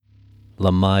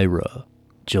Lamira,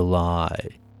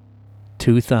 July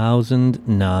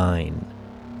 2009.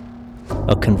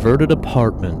 A converted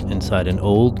apartment inside an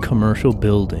old commercial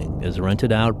building is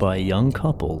rented out by a young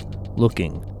couple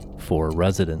looking for a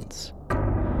residence.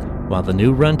 While the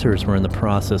new renters were in the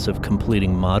process of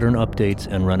completing modern updates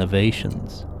and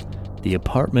renovations, the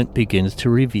apartment begins to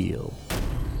reveal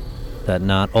that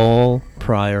not all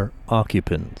prior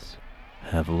occupants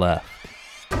have left.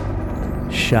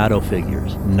 Shadow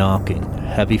figures, knocking,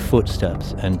 heavy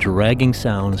footsteps, and dragging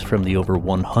sounds from the over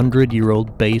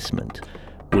 100-year-old basement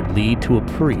would lead to a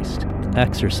priest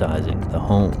exorcising the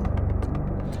home.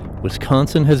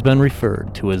 Wisconsin has been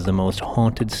referred to as the most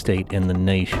haunted state in the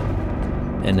nation,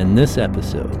 and in this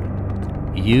episode,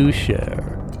 you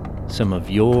share some of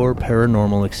your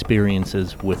paranormal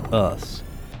experiences with us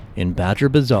in Badger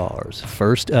Bazaar's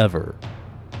first ever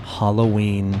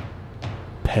Halloween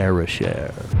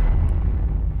ParaShare.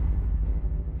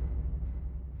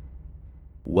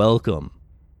 Welcome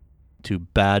to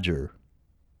Badger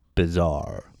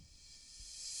Bazaar.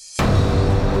 A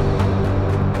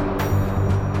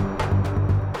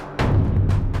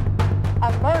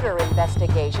murder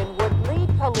investigation would lead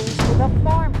police to the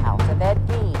farmhouse of Ed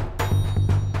Gein.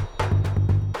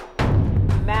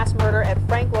 Mass murder at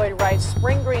Frank Lloyd Wright's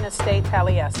Spring Green Estate,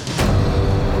 Taliesin.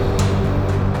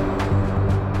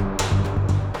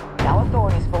 Now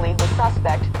authorities believe the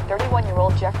suspect,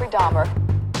 31-year-old Jeffrey Dahmer,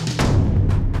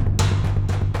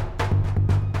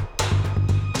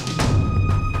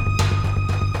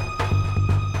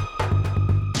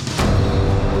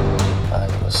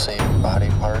 Saved body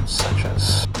parts such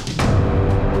as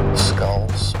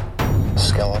skulls,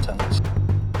 skeletons.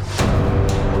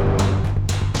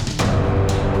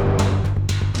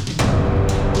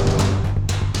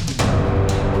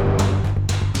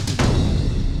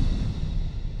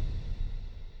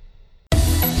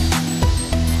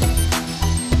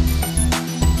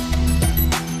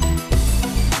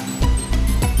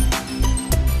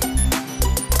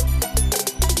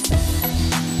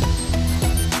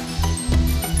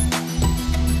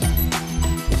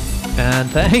 And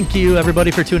thank you,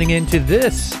 everybody, for tuning in to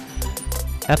this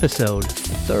episode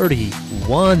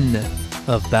 31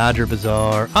 of Badger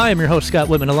Bazaar. I am your host, Scott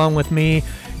Whitman, along with me,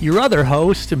 your other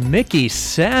host, Mickey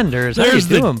Sanders. How There's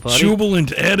you doing, the buddy?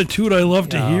 jubilant attitude I love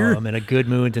to hear. I'm in a good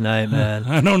mood tonight, man.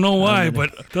 I don't know why,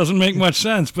 but it doesn't make much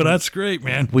sense, but that's great,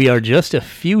 man. We are just a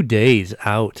few days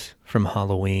out from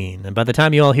Halloween, and by the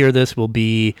time you all hear this,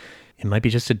 it might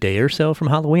be just a day or so from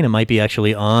Halloween. It might be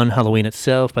actually on Halloween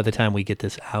itself by the time we get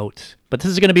this out. But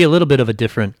this is going to be a little bit of a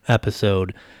different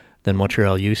episode than what you're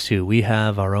all used to. We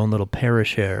have our own little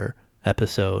ParaShare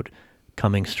episode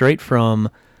coming straight from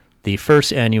the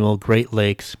first annual Great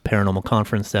Lakes Paranormal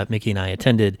Conference that Mickey and I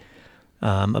attended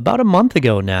about a month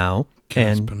ago now.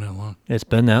 It's been that long. It's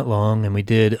been that long, and we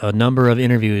did a number of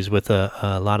interviews with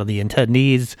a lot of the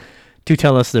attendees to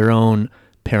tell us their own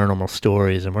paranormal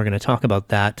stories, and we're going to talk about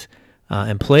that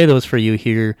and play those for you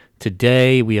here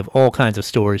today. We have all kinds of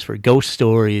stories for ghost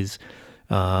stories,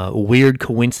 weird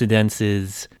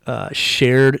coincidences,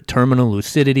 shared terminal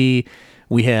lucidity.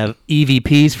 We have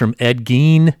EVPs from Ed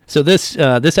Gein. So this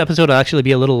episode will actually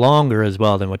be a little longer as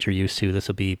well than what you're used to. This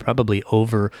will be probably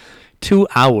over 2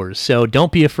 hours. So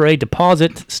don't be afraid to pause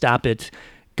it, stop it,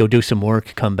 go do some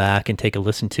work, come back and take a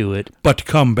listen to it. But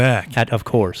come back. Of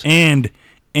course. And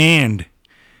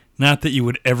not that you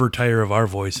would ever tire of our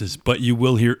voices, but you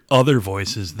will hear other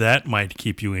voices that might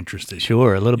keep you interested.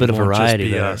 Sure, a little bit of It won't variety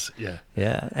just be there. us.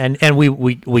 Yeah. And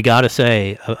we got to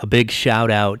say a big shout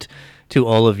out to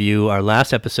all of you. Our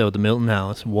last episode, The Milton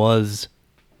House, was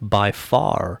by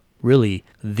far really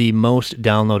the most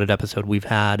downloaded episode we've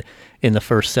had in the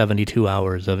first 72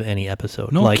 hours of any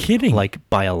episode. No kidding. Like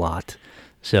by a lot.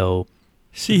 So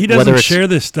See, he doesn't share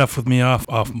this stuff with me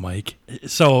off mic.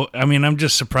 So, I mean, I'm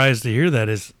just surprised to hear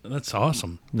that. That's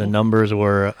awesome. The numbers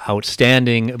were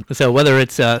outstanding. So whether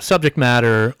it's subject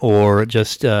matter or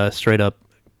just straight up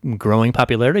growing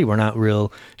popularity, we're not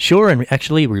real sure. And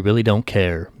actually, we really don't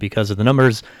care because of the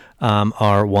numbers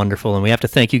are wonderful. And we have to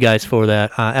thank you guys for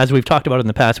that. As we've talked about in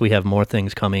the past, we have more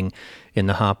things coming in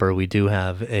the hopper. We do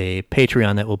have a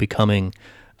Patreon that will be coming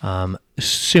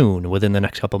soon, within the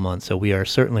next couple months. So we are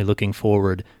certainly looking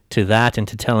forward to that and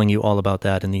to telling you all about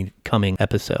that in the coming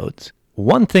episodes.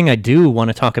 One thing I do want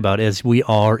to talk about is we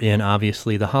are in,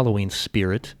 obviously, the Halloween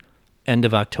spirit. End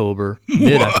of October,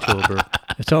 mid-October.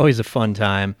 It's always a fun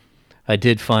time. I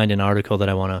did find an article that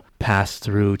I want to pass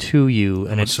through to you.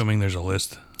 And I'm assuming there's a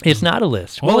list. It's not a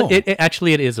list. Oh. Well, it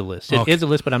actually is a list. It is a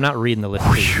list, but I'm not reading the list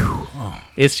to you. Oh.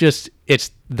 It's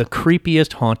the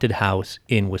creepiest haunted house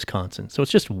in Wisconsin. So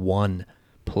it's just one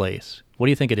place. What do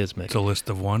you think it is, Mick? It's a list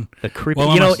of one. The creepy.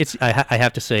 Well, it's. I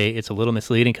have to say it's a little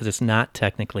misleading because it's not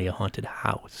technically a haunted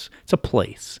house. It's a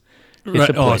place. Right.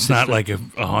 a place. It's not like a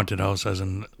haunted house as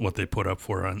in what they put up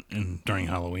for during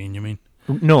Halloween, you mean?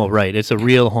 No, right. It's a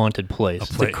real haunted place.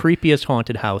 It's the creepiest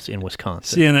haunted house in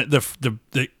Wisconsin. See, and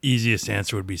the easiest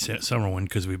answer would be Summerwind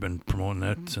because we've been promoting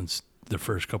that since the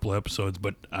first couple of episodes,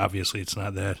 but obviously it's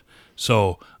not that.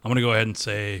 So I'm going to go ahead and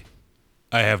say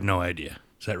I have no idea.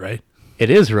 Is that right? It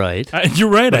is right. You're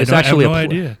right. I have no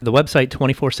idea. The website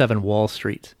 24/7 Wall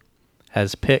Street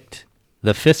has picked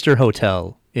the Pfister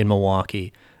Hotel in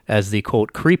Milwaukee as the,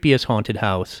 quote, creepiest haunted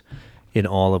house in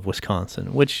all of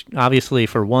Wisconsin, which obviously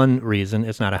for one reason,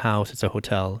 it's not a house, it's a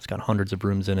hotel. It's got hundreds of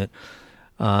rooms in it.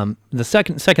 The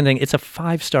second thing, it's a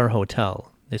 5-star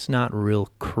hotel. It's not real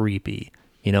creepy.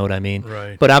 You know what I mean?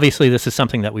 Right. But obviously this is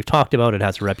something that we've talked about. It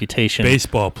has a reputation.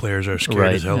 Baseball players are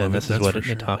scared as hell of it. This is what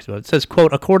it talks about. It says,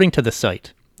 quote, according to the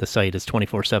site is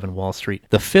 24/7 Wall Street.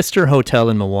 The Pfister Hotel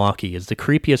in Milwaukee is the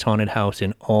creepiest haunted house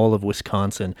in all of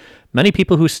Wisconsin. Many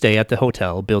people who stay at the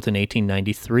hotel, built in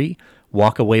 1893,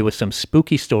 walk away with some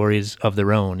spooky stories of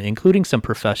their own, including some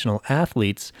professional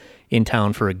athletes in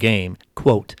town for a game.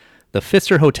 Quote, the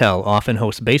Pfister Hotel often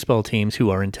hosts baseball teams who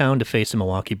are in town to face the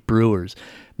Milwaukee Brewers.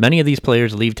 Many of these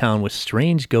players leave town with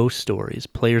strange ghost stories.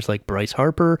 Players like Bryce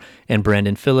Harper and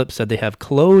Brandon Phillips said they have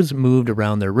clothes moved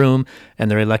around their room and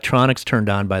their electronics turned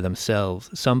on by themselves.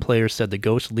 Some players said the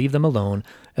ghosts leave them alone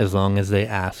as long as they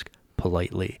ask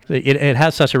politely. It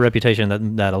has such a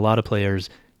reputation that a lot of players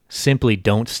simply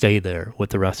don't stay there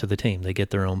with the rest of the team. They get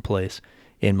their own place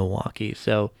in Milwaukee.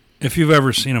 So, if you've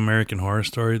ever seen American Horror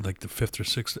Story, like the 5th or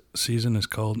 6th season is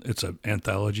called, it's an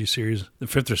anthology series. The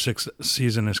 5th or 6th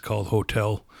season is called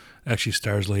Hotel. Actually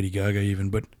stars Lady Gaga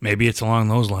even, but maybe it's along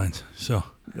those lines. So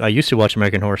I used to watch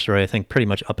American Horror Story, I think, pretty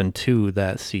much up until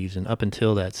that season.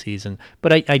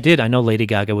 But I know Lady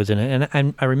Gaga was in it,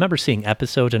 and I remember seeing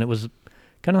episodes, and it was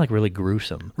kind of like really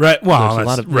gruesome. Right. Well,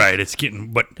 right. It's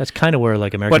getting, but that's kind of where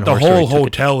like American Horror Horror Story. But the whole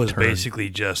hotel is basically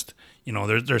just,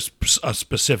 there's a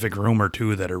specific room or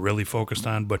two that are really focused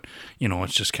on, but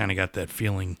it's just kind of got that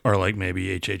feeling, or like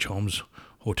maybe H.H. Holmes'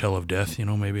 Hotel of Death.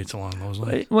 Maybe it's along those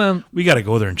lines. Well, we got to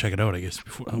go there and check it out, I guess,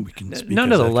 before we can speak.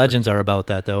 None of the legends are about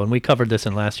that though, and we covered this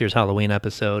in last year's Halloween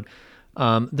episode.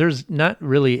 There's not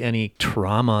really any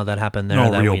trauma that happened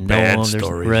there that real we know bad of.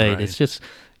 Stories, right. It's just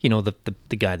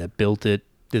the guy that built it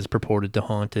is purported to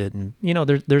haunt it, and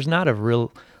there's not a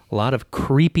lot of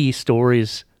creepy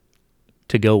stories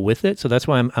to go with it. So that's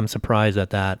why I'm surprised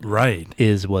that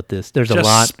is what this. There's just a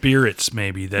lot spirits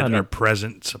maybe that are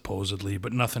present supposedly,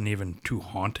 but nothing even too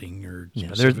haunting or.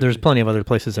 Yeah, there's plenty of other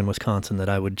places in Wisconsin that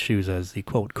I would choose as the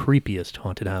quote creepiest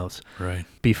haunted house. Right.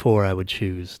 Before I would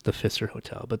choose the Pfister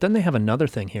Hotel, but then they have another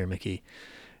thing here, Mickey,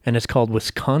 and it's called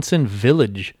Wisconsin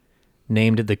Village,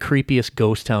 named the creepiest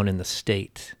ghost town in the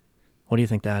state. What do you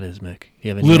think that is, Mick? You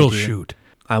have any Little idea? Shoot.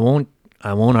 I won't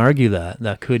argue that.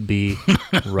 That could be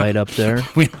right up there.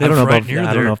 I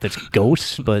don't know if it's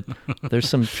ghosts, but there's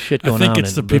some shit going on. I think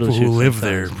it's the people who live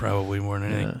there probably more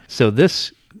than anything. So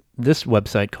this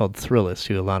website called Thrillist,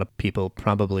 who a lot of people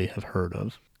probably have heard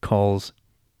of, calls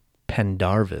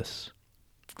Pendarvis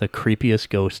the creepiest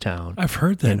ghost town. I've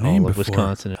heard that in name all of before.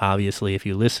 Wisconsin. Obviously, if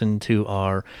you listen to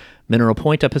our Mineral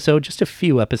Point episode just a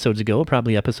few episodes ago,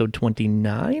 probably episode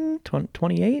 29,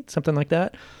 28, something like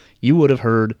that, you would have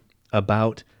heard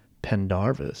about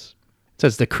Pendarvis. It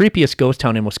says the creepiest ghost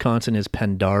town in Wisconsin is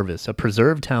Pendarvis, a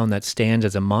preserved town that stands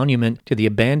as a monument to the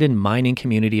abandoned mining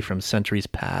community from centuries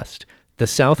past. The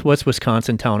southwest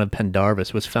Wisconsin town of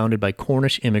Pendarvis was founded by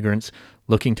Cornish immigrants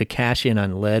looking to cash in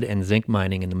on lead and zinc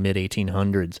mining in the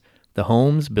mid-1800s. The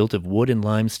homes, built of wood and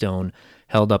limestone,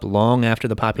 held up long after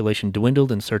the population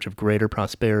dwindled in search of greater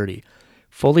prosperity.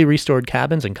 Fully restored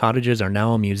cabins and cottages are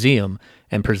now a museum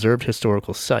and preserved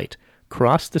historical site.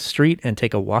 Cross the street and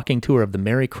take a walking tour of the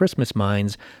Merry Christmas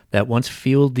mines that once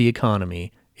fueled the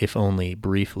economy, if only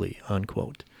briefly,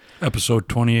 unquote. Episode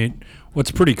 28.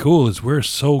 What's pretty cool is we're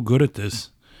so good at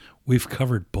this. We've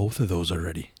covered both of those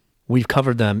already. We've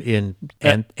covered them in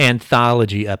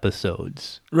anthology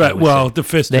episodes. Right. Well, the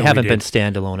Pfister. They haven't been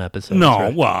standalone episodes. No.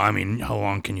 Right? Well, I mean, how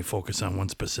long can you focus on one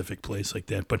specific place like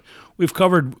that? But we've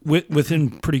covered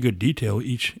within pretty good detail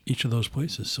each of those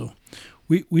places. So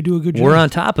we do a good job. We're on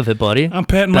top of it, buddy. I'm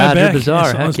patting my back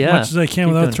Bizarre. as much as I can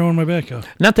without throwing my back out.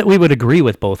 Not that we would agree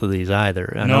with both of these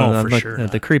either. Sure.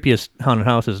 The creepiest haunted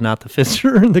house is not the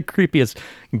Pfister, and the creepiest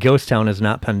ghost town is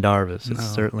not Pendarvis. It's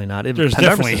certainly not. There's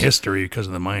definitely history because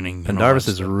of the mining. Pendarvis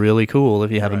is really cool.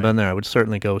 If you haven't been there, I would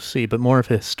certainly go see, but more of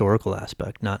a historical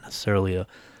aspect, not necessarily a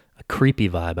creepy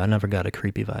vibe. I never got a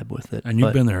creepy vibe with it. And you've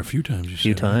but been there a few times, you a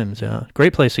few said, right? times, yeah.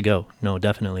 Great place to go. No,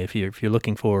 definitely. If you're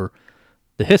looking for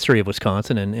the history of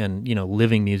Wisconsin and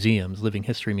living museums, living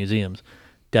history museums,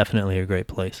 definitely a great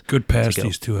place. Good to go.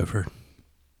 pasties, too, I've heard.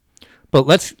 But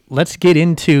let's get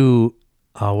into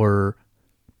our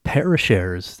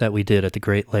ParaShares that we did at the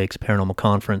Great Lakes Paranormal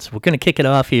Conference. We're going to kick it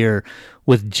off here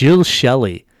with Jill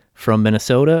Shelley from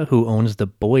Minnesota, who owns the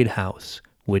Boyd House,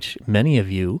 which many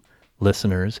of you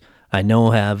listeners I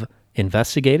know have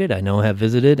investigated, I know have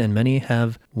visited, and many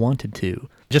have wanted to.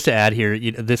 Just to add here,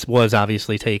 this was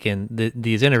obviously taken,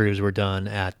 these interviews were done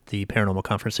at the Paranormal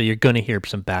Conference, so you're going to hear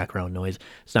some background noise.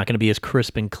 It's not going to be as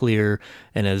crisp and clear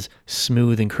and as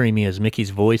smooth and creamy as Mickey's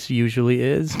voice usually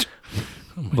is.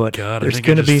 Oh my But God, I there's think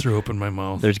gonna I just be- threw open my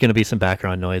mouth. There's going to be some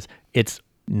background noise. It's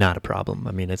not a problem.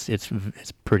 I mean, it's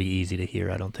pretty easy to hear.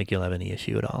 I don't think you'll have any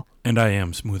issue at all. And I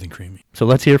am smooth and creamy. So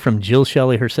let's hear from Jill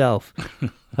Shelley herself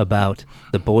about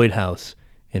the Boyd House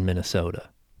in Minnesota.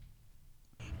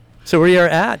 So we are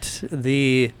at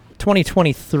the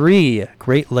 2023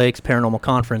 Great Lakes Paranormal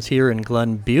Conference here in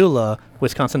Glen Beulah,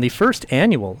 Wisconsin, the first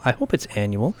annual. I hope it's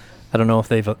annual. I don't know if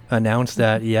they've announced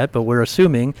that yet, but we're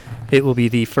assuming it will be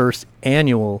the first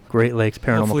annual Great Lakes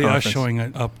Paranormal Hopefully Conference. us showing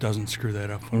it up doesn't screw that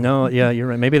up. No, yeah, you're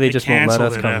right. Maybe they just won't let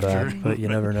us canceled come it after. back, but you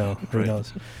never know. Who Right.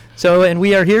 knows? So, and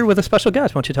we are here with a special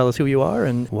guest. Why don't you tell us who you are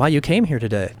and why you came here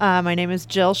today? My name is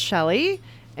Jill Shelley,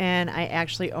 and I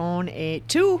actually own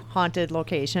two haunted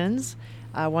locations.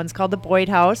 One's called the Boyd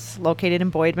House, located in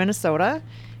Boyd, Minnesota,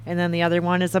 and then the other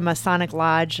one is a Masonic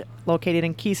Lodge located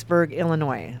in Keithsburg,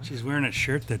 Illinois. She's wearing a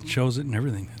shirt that shows it and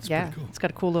everything. That's Yeah, pretty cool. it's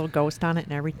got a cool little ghost on it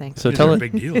and everything. So These tell are a us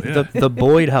big deal, yeah. the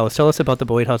Boyd House. Tell us about the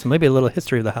Boyd House and maybe a little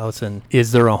history of the house. And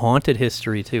is there a haunted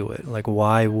history to it? Like,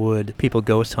 why would people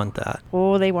ghost hunt that?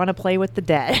 Oh, they want to play with the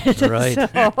dead. Right. So,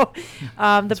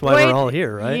 the That's why we're all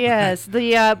here, right? Yes.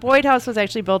 The Boyd House was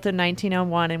actually built in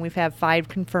 1901, and we've had 5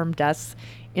 confirmed deaths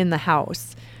in the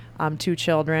house. 2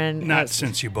 children. Not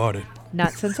since you bought it.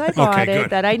 Not since I bought it good.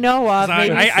 that I know of. Sorry,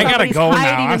 Maybe I gotta somebody's go now,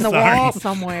 hiding I'm in the sorry. wall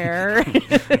somewhere.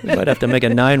 You might have to make a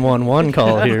 911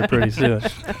 call here pretty soon.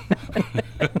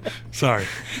 Sorry.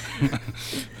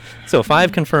 So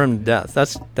 5 confirmed deaths.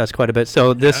 That's quite a bit.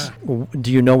 So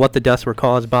do you know what the deaths were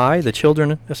caused by? The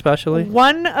children especially?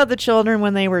 One of the children,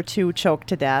 when they were 2, choked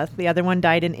to death. The other one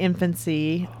died in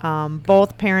infancy.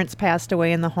 Both parents passed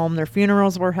away in the home. Their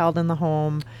funerals were held in the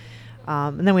home.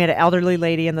 And then we had an elderly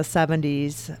lady in the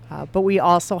 70s. But we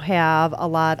also have a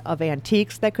lot of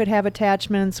antiques that could have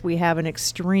attachments. We have an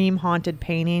extreme haunted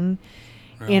painting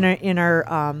in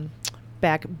our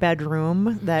back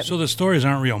bedroom. So the stories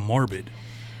aren't real morbid.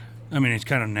 I mean, it's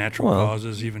kind of natural Well,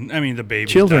 causes. Even the baby.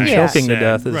 Children Yeah. choking to sad.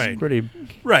 death is right. pretty.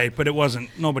 Right, but it wasn't.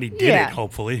 Nobody did Yeah. it.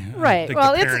 Hopefully, I Right. think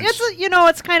Well, the parents-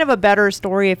 it's kind of a better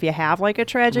story if you have like a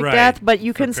tragic Right, death, but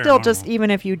you for can still just, paranormal.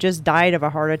 even if you just died of a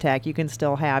heart attack, you can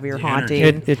still have your The haunting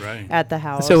energy. It- right. at the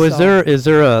house. So is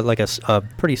there a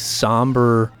pretty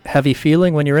somber, heavy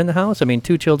feeling when you're in the house? I mean,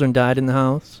 2 children died in the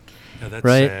house, Yeah, that's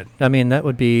right? sad. I mean, that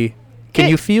would be. Can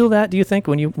you feel that? Do you think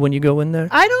when you go in there?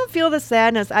 I don't feel the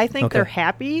sadness. I think Okay. they're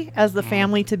happy as the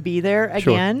family to be there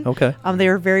Sure. again. Okay. They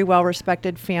were very well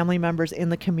respected family members in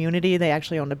the community. They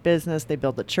actually owned a business. They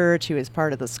built a church. He was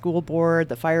part of the school board,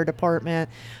 the fire department.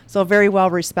 So very well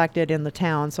respected in the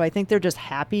town. So I think they're just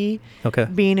happy Okay.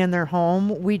 being in their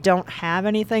home. We don't have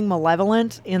anything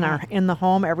malevolent in the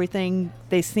home. Everything,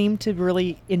 they seem to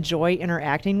really enjoy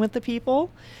interacting with the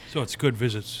people. So it's good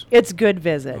visits. It's good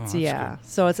visits, that's yeah. good.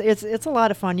 So it's a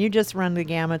lot of fun. You just run the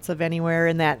gamuts of anywhere,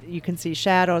 and that you can see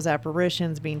shadows,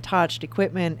 apparitions, being touched,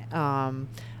 equipment.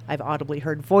 I've audibly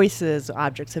heard voices.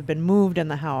 Objects have been moved in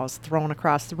the house, thrown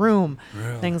across the room,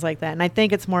 Really? things like that. And I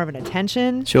think it's more of an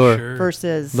attention Sure.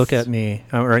 versus Look at me,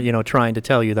 or trying to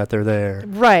tell you that they're there.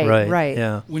 Right.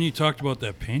 Yeah. When you talked about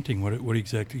that painting, what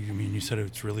exactly you mean? You said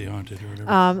it's really haunted or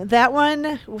whatever. That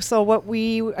one, so what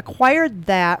we acquired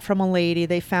that from a lady.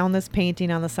 They found this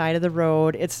painting on the side of the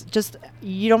road. It's just,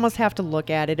 you'd almost have to look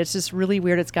at it. It's just really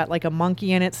weird. It's got like a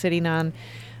monkey in it sitting on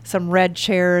some red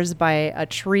chairs by a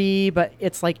tree, but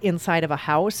it's like inside of a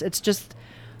house. It's just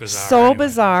Bizarre, so anyway.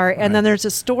 bizarre. And Right. then there's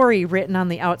a story written on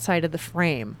the outside of the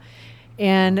frame.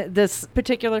 And this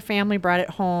particular family brought it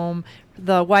home.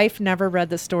 The wife never read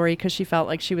the story because she felt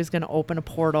like she was going to open a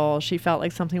portal. She felt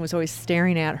like something was always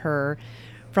staring at her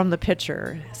from the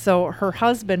picture. So her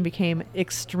husband became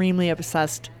extremely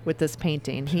obsessed with this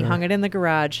painting. He hung it in the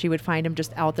garage. She would find him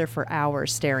just out there for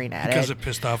hours staring at Because it. it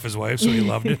pissed off his wife, so he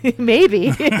loved it.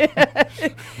 Maybe.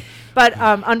 But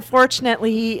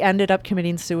unfortunately, he ended up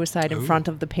committing suicide in front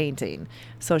of the painting.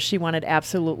 So she wanted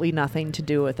absolutely nothing to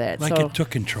do with it. Like so it took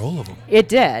control of him. it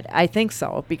did. I think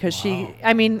so. Because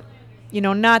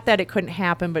Wow. not that it couldn't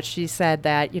happen, but she said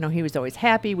that, he was always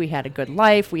happy. We had a good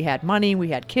life. We had money. We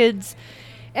had kids.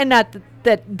 And not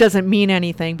that doesn't mean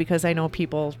anything, because I know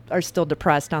people are still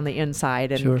depressed on the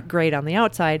inside and Sure. great on the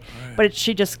outside. Right. But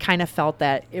she just kind of felt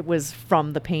that it was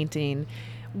from the painting.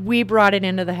 We brought it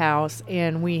into the house,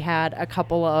 and we had a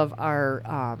couple of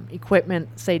our equipment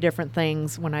say different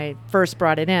things. When I first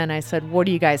brought it in, I said, "What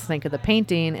do you guys think of the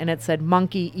painting?" And it said,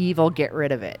 "Monkey evil, get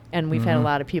rid of it." And we've had a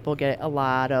lot of people get a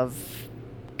lot of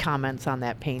comments on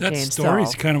that painting. That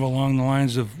story's so. kind of along the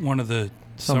lines of one of the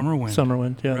Summerwind.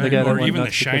 Summerwind, yeah. Right? The guy that Or won even The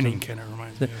Nuts because of- Shining kind of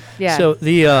reminds me of. Yeah. So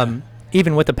the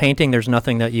even with the painting, there's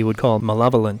nothing that you would call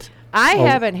malevolent. I Oh.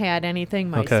 haven't had anything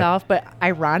myself, but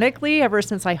ironically, ever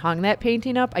since I hung that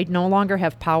painting up, I no longer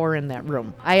have power in that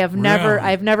room. I've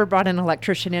Really? never brought an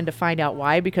electrician in to find out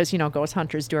why, because ghost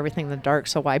hunters do everything in the dark,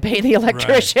 so why pay the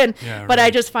electrician? Yeah, but I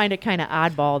right. just find it kind of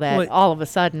oddball that Well, all of a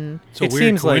sudden, It's a It weird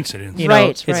seems like, coincidence.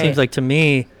 Right, it seems like to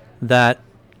me that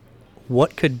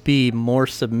what could be more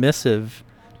submissive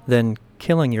than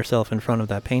killing yourself in front of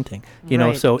that painting?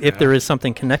 Right. So if Yeah. there is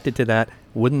something connected to that,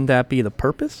 wouldn't that be the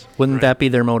purpose? Wouldn't Right. that be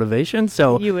their motivation?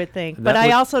 So you would think. that But I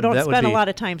would- also don't that would spend a be- lot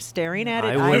of time staring at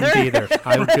it I wouldn't either.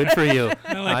 either. Good for you.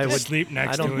 I like to sleep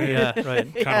next to it. Yeah,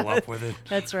 right. Cuddle up with it.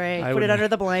 That's right. I Put would it under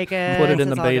the blanket. Put it in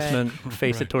the It's all good. basement,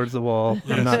 face Right. it towards the wall.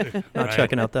 I'm not Right.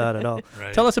 checking out that at all.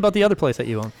 Right. Tell us about the other place that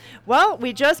you own. Well,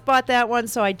 we just bought that one,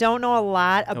 so I don't know a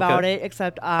lot about Okay. it,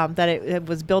 except that it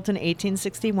was built in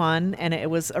 1861, and it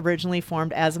was originally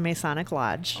formed as a Masonic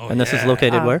lodge. Oh, And this is yeah.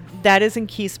 located where? That is in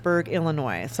Keithsburg, Illinois.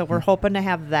 So we're hoping to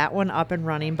have that one up and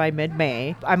running by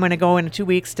mid-May. I'm going to go in 2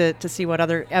 weeks to see what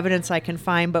other evidence I can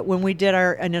find. But when we did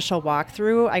our initial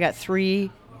walkthrough, I got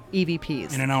 3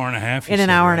 EVPs. In an hour and a half? you In an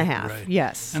said, hour and a right? half, Right.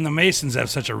 yes. And the Masons have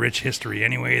such a rich history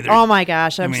anyway. Oh my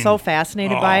gosh, I'm mean, so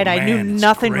fascinated oh by it. I knew man, it's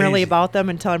nothing really crazy. about them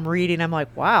until I'm reading. I'm like,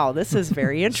 wow, this is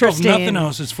very So if interesting. nothing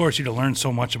else, it's forced you to learn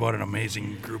so much about an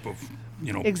amazing group of,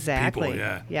 Exactly.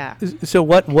 people. Yeah. So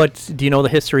what do you know the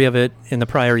history of it in the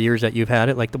prior years that you've had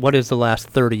it? Like, what is the last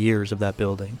 30 years of that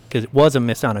building? Because it was a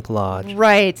Masonic lodge.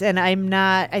 Right, and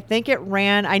I think it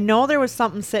ran, I know there was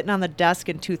something sitting on the desk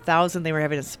in 2000. They were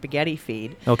having a spaghetti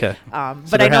feed. Okay. But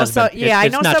there I know has been- I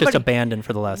it's know not just somebody, abandoned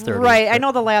for the last 30. right. I but-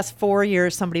 know the last 4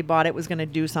 years somebody bought it, was going to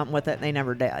do something with it, and they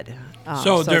never did.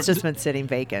 So So there- it's just been sitting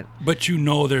vacant. But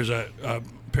there's a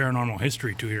paranormal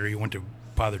history to here. You wouldn't have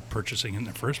bothered purchasing it in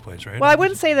the first place, right? Well, I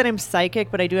wouldn't say that I'm psychic,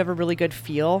 but I do have a really good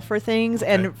feel for things.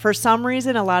 Okay. And for some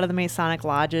reason, a lot of the Masonic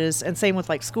lodges, and same with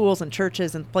like schools and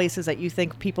churches and places that you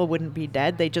think people wouldn't be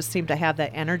dead, they just seem to have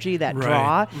that energy, that Right,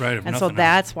 draw. right, if And so nothing else.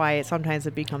 that's why sometimes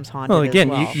it becomes haunted. Well,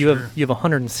 again, as well. you have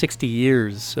 160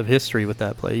 years of history with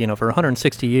that place. For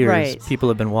 160 years, Right. people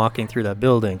have been walking through that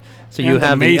building. So And you the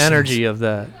have the Masons. energy of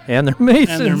that, and they're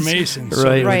Masons. And they're Masons. So right?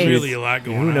 there's Right. really a lot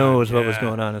going on. Who knows what was Yeah.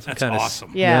 going on? It's That's kind of awesome.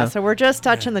 Yeah, so we're just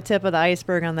touching the tip of the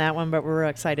iceberg on that one, but we're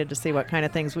excited to see what kind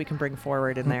of things we can bring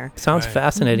forward in there. Sounds Right.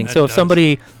 fascinating. That So if does.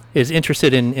 somebody is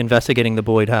interested in investigating the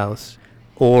Boyd House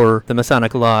or the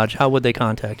Masonic Lodge, how would they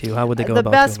contact you? How would they go The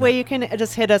about best doing way that? you can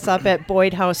just hit us up at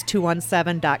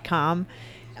boydhouse217.com.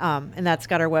 And that's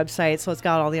got our website, so it's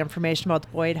got all the information about the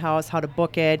Boyd House, how to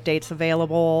book it, dates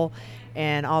available.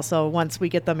 And also, once we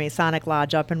get the Masonic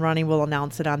Lodge up and running, we'll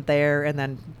announce it on there, and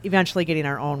then eventually getting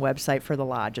our own website for the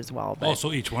lodge as well. But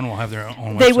Also, each one will have their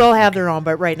own they website. will have their own,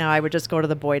 but right now I would just go to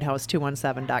the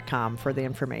boydhouse217.com for the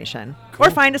information. Or Cool.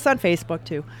 find us on Facebook,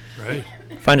 too. Right.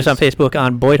 Find us on Facebook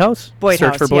on Boyd House. Boyd Search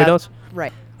House, for Boyd yeah. House.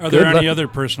 Right. Are there Good any luck. other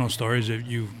personal stories that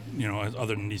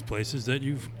other than these places that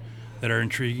are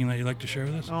intriguing that you'd like to share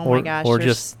with us? Oh Or- my gosh. or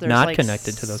there's- just there's not like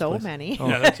connected to those so places. many.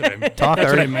 Yeah, that's what I meant. Talk That's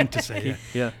what I already. meant to say. Yeah.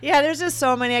 Yeah. Yeah, there's just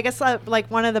so many. I guess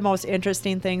like one of the most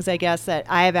interesting things, I guess, that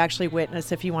I have actually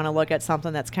witnessed, if you want to look at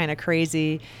something that's kind of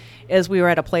crazy, is we were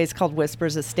at a place called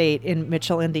Whispers Estate in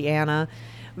Mitchell, Indiana.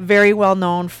 Very well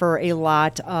known for a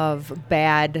lot of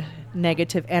bad,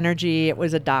 negative energy. It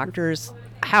was a doctor's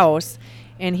house,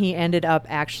 and he ended up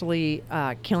actually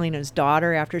killing his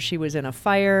daughter after she was in a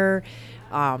fire.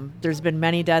 There's been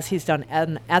many deaths. He's done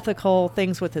unethical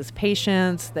things with his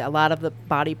patients. A lot of the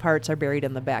body parts are buried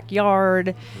in the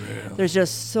backyard. There's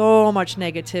just so much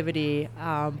negativity.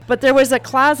 But there was a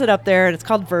closet up there, and it's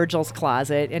called Virgil's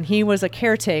Closet, and he was a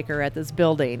caretaker at this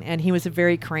building, and he was a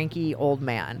very cranky old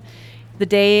man. The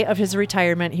day of his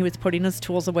retirement, he was putting his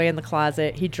tools away in the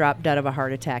closet. He dropped dead of a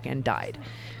heart attack and died.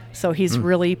 So he's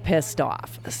really pissed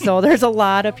off. So there's a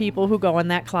lot of people who go in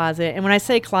that closet. And when I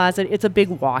say closet, it's a big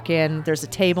walk-in. There's a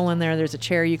table in there. There's a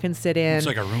chair you can sit in. It's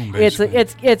like a room, basically.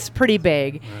 It's pretty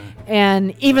big. Right.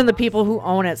 And even the people who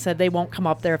own it said they won't come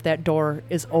up there if that door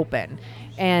is open.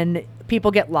 And people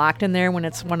get locked in there when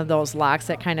it's one of those locks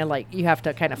that kind of like you have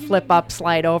to kind of flip up,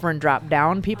 slide over, and drop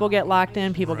down. People get locked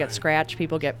in. People get scratched.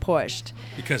 People get pushed.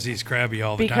 Because he's crabby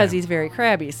all the time. Because he's very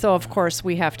crabby. So, of course,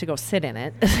 we have to go sit in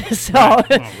it. So,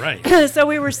 right. So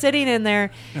we were sitting in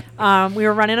there. We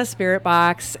were running a spirit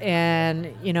box,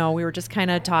 and, we were just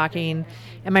kind of talking.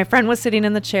 And my friend was sitting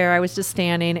in the chair. I was just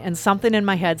standing, and something in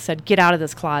my head said, "Get out of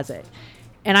this closet."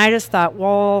 And I just thought,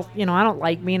 well, I don't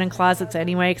like being in closets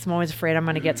anyway because I'm always afraid I'm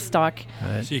going to get stuck.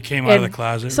 Right. So you came out of the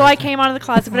closet? So I came out of the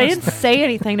closet, but I didn't say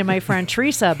anything to my friend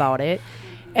Teresa about it.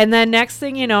 And then next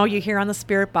thing you know, you hear on the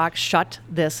spirit box, "Shut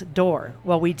this door."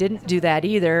 Well, we didn't do that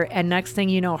either. And next thing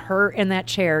you know, her in that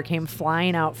chair came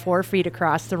flying out 4 feet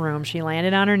across the room. She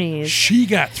landed on her knees. She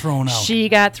got thrown out. She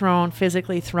got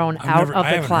physically thrown out of the closet.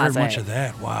 I haven't heard much of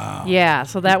that. Wow. Yeah,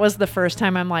 so that was the first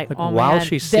time I'm like, oh, while man,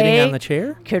 she's sitting on the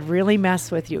chair? Could really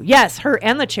mess with you. Yes, her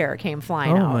and the chair came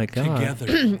flying out. Oh, my God.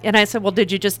 Together. And I said, well,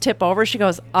 did you just tip over? She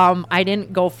goes, I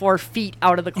didn't go 4 feet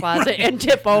out of the closet and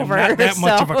tip over. Not that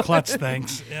much of a klutz,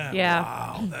 thanks. Yeah.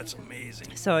 Wow, that's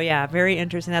amazing. So, yeah, very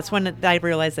interesting. That's when I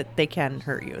realized that they can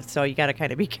hurt you. So you got to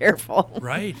kind of be careful.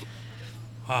 Right.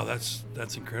 Wow, that's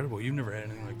incredible. You've never had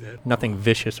anything like that. Nothing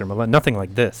vicious or nothing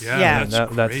like this. Yeah.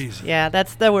 That's crazy. Yeah,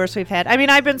 that's the worst we've had. I mean,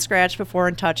 I've been scratched before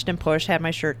and touched and pushed, had my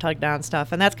shirt tugged down and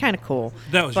stuff, and that's kind of cool.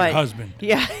 That was your husband.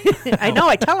 Yeah. I know.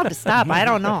 I tell him to stop. I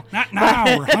don't know. Not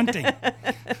now. We're hunting.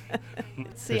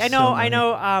 See, I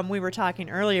know. We were talking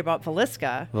earlier about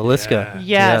Villisca. Villisca.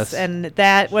 Yes, and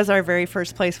that was our very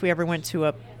first place we ever went to,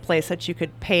 a place that you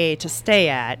could pay to stay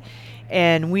at.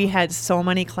 And we had so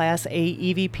many Class A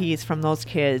EVPs from those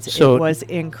kids. So it was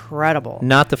incredible.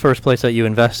 Not the first place that you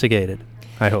investigated,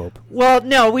 I hope. Well,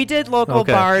 no, we did local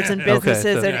bars and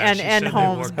businesses so and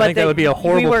homes. I think that would be a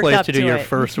horrible place to do your it.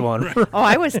 first one. Oh,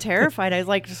 I was terrified. I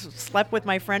slept with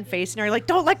my friend facing her, like,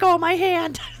 don't let go of my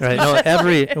hand. Right.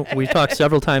 No, we've talked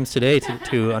several times today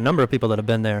to a number of people that have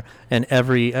been there, and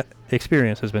every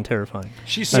experience has been terrifying.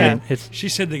 She said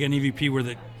they got an EVP where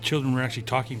the children were actually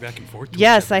talking back and forth.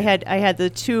 Yes, I had the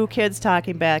two kids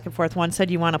talking back and forth. One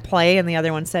said, "You want to play?" and the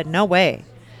other one said, "No way."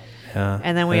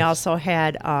 And then we also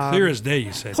had clear as day.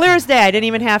 You said clear as day. I didn't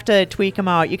even have to tweak them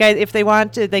out. You guys, if they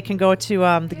want to, they can go to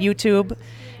the YouTube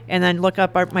and then look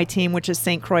up my team, which is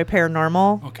St. Croix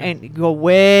Paranormal, and go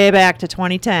way back to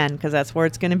 2010 because that's where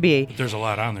it's going to be. But there's a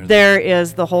lot on there. There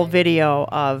is the whole video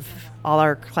of all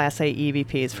our Class A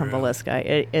EVPs from Villisca.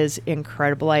 It is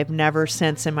incredible. I've never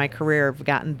since in my career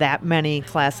gotten that many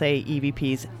Class A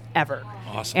EVPs ever.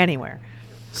 Awesome. Anywhere.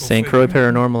 St. Croix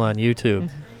Paranormal on YouTube.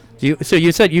 So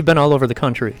you said you've been all over the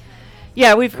country.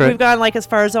 Yeah, we've gone like as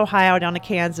far as Ohio, down to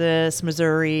Kansas,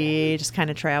 Missouri, just kind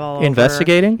of travel.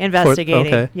 Investigating?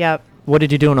 Investigating. Okay. Yep. What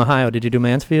did you do in Ohio? Did you do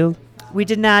Mansfield? We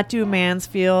did not do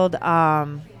Mansfield.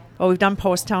 We've done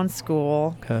Post Town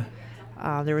School. Okay.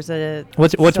 There was a.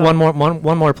 What's one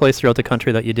more place throughout the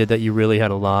country that you did that you really had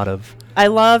a lot of? I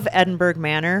love Edinburgh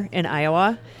Manor in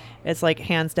Iowa. It's like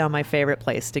hands down my favorite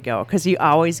place to go because you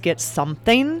always get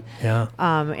something. Yeah.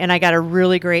 And I got a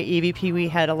really great EVP. We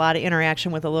had a lot of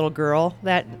interaction with a little girl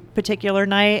that particular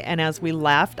night, and as we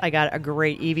left, I got a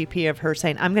great EVP of her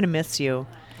saying, "I'm going to miss you."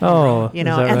 Oh, you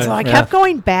know, and right? so I kept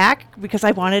going back because I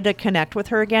wanted to connect with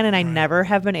her again, and I never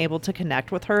have been able to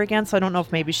connect with her again. So I don't know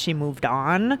if maybe she moved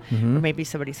on, or maybe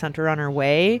somebody sent her on her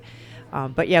way.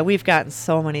 But yeah, we've gotten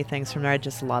so many things from there. I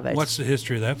just love it. What's the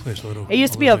history of that place? It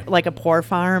used to be like a poor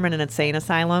farm and an insane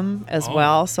asylum as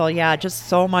well. So yeah, just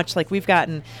so much. Like we've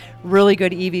gotten really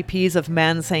good EVPs of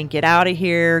men saying, "Get out of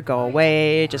here, go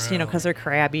away," just because they're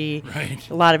crabby. Right.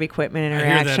 A lot of equipment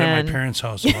interaction. I hear that at my parents'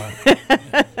 house a lot.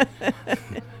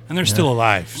 And they're still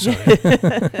alive. So,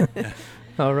 yeah.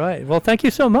 All right. Well, thank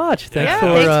you so much. Thanks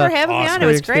for having me on. It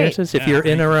was great. If you're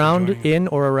in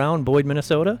or around Boyd,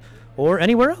 Minnesota, or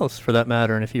anywhere else for that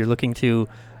matter, and if you're looking to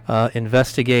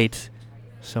investigate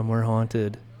somewhere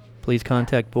haunted, please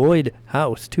contact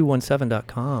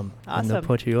BoydHouse217.com. Awesome. And they'll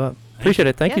put you up. Appreciate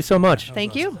it. Thank you so much.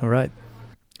 Thank you. All right.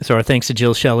 So our thanks to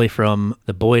Jill Shelley from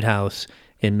the Boyd House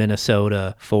in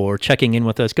Minnesota for checking in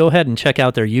with us. Go ahead and check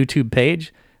out their YouTube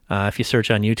page. If you search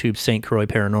on YouTube, St. Croix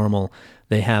Paranormal,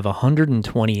 they have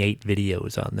 128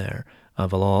 videos on there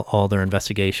of all their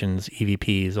investigations,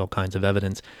 EVPs, all kinds of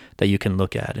evidence that you can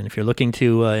look at. And if you're looking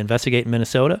to investigate in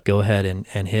Minnesota, go ahead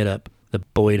and hit up the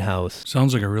Boyd House.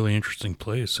 Sounds like a really interesting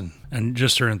place. And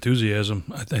just their enthusiasm,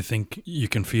 I think you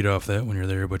can feed off that when you're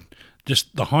there. But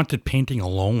just the haunted painting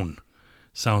alone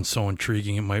sounds so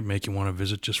intriguing. It might make you want to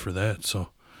visit just for that. So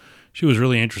she was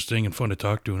really interesting and fun to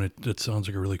talk to, and it sounds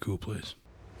like a really cool place.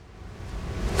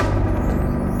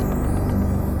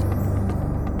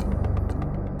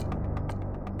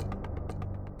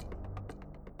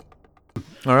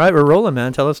 All right, we're rolling,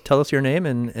 man. Tell us your name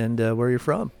and where you're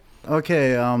from.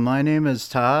 Okay, my name is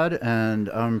Todd, and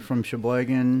I'm from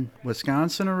Sheboygan,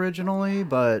 Wisconsin originally,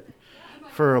 but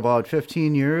for about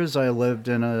 15 years I lived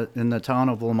in the town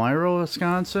of Elmira,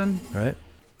 Wisconsin. Right.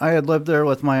 I had lived there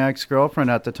with my ex-girlfriend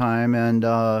at the time,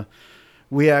 and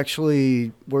we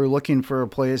actually were looking for a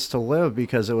place to live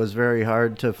because it was very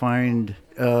hard to find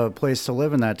a place to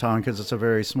live in that town because it's a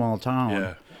very small town.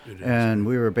 Yeah. And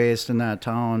we were based in that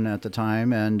town at the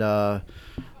time, and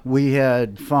we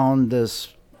had found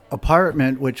this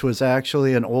apartment, which was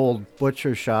actually an old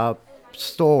butcher shop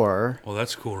store. Well,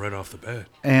 that's cool right off the bat.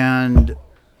 And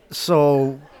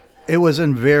so it was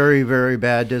in very, very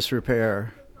bad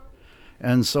disrepair.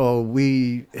 And so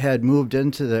we had moved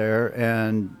into there,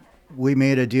 and we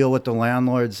made a deal with the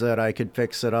landlords that I could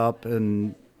fix it up,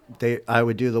 and I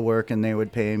would do the work, and they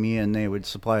would pay me, and they would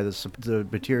supply the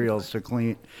materials to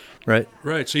clean. Right.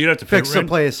 Right. So you don't have to pay Fix the rent.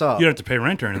 place up. You don't have to pay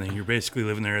rent or anything. You're basically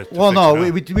living there. Well, no,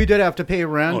 we did have to pay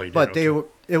rent, Oh, you did? but Okay.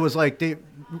 it was like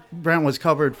rent was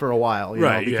covered for a while, you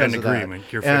Right, know, you had because an of agreement.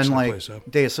 that. You're and fixing the like place up.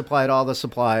 they supplied all the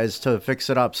supplies to fix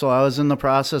it up. So I was in the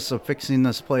process of fixing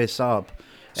this place up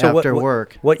after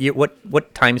work. What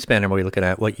time span are we looking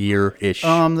at? What year-ish?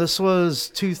 This was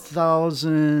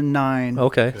 2009.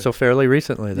 Okay, so fairly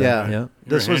recently then. Yeah. Yeah.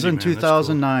 This You're a was in handyman, that's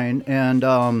cool. 2009,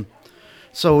 and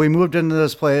so we moved into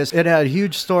this place. It had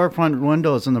huge storefront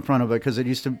windows in the front of it because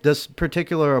this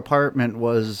particular apartment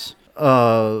was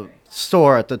a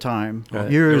store at the time. Right.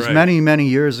 Right. Many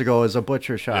years ago, as a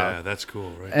butcher shop. Yeah, that's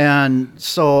cool, right? And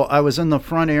so I was in the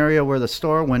front area where the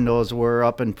store windows were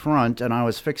up in front, and I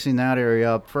was fixing that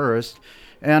area up first,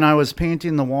 and I was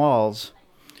painting the walls,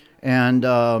 and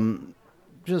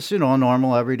just,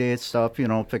 normal everyday stuff,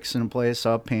 fixing the place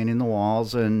up, painting the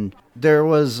walls, and there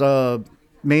was a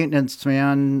maintenance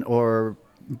man or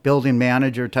building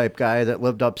manager type guy that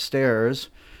lived upstairs.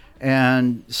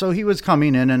 And so he was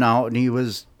coming in and out, and he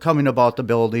was coming about the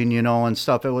building, and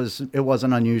stuff. It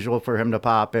wasn't unusual for him to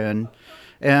pop in.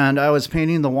 And I was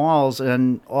painting the walls,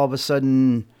 and all of a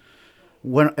sudden,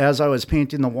 as I was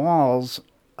painting the walls,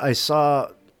 I saw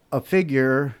a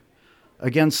figure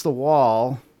against the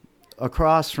wall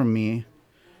across from me.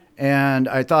 And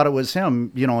I thought it was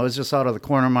him. It was just out of the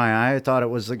corner of my eye. I thought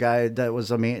it was the guy that was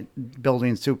a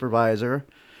building supervisor.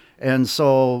 And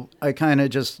so I kind of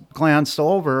just glanced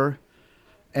over,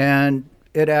 and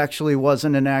it actually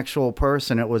wasn't an actual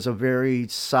person. It was a very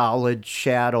solid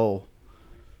shadow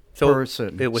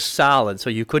person. It was solid,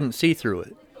 so you couldn't see through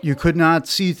it. You could not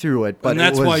see through it. But and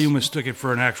that's it was, why you mistook it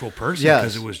for an actual person, Yes.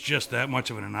 because it was just that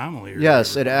much of an anomaly. Or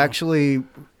Yes, whatever. it actually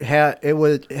had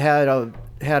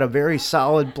a very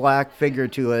solid black figure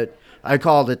to it. I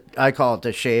called it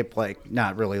the shape, like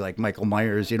not really like Michael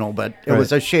Myers, but it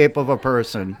was a shape of a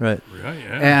person. Right. Right,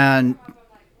 yeah. And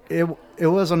it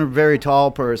wasn't a very tall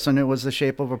person. It was the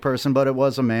shape of a person, but it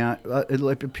was a man. It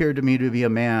appeared to me to be a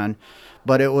man,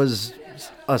 but it was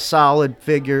a solid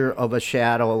figure of a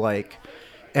shadow,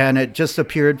 and it just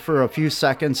appeared for a few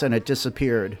seconds and it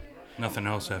disappeared. Nothing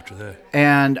else after that.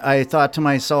 And I thought to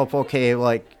myself, okay,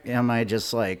 am I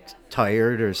just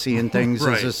tired or seeing things?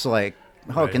 Right. It's just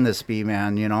how can this be,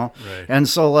 man? Right. And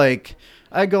so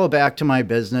I go back to my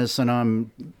business and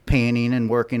I'm painting and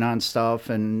working on stuff,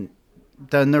 and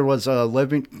then there was the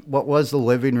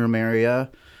living room area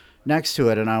next to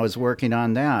it, and I was working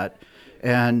on that.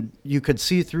 And you could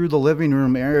see through the living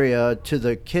room area to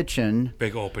the kitchen.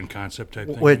 Big open concept type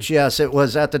thing. Which, yes, it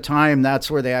was at the time.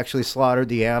 That's where they actually slaughtered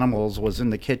the animals, was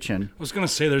in the kitchen. I was going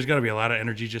to say there's got to be a lot of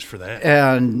energy just for that.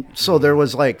 And so there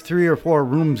was 3 or 4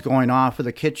 rooms going off of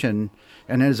the kitchen.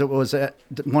 And as it was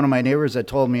one of my neighbors that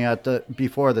told me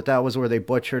before that was where they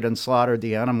butchered and slaughtered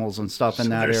the animals and stuff in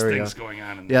that there's area. Things going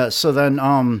on in Yeah. So then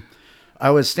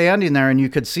I was standing there, and you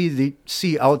could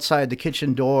see outside the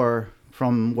kitchen door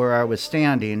from where I was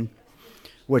standing,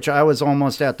 which I was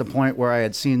almost at the point where I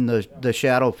had seen the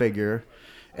shadow figure,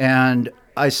 and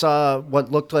I saw what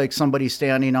looked like somebody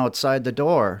standing outside the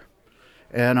door.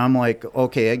 And I'm like,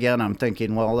 okay, again, I'm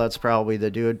thinking, well, that's probably the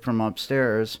dude from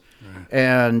upstairs. Right.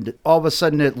 And all of a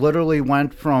sudden, it literally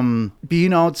went from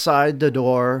being outside the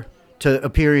door to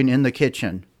appearing in the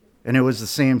kitchen. And it was the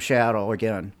same shadow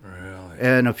again. Really?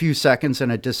 And a few seconds,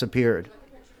 and it disappeared.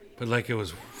 But it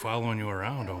was following you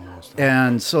around almost.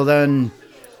 And so then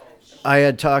I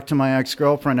had talked to my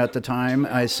ex-girlfriend at the time.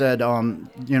 I said,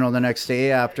 the next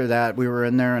day after that, we were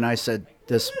in there, and I said,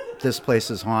 this place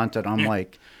is haunted. I'm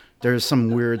like, there's some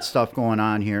weird stuff going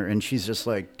on here. And she's just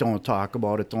like, don't talk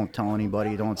about it. Don't tell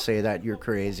anybody. Don't say that. You're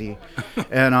crazy.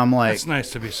 And I'm like, It's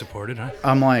nice to be supported, huh?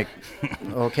 I'm like,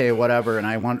 okay, whatever. And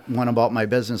I went about my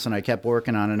business, and I kept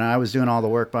working on it. And I was doing all the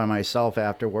work by myself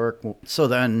after work. So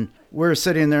then we're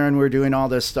sitting there and we're doing all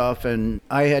this stuff. And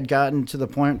I had gotten to the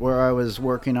point where I was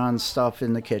working on stuff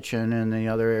in the kitchen and the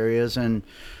other areas. And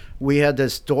we had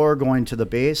this door going to the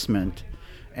basement.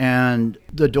 And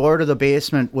the door to the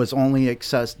basement was only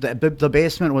the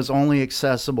basement was only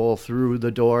accessible through the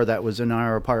door that was in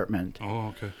our apartment. Oh,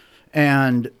 okay.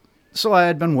 And so I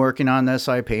had been working on this.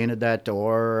 I painted that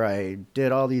door. I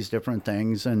did all these different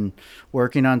things and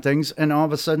working on things. And all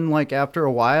of a sudden, like after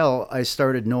a while, I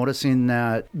started noticing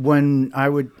that when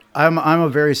I'm a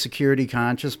very security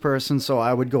conscious person. So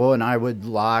I would go and I would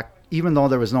lock, even though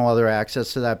there was no other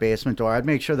access to that basement door, I'd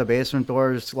make sure the basement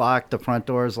door is locked, the front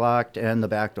door is locked, and the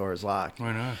back door is locked.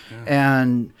 Why not? Yeah.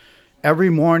 And every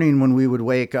morning when we would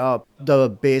wake up, the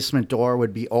basement door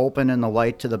would be open and the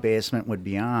light to the basement would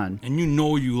be on. And you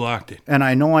locked it. And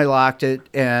I know I locked it,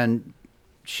 and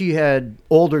she had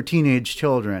older teenage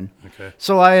children. Okay.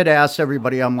 So I had asked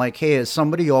everybody, I'm like, hey, is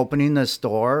somebody opening this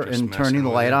door Just and messing turning the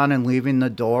with light it. on and leaving the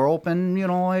door open,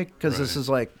 because this Right. is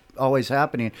like always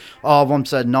happening. All of them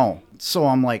said no. So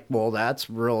I'm like, well, that's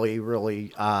really,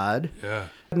 really odd. Yeah.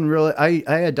 And really, I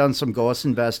had done some ghost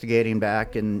investigating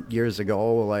back in years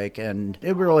ago, and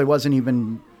it really wasn't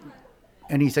even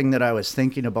anything that I was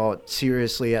thinking about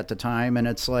seriously at the time. And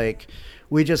it's like,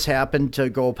 we just happened to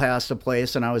go past a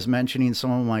place, and I was mentioning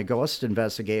some of my ghost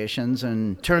investigations,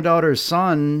 and turned out her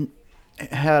son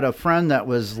had a friend that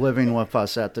was living with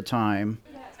us at the time.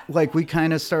 Like, we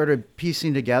kind of started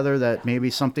piecing together that maybe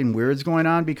something weird's going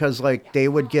on, because like they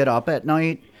would get up at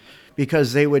night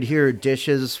because they would hear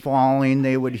dishes falling,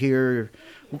 they would hear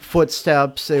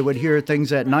footsteps, they would hear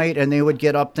things at night, and they would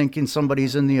get up thinking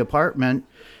somebody's in the apartment,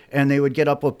 and they would get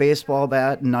up with baseball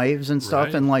bat and knives and stuff.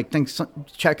 Right. And like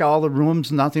check all the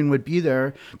rooms, nothing would be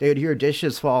there. They would hear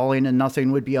dishes falling and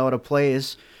nothing would be out of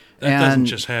place. That doesn't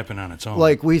just happen on its own.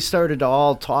 Like, we started to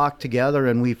all talk together,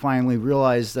 and we finally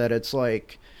realized that it's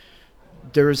like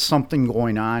there's something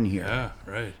going on here. Yeah,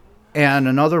 right. And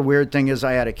another weird thing is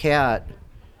I had a cat,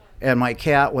 and my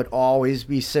cat would always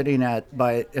be sitting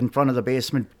in front of the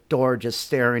basement door, just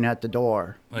staring at the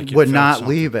door. Like it would felt not something.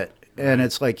 leave it. And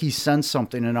it's like he sensed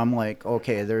something, and I'm like,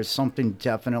 okay, there's something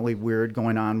definitely weird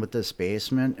going on with this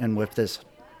basement and with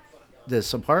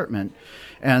this apartment.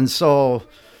 And so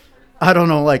I don't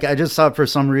know, like, I just thought for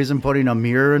some reason putting a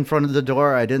mirror in front of the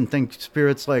door, I didn't think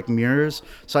spirits like mirrors.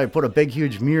 So I put a big,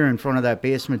 huge mirror in front of that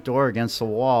basement door against the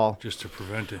wall, Just to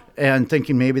prevent it. and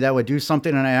thinking maybe that would do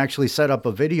something. And I actually set up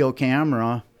a video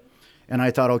camera, and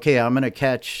I thought, okay, I'm going to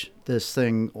catch this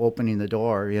thing opening the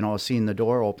door, seeing the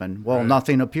door open. Well, Right.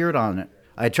 Nothing appeared on it.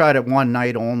 I tried it one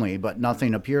night only, but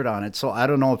nothing appeared on it. So I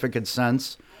don't know if it could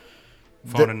sense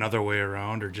Found another way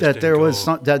around, or just that didn't there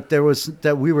was go.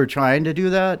 that we were trying to do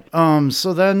that.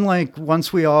 So then, like,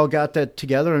 once we all got that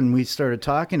together and we started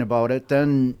talking about it,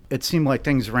 then it seemed like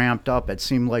things ramped up. It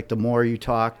seemed like the more you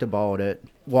talked about it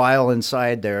while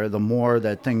inside there, the more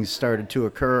that things started to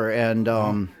occur.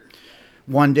 And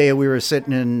one day we were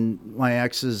sitting in my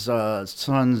ex's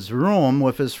son's room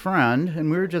with his friend, and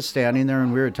we were just standing there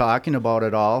and we were talking about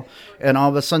it all. And all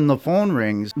of a sudden the phone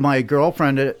rings. My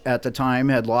girlfriend at the time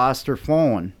had lost her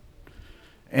phone,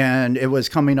 and it was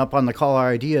coming up on the caller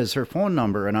ID as her phone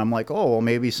number. And I'm like, oh, well,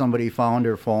 maybe somebody found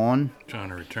her phone Trying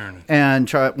to return it.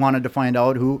 and wanted to find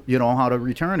out how to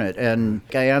return it. And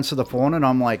I answer the phone, and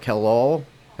I'm like, hello,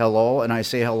 and I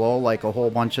say hello like a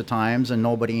whole bunch of times, and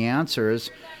nobody answers.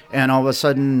 And all of a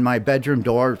sudden my bedroom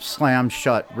door slams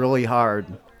shut really hard.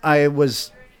 I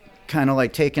was kind of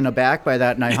like taken aback by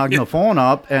that, and I hugged the phone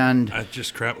up, and I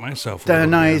just crapped myself. a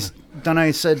then little, I to be honest. then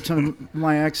I said to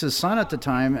my ex's son at the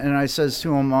time, and I says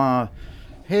to him,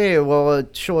 hey, well,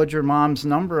 it showed your mom's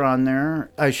number on there.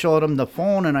 I showed him the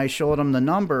phone, and I showed him the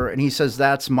number, and he says,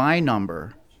 that's my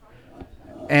number.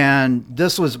 And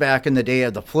this was back in the day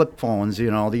of the flip phones,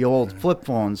 the old flip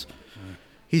phones.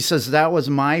 He says that was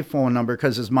my phone number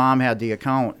because his mom had the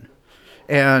account.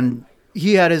 And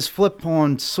he had his flip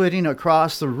phone sitting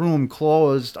across the room,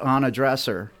 closed on a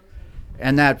dresser.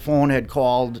 And that phone had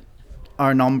called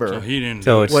our number So he didn't.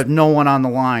 So do it's- it. with no one on the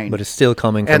line. But it's still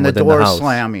coming from and the within door the house.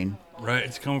 slamming. Right,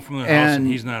 it's coming from the house, and And-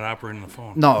 he's not operating the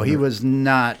phone. No, he was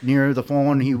not near the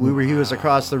phone. He was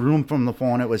across the room from the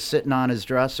phone. It was sitting on his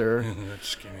dresser. That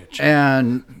just gave me a chill.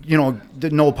 And,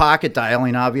 no pocket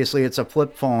dialing. Obviously, it's a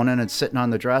flip phone, and it's sitting on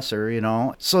the dresser,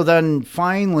 So then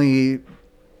finally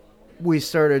we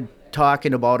started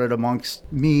talking about it amongst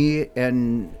me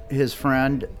and his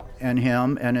friend and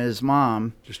him and his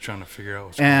mom. Just trying to figure out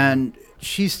what's going on. And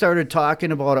she started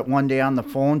talking about it one day on the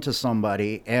phone to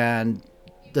somebody, and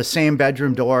the same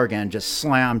bedroom door again just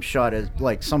slammed shut.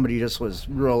 Like somebody just was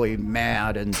really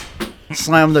mad and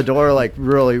slammed the door like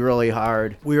really, really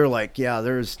hard. We were like, yeah,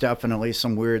 there's definitely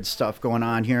some weird stuff going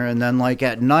on here. And then like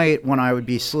at night when I would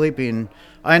be sleeping,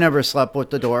 I never slept with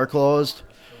the door closed,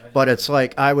 but it's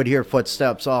like I would hear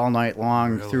footsteps all night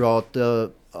long throughout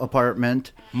the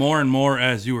apartment. More and more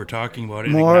as you were talking about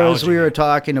it. More as we were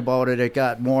talking about it, it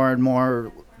got more and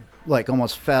more like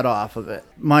almost fed off of it.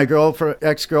 My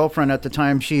ex-girlfriend at the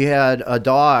time, she had a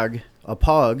dog, a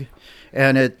pug,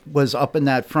 and it was up in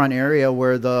that front area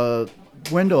where the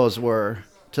windows were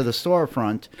to the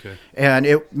storefront. Okay. And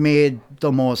it made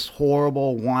the most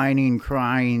horrible whining,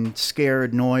 crying,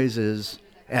 scared noises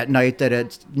at night that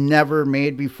it's never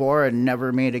made before and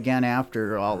never made again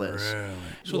after all this. Really?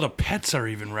 So the pets are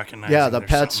even recognizing. Yeah, the there's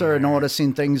pets something are there.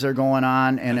 noticing things are going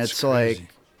on, and That's it's crazy. like,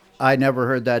 I never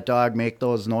heard that dog make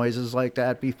those noises like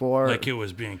that before. Like it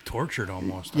was being tortured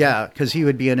almost. Yeah, because he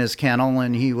would be in his kennel,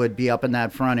 and he would be up in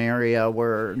that front area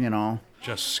where, you know.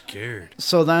 Just scared.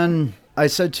 So then I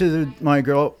said to my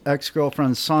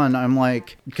ex-girlfriend's son, I'm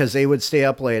like, because they would stay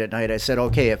up late at night, I said,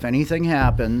 okay, if anything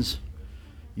happens,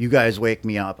 you guys wake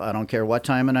me up. I don't care what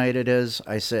time of night it is.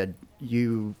 I said,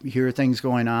 you hear things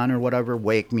going on or whatever,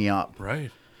 wake me up.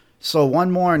 Right. So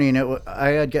one morning, I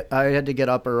had to get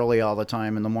up early all the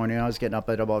time in the morning. I was getting up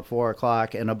at about 4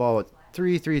 o'clock, and about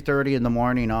 3:30 in the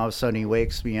morning, all of a sudden he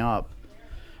wakes me up,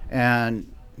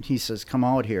 and he says, "Come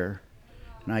out here."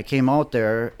 And I came out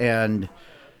there, and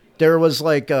there was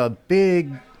like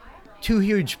two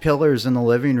huge pillars in the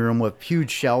living room with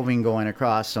huge shelving going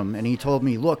across them, and he told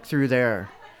me, "Look through there."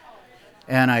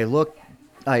 And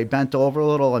I bent over a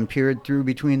little and peered through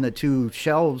between the two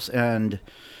shelves, and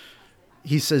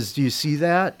he says, "Do you see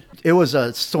that?" It was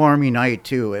a stormy night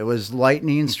too. It was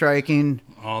lightning striking,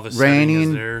 All the setting raining,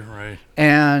 is there, right?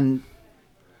 and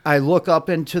I look up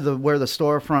into where the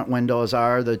storefront windows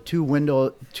are. There was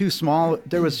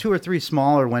 2 or 3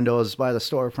 smaller windows by the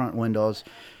storefront windows,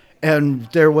 and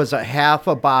there was a half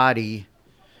a body,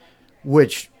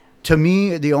 which to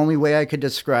me the only way I could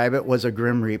describe it was a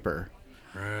Grim Reaper.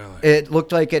 Really? It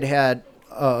looked like it had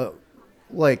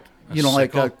like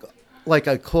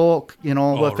a cloak,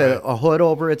 with right. a hood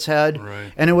over its head.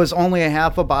 Right. And it was only a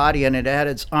half a body, and it had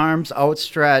its arms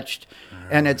outstretched,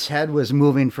 and its head was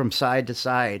moving from side to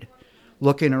side,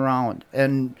 looking around.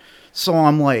 And so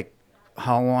I'm like,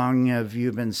 how long have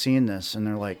you been seeing this? And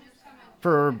they're like,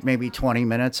 for maybe 20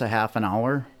 minutes, a half an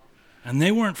hour. And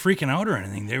they weren't freaking out or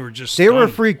anything. They were just They stunned. were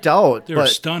freaked out. They were but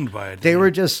stunned by it. They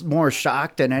were just more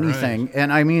shocked than anything. Right.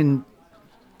 And I mean,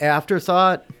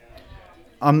 afterthought,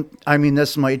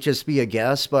 this might just be a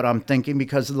guess, but I'm thinking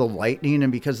because of the lightning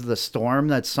and because of the storm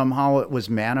that somehow it was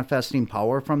manifesting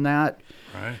power from that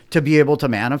Right. to be able to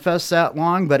manifest that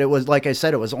long. But it was, like I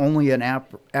said, it was only an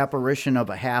apparition of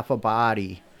a half a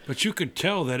body. But you could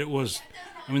tell that it was,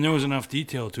 there was enough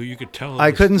detail to it. You could tell.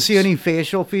 I couldn't see any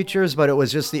facial features, but it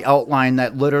was just the outline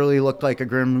that literally looked like a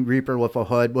Grim Reaper with a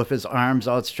hood, with his arms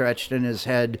outstretched and his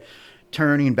head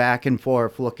turning back and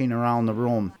forth, looking around the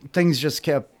room. Things just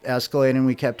kept escalating.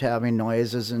 We kept having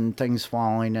noises and things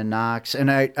falling and knocks. And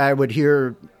I would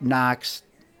hear knocks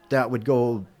that would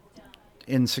go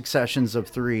in successions of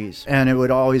 3s. And it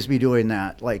would always be doing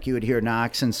that. Like you would hear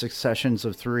knocks in successions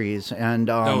of 3s. And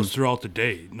that was throughout the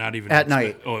day, not even at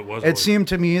night. Oh, it was. It seemed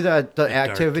to me that the At dark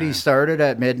activity time. started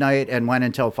at midnight and went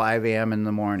until 5 a.m. in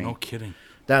the morning. No kidding.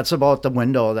 That's about the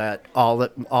window that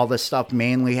all this stuff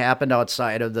mainly happened,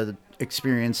 outside of the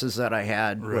experiences that I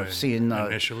had Right. with seeing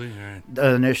Initially, right.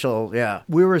 the initial, yeah.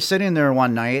 We were sitting there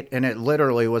one night, and it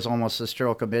literally was almost the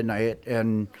stroke of midnight.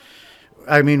 And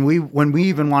when we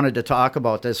even wanted to talk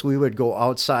about this, we would go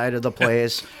outside of the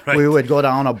place. Right. We would go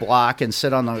down a block and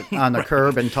sit on the Right.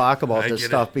 curb and talk about I this get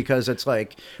stuff it. because it's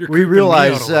like You're we creeping me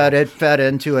realized out a that little. it fed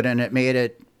into it, and it made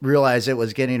it realize it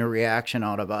was getting a reaction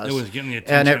out of us. It was getting the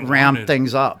and it attention it ramped wanted.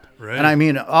 things up. Right.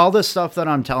 And all this stuff that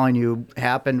I'm telling you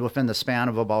happened within the span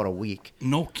of about a week.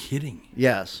 No kidding.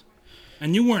 Yes.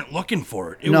 And you weren't looking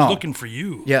for it. It No. was looking for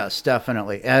you. Yes,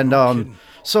 definitely. And kidding.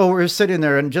 so we're sitting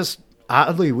there, and just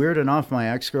oddly weird enough, my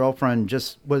ex-girlfriend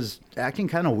just was acting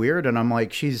kind of weird, and I'm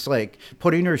like, she's like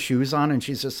putting her shoes on, and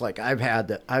she's just like, I've had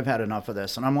enough of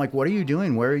this. And I'm like, what are you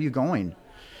doing? Where are you going?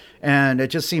 And it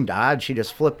just seemed odd. She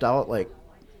just flipped out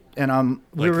and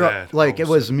we Like were that, like, all it of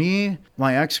a was me,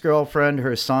 my ex-girlfriend,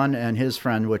 her son, and his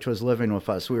friend, which was living with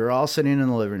us. We were all sitting in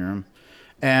the living room,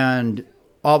 and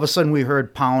all of a sudden we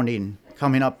heard pounding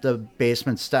coming up the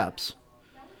basement steps.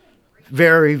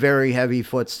 very, very heavy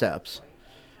footsteps.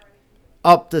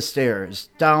 Up the stairs,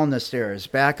 down the stairs,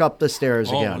 back up the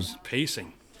stairs It again. was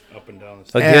pacing up and down the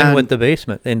stairs. Again And- with the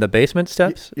basement. In the basement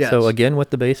steps? Yes. So again with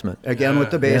the basement. Again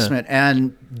with the Yeah. basement.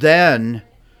 And then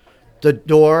the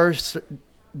doors,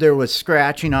 there was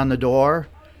scratching on the door,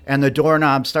 and the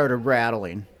doorknob started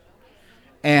rattling.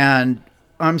 And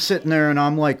I'm sitting there and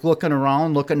I'm like looking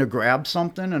around, looking to grab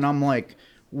something, and I'm like,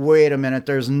 wait a minute,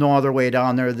 there's no other way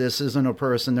down there. This isn't a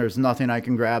person. There's nothing I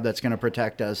can grab that's going to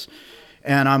protect us.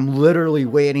 And I'm literally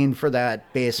waiting for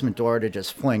that basement door to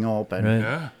just fling open. Right.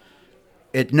 Yeah.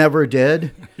 It never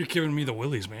did. You're giving me the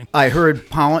willies, man.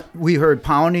 We heard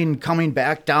pounding coming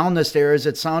back down the stairs.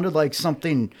 It sounded like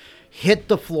something hit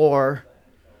the floor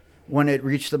when it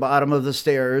reached the bottom of the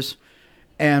stairs,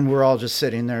 and we're all just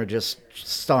sitting there just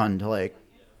stunned. Like,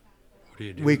 What do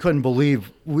you do? we couldn't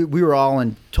believe, we were all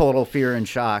in total fear and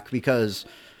shock because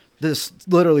this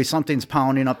literally something's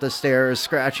pounding up the stairs,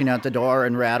 scratching at the door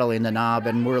and rattling the knob,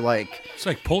 and we're like, It's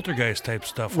like poltergeist type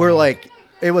stuff. we're like,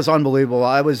 it was unbelievable.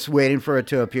 I was waiting for it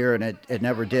to appear, and it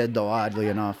never did, though, oddly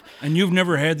enough. And you've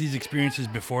never had these experiences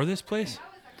before this place?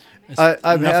 It's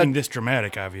I've nothing had- this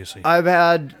dramatic, obviously. I've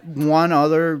had one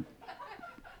other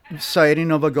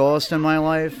sighting of a ghost in my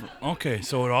life, Okay,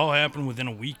 so it all happened within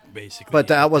a week, basically. but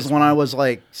that was This when I one- was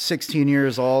like 16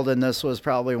 years old, and this was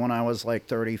probably when I was like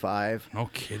 35. No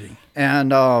kidding.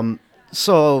 And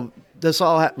so this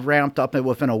all ramped up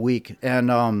within a week. And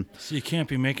So you can't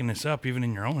be making this up even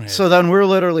in your own head. so then we're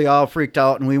literally all freaked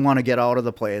out, and we want to get out of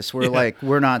the place. We're Yeah. like,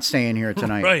 we're not staying here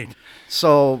tonight. Right.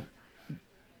 So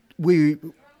we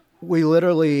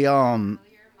literally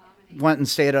went and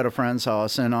stayed at a friend's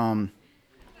house, and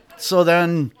so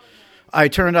then I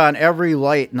turned on every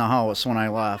light in the house when I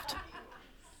left.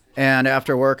 And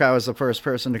after work, I was the first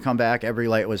person to come back. Every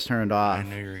light was turned I off.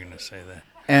 knew you were going to say that.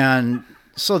 And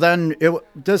so then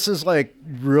this is like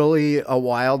really a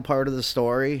wild part of the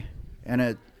story,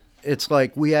 and it's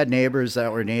like we had neighbors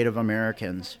that were Native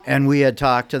Americans, and we had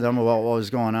talked to them about what was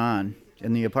going on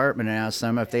in the apartment and asked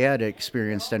them if they had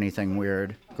experienced anything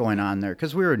weird going on there,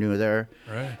 because we were new there.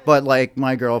 Right. But like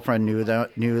my girlfriend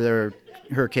knew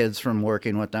her kids from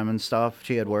working with them and stuff.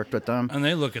 She had worked with them. And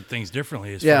they look at things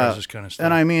differently as far as this kind of stuff.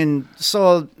 And I mean,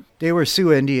 so they were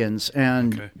Sioux Indians,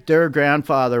 and Okay. their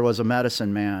grandfather was a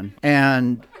medicine man.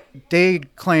 And they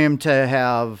claimed to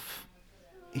have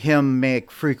him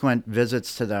make frequent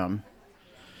visits to them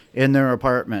in their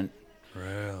apartment.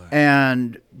 Really?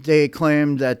 And they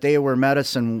claimed that they were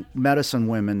medicine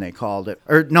women, they called it.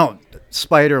 Or no,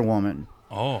 spider woman.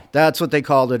 Oh, That's what they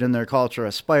called it in their culture,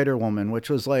 a spider woman, which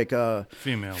was like a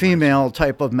female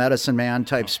type of medicine man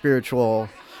type spiritual.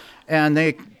 And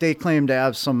they claimed to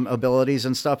have some abilities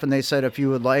and stuff. And they said, if you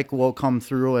would like, we'll come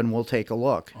through and we'll take a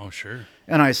look. Oh, sure.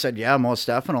 And I said, yeah, most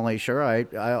definitely. Sure.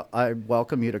 I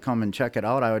welcome you to come and check it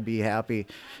out. I would be happy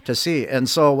to see. And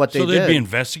so what So they they'd did, be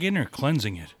investigating or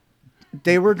cleansing it?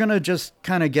 they were going to just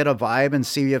kind of get a vibe and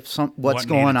see if what's What needed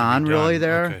going to be on really done.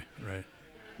 there. Okay, right.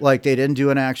 Like they didn't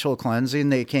do an actual cleansing.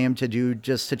 They came to do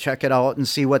just to check it out and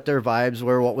see what their vibes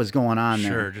were, what was going on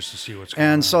there. Sure, just to see what's going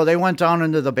on. And so they went down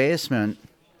into the basement,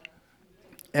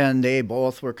 and they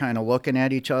both were kind of looking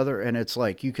at each other, and it's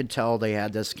like you could tell they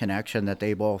had this connection that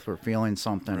they both were feeling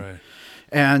something. Right.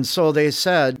 And so they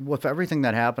said, with everything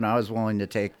that happened, I was willing to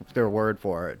take their word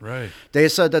for it. Right. They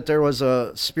said that there was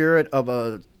a spirit of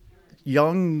a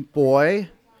young boy.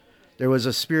 There was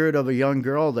a spirit of a young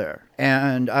girl there.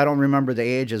 And I don't remember the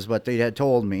ages, but they had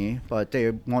told me. But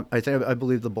I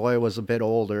believe the boy was a bit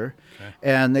older. Okay.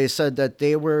 And they said that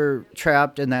they were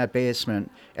trapped in that basement,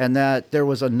 and that there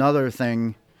was another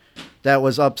thing that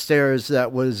was upstairs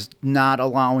that was not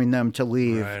allowing them to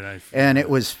leave. Right, I feel And that. it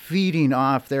was feeding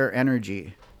off their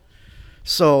energy.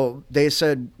 So they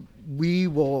said, we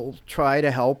will try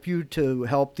to help you to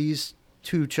help these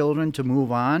two children to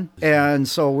move on. And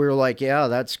so we were like, yeah,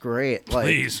 that's great. Like,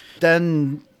 Please.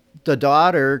 Then the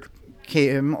daughter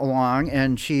came along,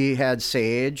 and she had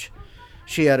sage,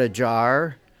 she had a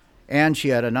jar, and she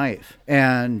had a knife.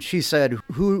 And she said,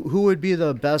 who would be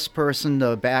the best person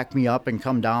to back me up and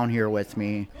come down here with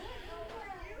me?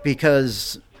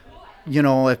 Because, you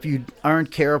know, if you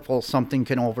aren't careful, something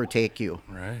can overtake you.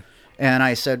 Right. And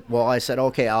I said,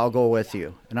 okay, I'll go with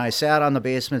you. And I sat on the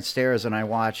basement stairs and I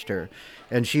watched her.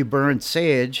 And she burned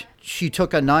sage. She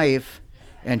took a knife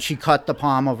and she cut the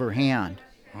palm of her hand.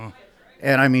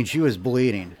 And I mean, she was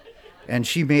bleeding. And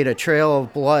she made a trail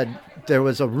of blood. There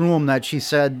was a room that she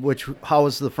said, which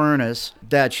housed the furnace,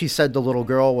 that she said the little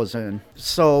girl was in.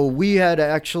 So we had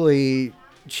actually,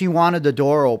 she wanted the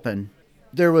door open.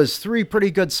 There was 3 pretty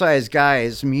good sized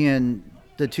guys, me and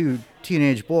the 2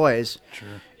 teenage boys. Sure.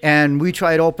 And we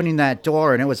tried opening that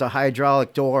door, and it was a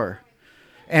hydraulic door.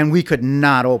 And we could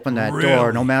not open that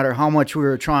door, no matter how much we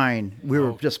were trying. We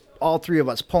were just, all three of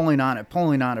us, pulling on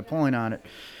it.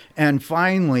 And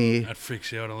finally, That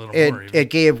freaks you out a little more. Even. it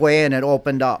gave way and it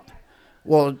opened up.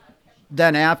 Well,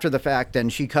 then after the fact, then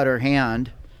she cut her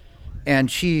hand, and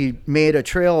she made a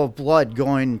trail of blood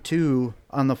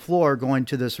on the floor going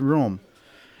to this room.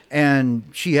 And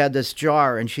she had this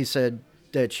jar, and she said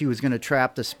that she was going to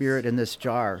trap the spirit in this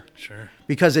jar. Sure.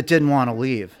 Because it didn't want to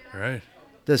leave. Right.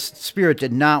 This spirit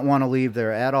did not want to leave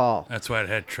there at all. That's why it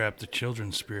had trapped the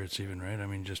children's spirits even, right? I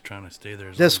mean, just trying to stay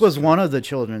there. This was one of the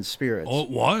children's spirits. Oh, it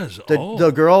was?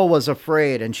 The girl was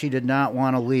afraid, and she did not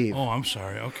want to leave. Oh, I'm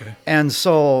sorry. Okay. And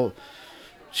so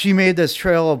she made this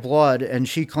trail of blood, and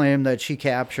she claimed that she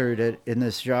captured it in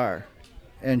this jar.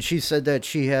 And she said that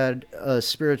she had a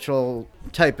spiritual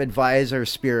type advisor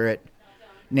spirit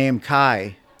named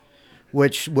Kai,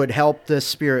 which would help this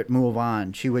spirit move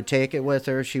on. She would take it with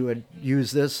her. She would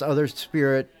use this other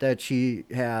spirit that she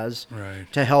has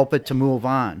to help it to move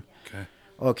on.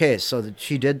 Okay, so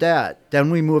she did that.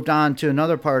 Then we moved on to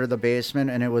another part of the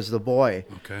basement, and it was the boy.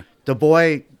 Okay. The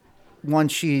boy,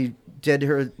 once she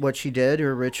did what she did,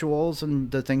 her rituals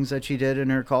and the things that she did in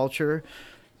her culture,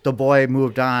 the boy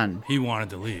moved on. He wanted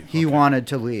to leave. He wanted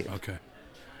to leave. Okay.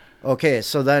 Okay,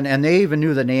 so then, and they even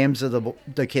knew the names of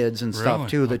the kids and stuff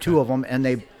too, the two of them, and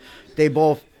they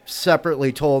both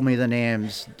separately told me the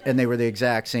names, and they were the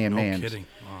exact same names. No kidding.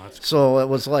 Oh, that's cool. So it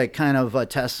was like kind of a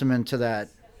testament to that.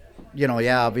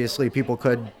 Obviously people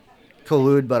could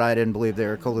collude, but I didn't believe they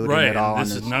were colluding at all on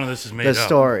this. None of this is made up. The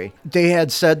story. They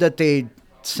had said that they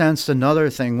sensed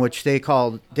another thing, which they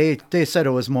called. They said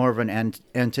it was more of an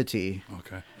entity.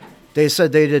 Okay. They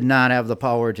said they did not have the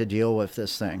power to deal with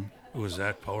this thing. It was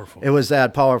that powerful. It was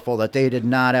that powerful that they did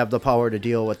not have the power to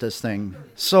deal with this thing.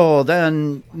 So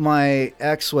then my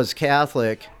ex was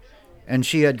Catholic, and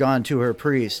she had gone to her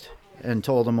priest and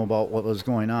told him about what was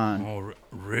going on. Oh,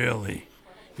 really?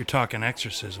 You're talking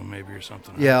exorcism maybe or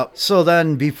something. Yeah. So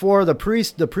then before the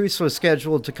priest was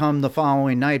scheduled to come the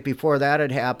following night. Before that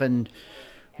had happened,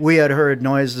 we had heard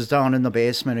noises down in the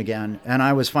basement again. And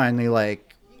I was finally like,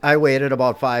 I waited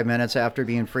about 5 minutes after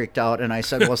being freaked out, and I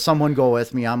said, well, someone go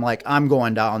with me. I'm like, I'm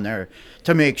going down there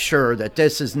to make sure that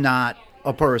this is not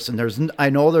a person.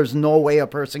 I know there's no way a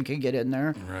person can get in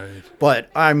there. Right. But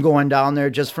I'm going down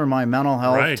there just for my mental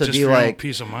health to just be for like,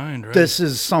 peace of mind, right? This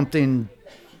is something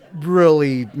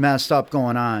really messed up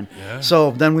going on. Yeah. So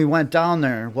then we went down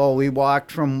there. Well, we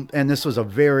walked and this was a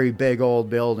very big old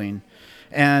building,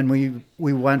 and we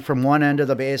went from one end of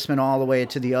the basement all the way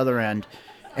to the other end.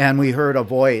 And we heard a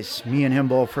voice. Me and him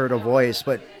both heard a voice,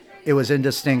 but it was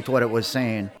indistinct what it was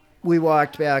saying. We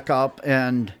walked back up,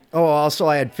 and also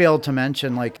I had failed to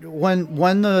mention, like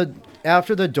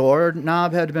after the door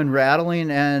knob had been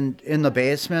rattling and in the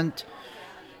basement,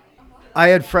 I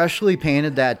had freshly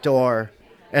painted that door,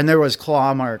 and there was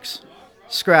claw marks,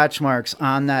 scratch marks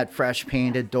on that fresh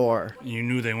painted door. You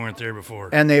knew they weren't there before.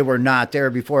 And they were not there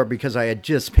before because I had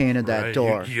just painted that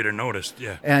door. You'd have noticed,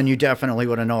 yeah. And you definitely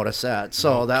would have noticed that.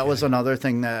 So that was another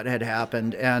thing that had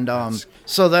happened. And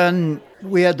so then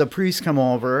we had the priest come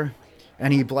over,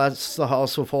 and he blessed the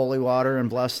house with holy water and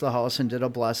blessed the house and did a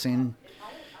blessing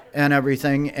and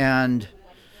everything. And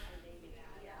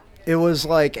it was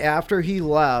like after he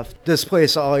left, this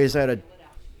place always had a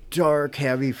dark,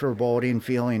 heavy, foreboding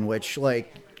feeling, which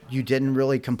like you didn't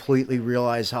really completely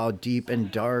realize how deep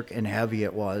and dark and heavy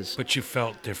it was. But you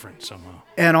felt different somehow.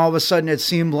 And all of a sudden it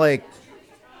seemed like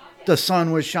the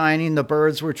sun was shining, the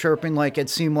birds were chirping, like it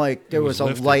seemed like there was a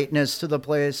lightness to the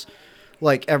place.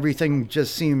 Like everything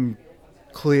just seemed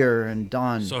clear and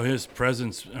done. So his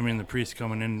presence, the priest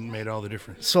coming in made all the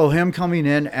difference. So him coming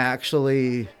in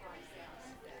actually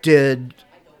did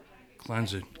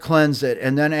cleanse it.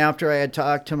 And then after I had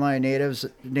talked to my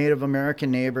Native American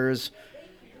neighbors,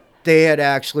 they had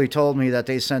actually told me that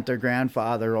they sent their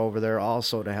grandfather over there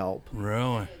also to help.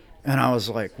 Really? And I was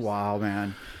like, wow,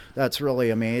 man, that's really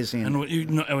amazing. And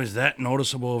was that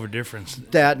noticeable of a difference?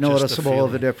 That noticeable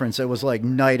of a difference. It was like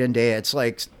night and day. It's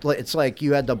like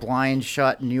you had the blinds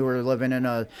shut and you were living in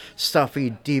a stuffy,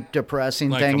 deep,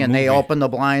 depressing thing, and they opened the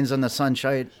blinds and the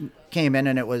sunshine came in,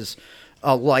 and it was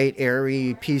a light,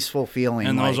 airy, peaceful feeling.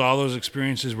 And all those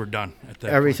experiences were done at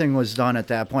that Everything point. was done at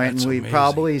that point. That's and we amazing.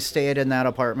 probably stayed in that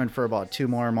apartment for about 2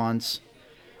 more months.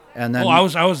 And then I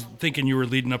was thinking you were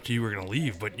leading up to you were going to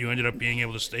leave, but you ended up being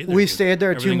able to stay there. We stayed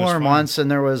there 2 more fine. months,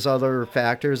 and there was other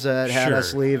factors that had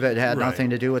us leave. It had nothing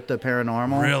to do with the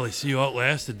paranormal. Really? So you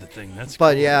outlasted the thing. That's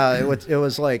But cool. yeah, it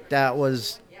was like that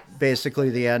was basically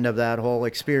the end of that whole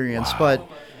experience. Wow. But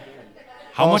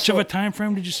How much of Also- a time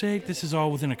frame did you say? This is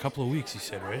all within a couple of weeks, you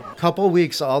said, right? Couple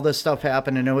weeks, all this stuff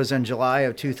happened, and it was in July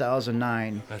of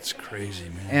 2009. That's crazy,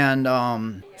 man.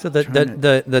 And So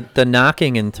the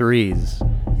knocking in threes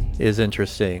is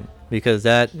interesting because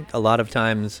that a lot of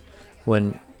times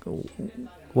when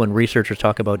researchers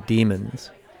talk about demons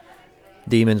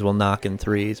will knock in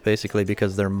threes basically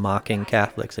because they're mocking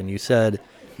Catholics. And you said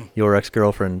your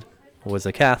ex-girlfriend was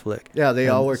a Catholic. yeah, they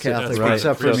all were so that's Catholic why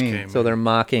except the for priest me. came. So they're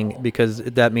mocking because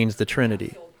that means the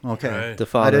Trinity, Okay. Right. the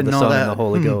Father, didn't the know Son, that. and the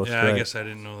Holy Ghost. Yeah, I right? guess I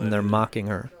didn't know that. And they're either. mocking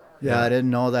her. Yeah, I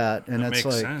didn't know that. And That it's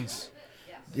makes like, sense.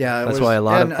 yeah, it That's was, why a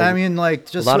lot and, of I mean, like,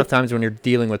 just a lot look- of times when you're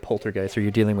dealing with poltergeists or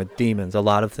you're dealing with demons, a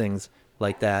lot of things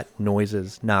like that,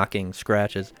 noises, knocking,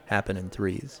 scratches, happen in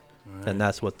threes. And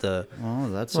that's what the Oh,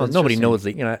 that's well, nobody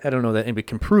interesting. knows that. I don't know that anybody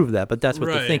can prove that, but that's what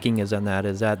the Right. thinking is on that.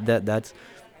 Is that's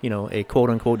a quote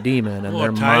unquote demon, and Well,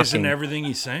 they're it ties mocking. into everything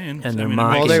he's saying. And they're I mean, it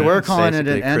mocking makes Well, they sense. were calling it an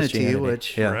basically entity, Christianity.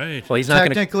 which yeah. Right. Well, he's not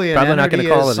technically probably an not going entity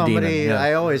to call is it a somebody demon. Yeah.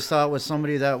 I always thought was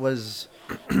somebody that was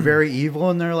very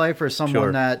evil in their life, or someone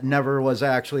Sure. that never was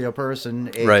actually a person,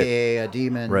 Right. aka a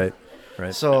demon. right.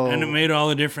 So And it made all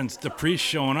the difference. The priest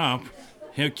showing up,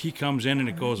 he comes in and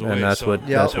it goes away. that's so what-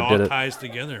 that's it what all did it. ties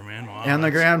together, man. Wow, and the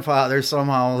that's- grandfather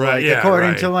somehow, Right, like yeah, according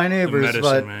right. to my The neighbors, medicine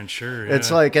but man, sure. it's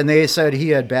yeah. like, and they said he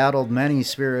had battled many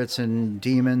spirits and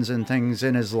demons and things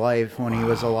in his life when he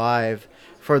was alive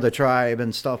for the tribe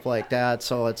and stuff like that.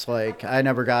 So it's like I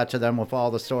never got to them with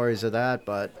all the stories of that,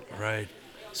 but right.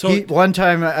 So one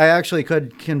time I actually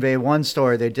could convey one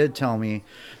story. They did tell me.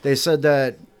 They said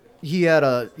that he had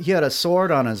a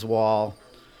sword on his wall,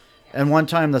 and one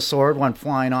time the sword went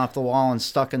flying off the wall and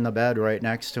stuck in the bed right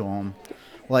next to him,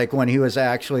 like when he was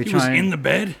actually he was trying. in the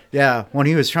bed. Yeah, when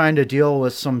he was trying to deal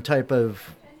with some type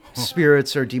of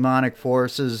spirits or demonic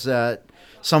forces that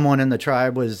someone in the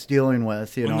tribe was dealing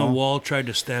with. You When know. the wall tried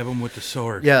to stab him with the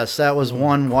sword. Yes, that was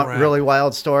one crap. really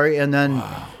wild story. And then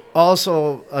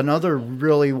also another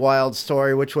really wild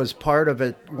story, which was part of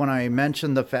it when I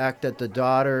mentioned the fact that the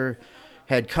daughter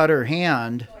had cut her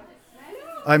hand.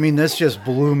 I mean, this just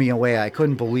blew me away. I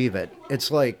couldn't believe it. It's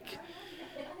like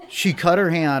she cut her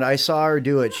hand. I saw her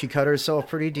do it. She cut herself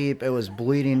pretty deep. It was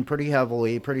bleeding pretty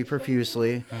heavily, pretty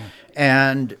profusely.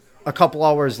 And a couple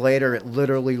hours later, it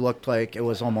literally looked like it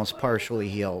was almost partially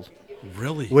healed.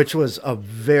 Really? Which was a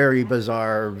very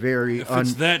bizarre, very If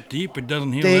it's that deep, it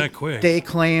doesn't heal they, that quick. They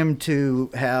claim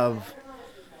to have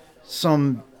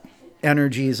some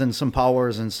energies and some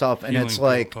powers and stuff, and Healing it's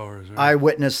like powers, right? I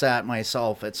witnessed that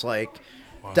myself. It's like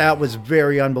that was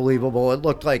very unbelievable. It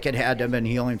looked like it had to have been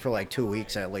healing for like 2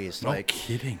 weeks at least. No like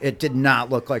kidding. It did not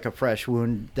look like a fresh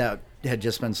wound that had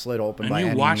just been slit open And by you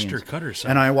any watched means. her cut herself.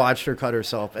 And I watched her cut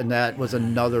herself, and that was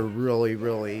another really,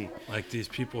 really Like these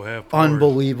people have powers.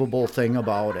 unbelievable thing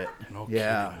about it. No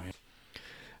yeah. kidding, man.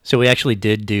 So we actually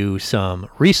did do some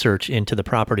research into the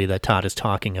property that Todd is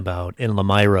talking about in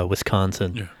Lamira,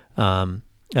 Wisconsin. Yeah.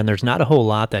 And there's not a whole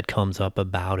lot that comes up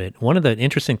about it. One of the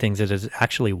interesting things is it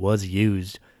actually was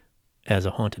used as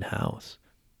a haunted house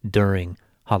during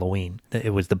Halloween. It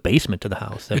was the basement of the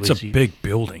house. That It's was a big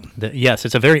building. yes,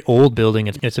 it's a very old building.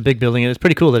 It's a big building, and it's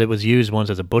pretty cool that it was used once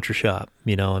as a butcher shop.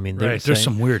 I mean, they were Right. There's saying-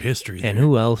 some weird history and there.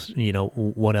 who else,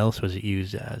 what else was it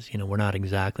used as? We're not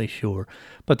exactly sure.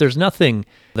 But there's nothing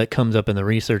that comes up in the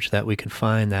research that we could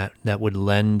find that would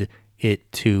lend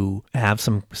it to have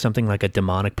something like a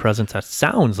demonic presence that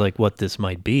sounds like what this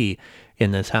might be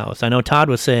in this house. I know Todd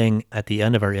was saying at the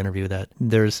end of our interview that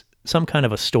there's some kind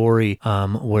of a story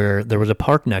where there was a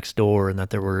park next door and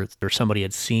that or somebody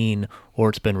had seen, or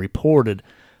it's been reported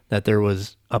that there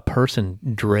was a person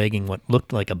dragging what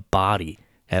looked like a body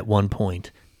at one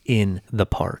point in the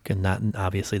park, and that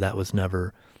obviously that was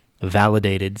never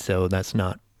validated, so that's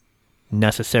not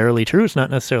necessarily true. It's not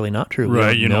necessarily not true. We Right,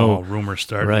 don't you know how rumors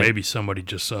start. Right. Maybe somebody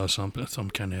just saw some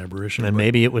kind of aberration. and but-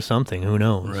 maybe it was something. Who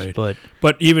knows? Right.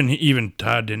 But even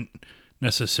Todd didn't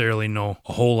necessarily know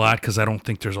a whole lot, because I don't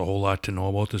think there's a whole lot to know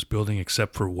about this building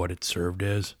except for what it served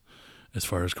as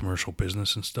far as commercial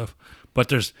business and stuff. But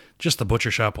there's just the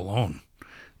butcher shop alone.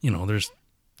 There's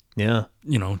yeah,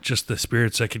 just the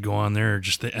spirits that could go on there,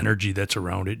 just the energy that's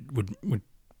around it would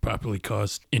probably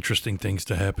cause interesting things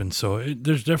to happen. So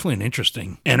there's definitely an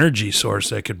interesting energy source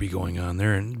that could be going on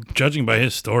there. And judging by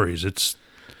his stories, it's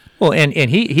well, and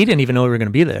he didn't even know we were going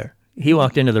to be there. He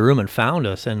walked into the room and found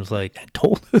us and was like,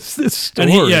 told us this story.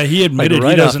 and he admitted like,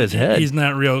 right he off doesn't. his head. He's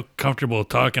not real comfortable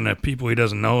talking to people he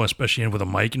doesn't know, especially with a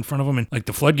mic in front of him. And like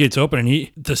the floodgates open,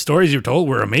 and the stories you've told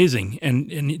were amazing.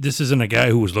 And this isn't a guy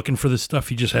who was looking for this stuff.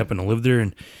 He just happened to live there,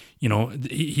 and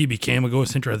he became a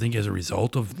ghost hunter, I think, as a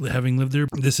result of having lived there.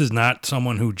 This is not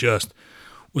someone who just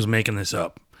was making this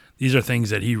up. These are things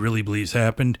that he really believes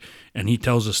happened, and he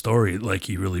tells a story like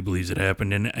he really believes it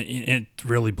happened, and it's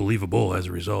really believable as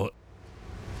a result.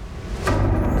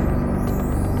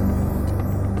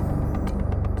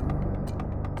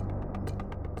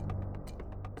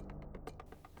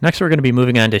 Next, we're going to be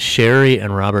moving on to Sherry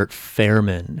and Robert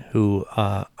Fairman, who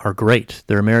are great.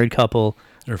 They're a married couple.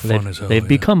 They're fun as hell. They've yeah.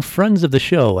 become friends of the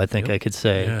show, I think I could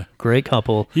say. Yeah. Great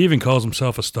couple. He even calls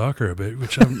himself a stalker a bit,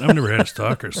 which I've never had a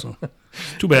stalker, so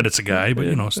too bad it's a guy,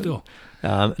 but still.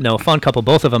 No, fun couple.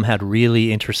 Both of them had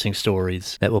really interesting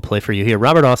stories that we'll play for you here.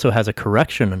 Robert also has a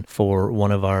correction for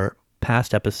one of our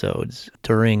past episodes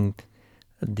during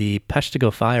the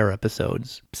Peshtigo Fire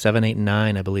episodes, 7, 8, and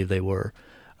 9, I believe they were.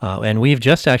 And we've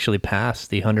just actually passed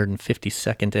the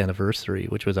 152nd anniversary,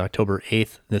 which was October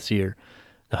 8th this year,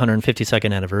 the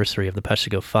 152nd anniversary of the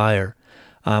Peshtigo Fire.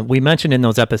 We mentioned in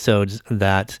those episodes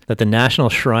that the National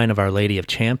Shrine of Our Lady of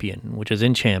Champion, which is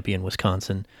in Champion,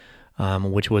 Wisconsin,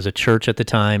 which was a church at the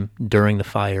time during the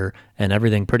fire, and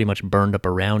everything pretty much burned up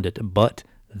around it but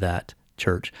that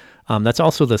church. That's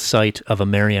also the site of a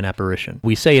Marian apparition.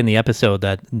 We say in the episode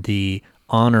that the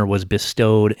honor was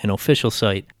bestowed an official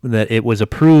site, that it was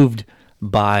approved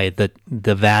by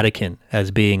the Vatican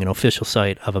as being an official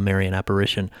site of a Marian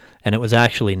apparition, and it was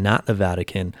actually not the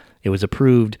Vatican. It was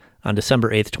approved on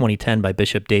December 8th, 2010 by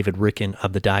Bishop David Ricken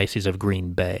of the Diocese of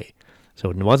Green Bay. So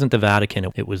it wasn't the Vatican,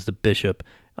 it was the bishop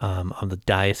of the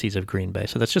Diocese of Green Bay.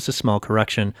 So that's just a small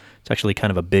correction. It's actually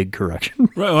kind of a big correction.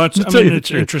 Right. Well, it's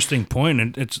an interesting point,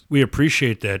 and we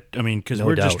appreciate that. Because No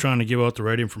we're doubt. just trying to give out the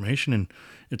right information, and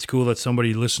it's cool that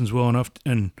somebody listens well enough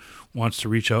and wants to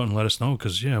reach out and let us know,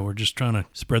 because, we're just trying to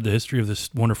spread the history of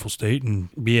this wonderful state and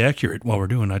be accurate while we're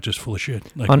doing, not just full of shit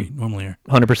like we normally are.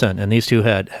 100%. And these two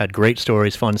had great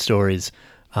stories, fun stories.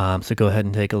 So go ahead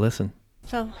and take a listen.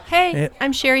 So, hey,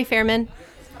 I'm Sherry Fairman,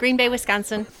 Green Bay,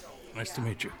 Wisconsin. Nice to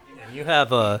meet you. And you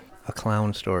have a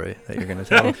clown story that you're going to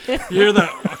tell. You're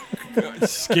the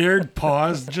scared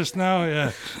pause just now?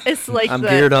 Yeah. It's like I'm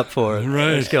geared up for it.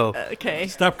 Right. Let's go. Okay.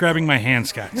 Stop grabbing my hand,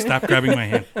 Scott. Stop grabbing my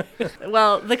hand.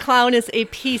 Well, the clown is a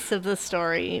piece of the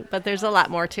story, but there's a lot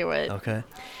more to it. Okay.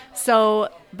 So,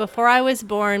 before I was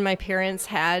born, my parents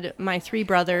had my 3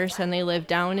 brothers, and they lived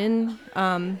down in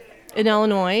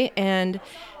Illinois, and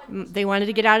they wanted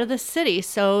to get out of the city,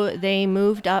 so they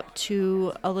moved up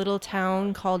to a little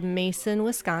town called Mason,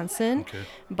 Wisconsin,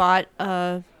 bought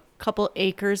a couple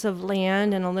acres of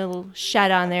land and a little shed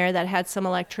on there that had some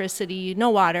electricity, no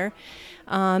water,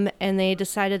 and they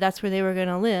decided that's where they were going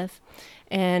to live,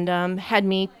 and had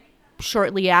me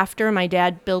shortly after. My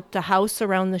dad built a house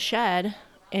around the shed,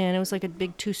 and it was like a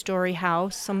big 2-story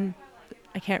house.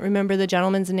 I can't remember the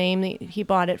gentleman's name that he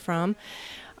bought it from.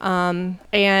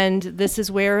 And this is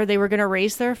where they were going to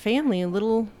raise their family, a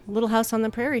little house on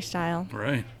the prairie style.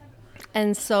 Right.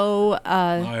 And so,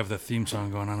 Now I have the theme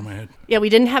song going on in my head. yeah, we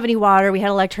didn't have any water. We had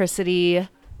electricity.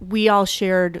 We all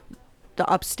shared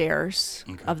the upstairs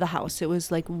of the house. It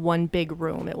was like one big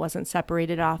room. It wasn't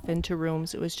separated off into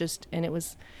rooms. It was just, and it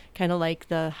was kind of like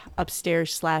the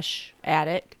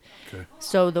upstairs/attic. Okay.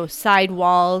 So the side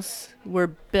walls were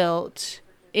built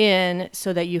in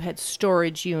so that you had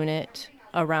storage unit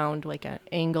around, like an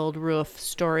angled roof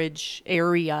storage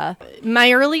area.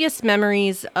 My earliest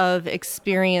memories of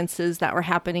experiences that were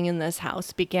happening in this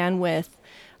house began with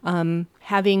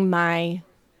having my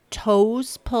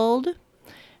toes pulled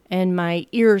and my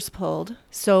ears pulled.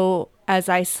 So as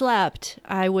I slept,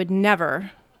 I would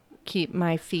never keep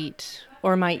my feet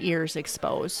or my ears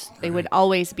exposed. They would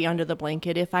always be under the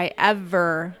blanket. If I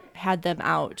ever had them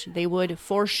out, they would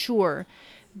for sure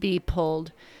be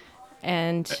pulled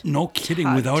and No kidding,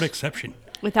 tugged. without exception.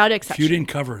 Without If exception. you didn't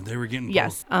cover, they were getting pulled.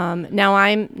 Yes. Now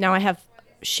I have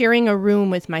sharing a room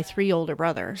with my 3 older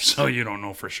brothers. So you don't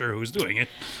know for sure who's doing it.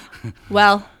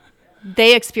 Well,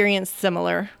 they experienced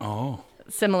similar Oh.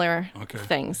 Okay.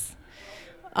 things.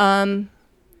 So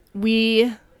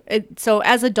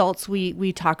as adults,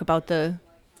 we talk about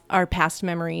our past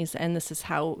memories, and this is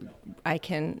how I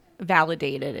can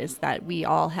validate it, is that we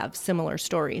all have similar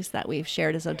stories that we've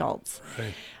shared as adults.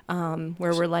 Right.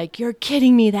 Where we're like, you're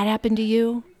kidding me, that happened to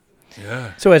you?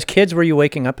 Yeah. So as kids, were you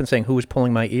waking up and saying, who was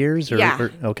pulling my ears? Yeah.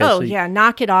 Okay. Oh, yeah.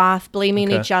 Knock it off, blaming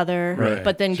Okay. each other, Right.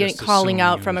 but then Just calling assuming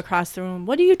out it from was- across the room.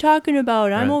 What are you talking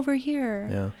about? I'm Right. over here.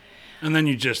 Yeah. And then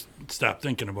you just stop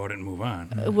thinking about it and move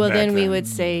on. Well, Back then we would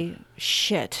say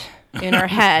shit in our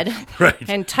head Right.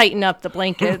 and tighten up the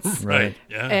blankets Right.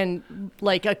 Yeah. and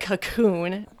like a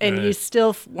cocoon. And you Right.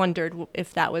 still wondered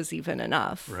if that was even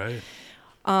enough. Right.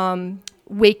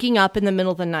 Waking up in the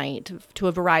middle of the night to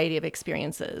a variety of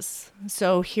experiences.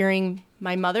 So hearing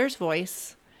my mother's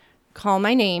voice call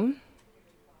my name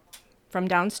from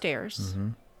downstairs.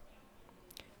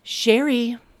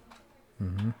 Sherry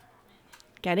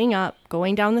getting up,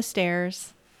 going down the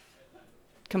stairs,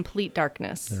 complete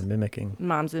darkness. They're mimicking.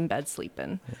 Mom's in bed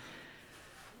sleeping. Yeah.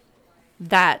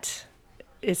 That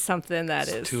is something that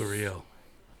It's is too real.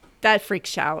 That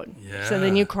freaks you out. Yeah. So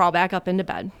then you crawl back up into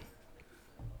bed.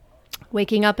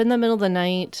 Waking up in the middle of the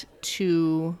night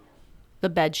to the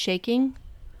bed shaking,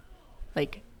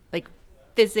 like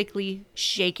physically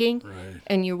shaking, Right.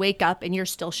 and you wake up and you're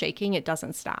still shaking. It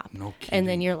doesn't stop. No kidding. And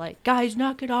then you're like, guys,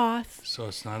 knock it off. So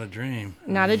it's not a dream.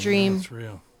 Not a dream. It's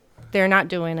real. They're not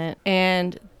doing it.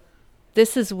 And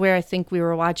this is where I think we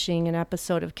were watching an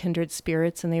episode of Kindred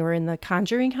Spirits, and they were in the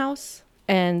Conjuring house,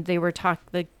 and they were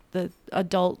the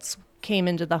adults came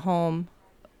into the home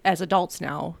as adults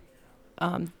now,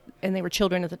 and they were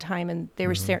children at the time, and they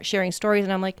were sharing stories,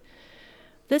 and I'm like,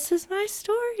 this is my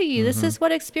story. This is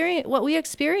what we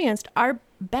experienced. Our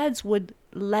beds would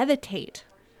levitate.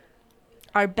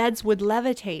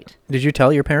 Did you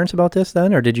tell your parents about this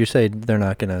then, or did you say they're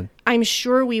not going to? I'm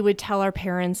sure we would tell our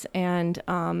parents, and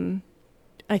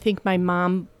I think my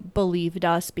mom believed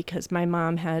us because my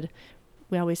mom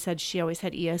she always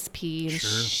had ESP, and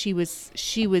Sure.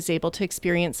 she was able to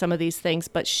experience some of these things,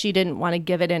 but she didn't want to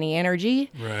give it any energy.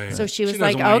 Right. So she was She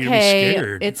like, doesn't want you to be okay,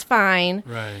 scared. it's fine.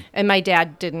 Right. And my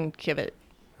dad didn't give it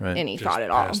Right. any Just thought at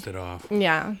all. passed it off.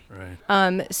 Yeah.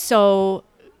 Right. So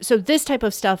this type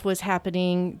of stuff was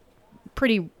happening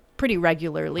pretty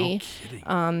regularly. No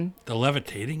kidding. The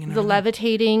levitating and The everything?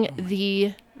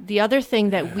 levitating, the other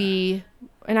thing that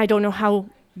and I don't know how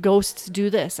ghosts do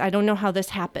this. I don't know how this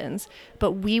happens,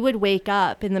 but we would wake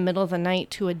up in the middle of the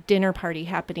night to a dinner party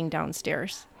happening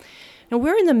downstairs. Now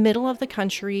we're in the middle of the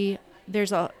country.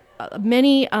 There's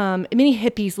many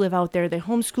hippies live out there. They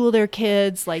homeschool their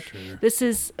kids. This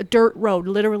is a dirt road,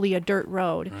 literally a dirt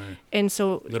road. Right. And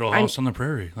so Little house on the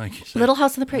prairie, like you said. Little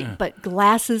House on the Prairie, Yeah. but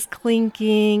glasses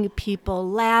clinking, people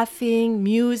laughing,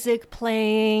 music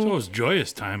playing. So it was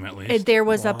joyous time at least. There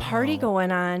was a party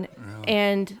going on,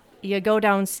 and you go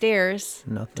downstairs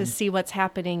Nothing. to see what's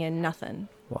happening, and nothing.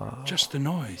 Wow. Just the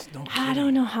noise. No I kidding.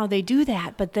 don't know how they do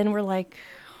that, but then we're like,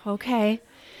 okay.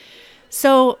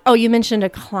 So, you mentioned a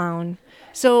clown.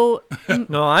 So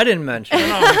No, I didn't mention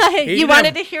it. you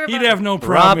wanted to hear about He'd have no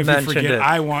problem Rob if you mentioned forget. it.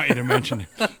 I want you to mention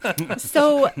it.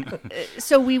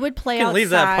 So we would play You can outside. leave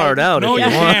that part out No, if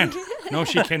you you want. can't. No,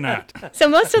 she cannot. So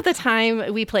most of the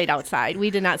time we played outside. We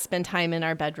did not spend time in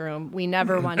our bedroom. We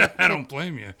never wanted I to don't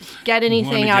blame you. get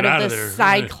anything Wanted to out get of the there,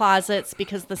 side right. closets,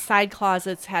 because the side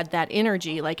closets had that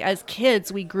energy. Like as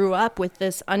kids, we grew up with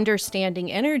this understanding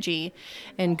energy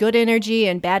and good energy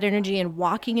and bad energy and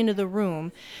walking into the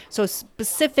room. So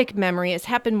specific memory, it's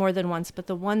happened more than once, but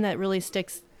the one that really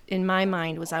sticks in my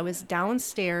mind was I was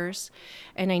downstairs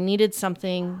and I needed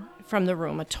something from the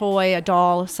room, a toy, a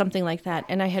doll, something like that.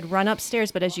 And I had run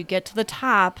upstairs, but as you get to the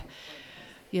top,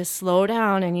 you slow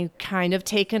down and you kind of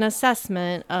take an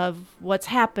assessment of what's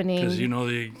happening. Because you know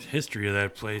the history of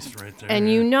that place right there.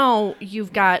 And you know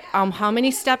you've got how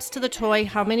many steps to the toy,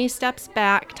 how many steps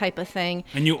back type of thing.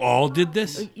 And you all did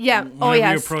this? Yeah. Whenever Oh, you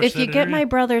yes. approached If you that get area? my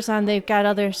brothers on, they've got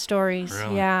other stories.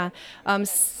 Really? Yeah.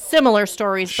 Similar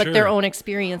stories, but their Sure. own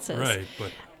experiences. Right,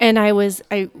 but And I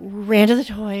ran to the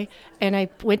toy and I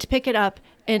went to pick it up,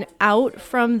 and out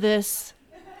from this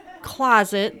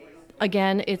closet,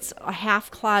 again, it's a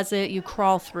half closet you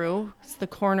crawl through. It's the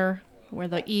corner where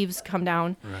the eaves come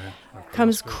down. right.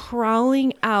 Comes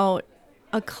crawling out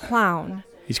a clown.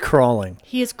 He's crawling.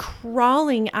 He is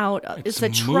crawling out. It's a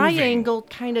moving. triangle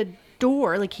kind of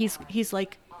door. Like he's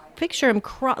like, picture him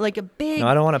like a big. No,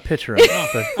 I don't want to picture him.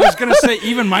 but I was gonna say,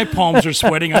 even my palms are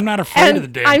sweating. I'm not afraid of the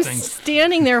damn I'm thing.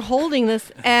 standing there holding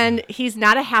this, and he's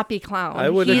not a happy clown. I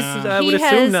would He's- I would he assume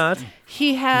has- not.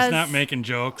 He has. He's not making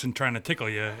jokes and trying to tickle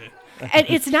you. And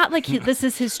it's not like this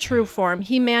is his true form.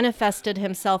 He manifested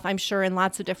himself, I'm sure, in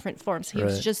lots of different forms. He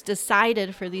was Right. just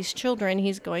decided for these children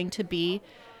he's going to be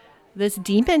this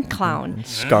demon clown.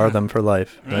 Scar them for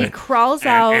life. He Right. crawls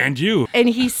out. And you. And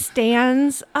he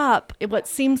stands up. What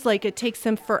seems like it takes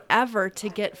him forever to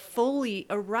get fully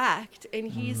erect.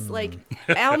 And he's like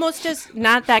almost just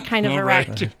not that kind of No,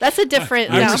 erect. right. That's a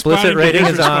different. I'm no. Explicit responding to rating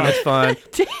his is on. response.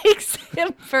 It's fine. Takes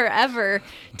him forever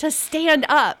to stand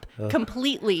up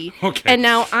completely. Okay. And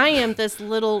now I am this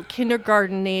little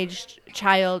kindergarten aged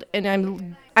child, and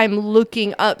I'm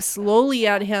looking up slowly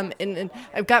at him, and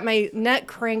I've got my neck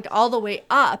cranked all the way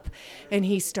up, and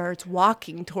he starts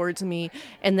walking towards me,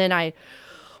 and then I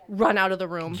run out of the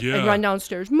room Yeah. and run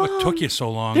downstairs. Mom, What took you so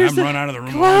long? there's I'm a run out of the room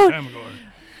a clown. long time ago.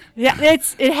 Yeah,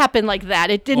 it happened like that.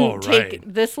 It didn't take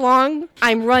this long.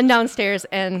 I'm run downstairs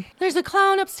and there's a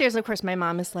clown upstairs. Of course, my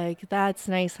mom is like, "That's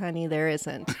nice, honey. There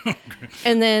isn't."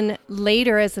 And then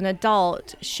later, as an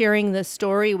adult, sharing this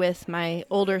story with my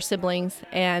older siblings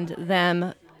and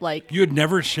them, like, You had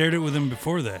never shared it with them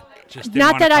before that. Just didn't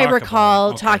not wanna that I talk recall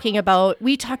about it. Okay. talking about.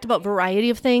 We talked about variety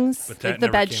of things, But that like the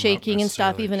never bed came up shaking and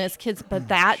stuff, necessarily. even as kids. But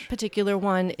that particular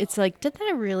one, it's like, did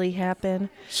that really happen?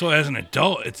 So as an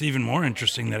adult, it's even more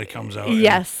interesting that it comes out.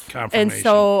 Yes. In confirmation. And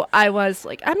so I was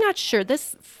like, I'm not sure.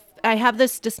 I have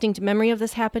this distinct memory of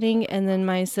this happening. And then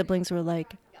my siblings were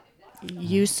like,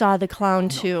 you saw the clown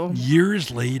too.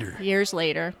 Years later. Years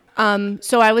later.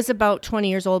 So I was about 20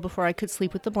 years old before I could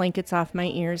sleep with the blankets off my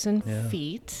ears and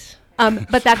feet.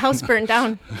 But that house burned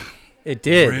down. It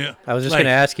did. Real- I was just like- going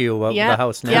to ask you about the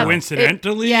house now.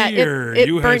 Coincidentally, or it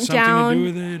you had burnt something down. to do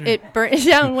with it? Or? It burnt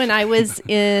down when I was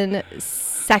in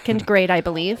second grade, I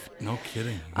believe. No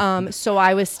kidding. So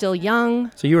I was still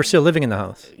young. So you were still living in the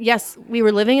house? Yes, we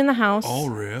were living in the house. Oh,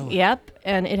 really? Yep,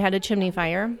 and it had a chimney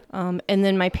fire. And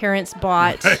then my parents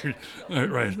bought.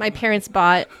 Right. My parents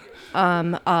bought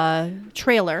a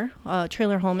trailer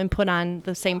home, and put on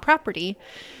the same property.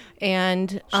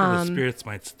 And So the spirits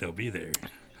might still be there.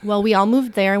 well, we all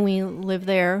moved there and we lived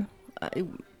there.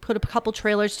 Put a couple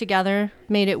trailers together,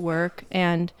 made it work.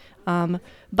 And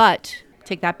but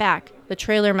take that back. The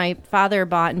trailer my father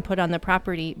bought and put on the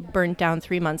property burnt down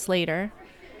 3 months later.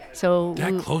 So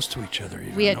That close to each other.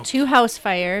 Even. we had 2 house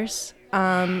fires.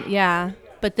 Yeah.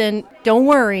 But then, don't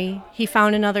worry, he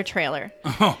found another trailer.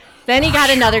 Oh. Then he got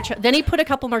another. Then he put a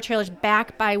couple more trailers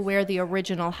back by where the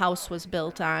original house was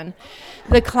built on.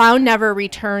 The clown never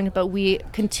returned, but we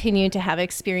continued to have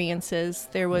experiences.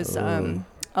 There was a And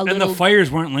little. the fires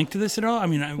weren't linked to this at all? I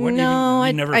mean, you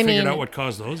never I figured mean, out what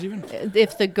caused those even?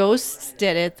 If the ghosts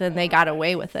did it, then they got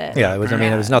away with it. Yeah, it was. I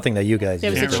mean, it was nothing that you guys There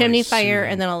was did. a Can't chimney really fire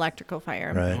see. and then electrical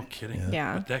fire. Right. No kidding.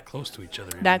 Yeah. But that close to each other.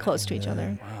 even. That close to each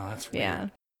other. Wow, that's weird. Yeah.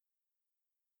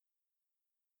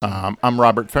 I'm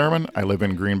Robert Fairman. I live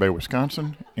in Green Bay,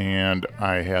 Wisconsin, and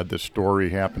I had this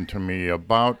story happen to me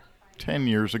about 10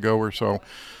 years ago or so.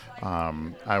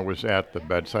 I was at the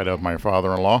bedside of my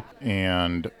father-in-law,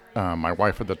 and my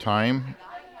wife at the time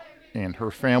and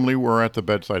her family were at the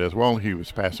bedside as well. He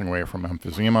was passing away from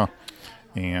emphysema,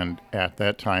 and at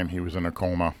that time he was in a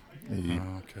coma. He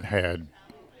had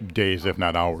days, if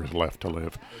not hours, left to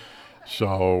live.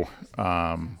 So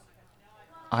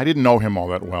I didn't know him all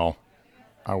that well.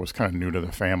 I was kind of new to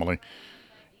the family,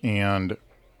 and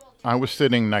I was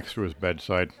sitting next to his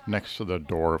bedside, next to the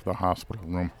door of the hospital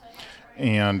room,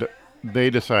 and they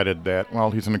decided that,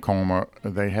 well, he's in a coma,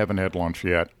 they haven't had lunch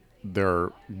yet, they're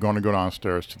going to go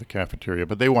downstairs to the cafeteria,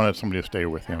 but they wanted somebody to stay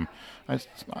with him.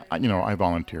 I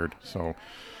volunteered, so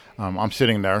I'm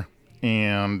sitting there,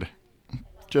 and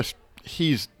just,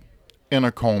 he's in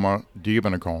a coma, deep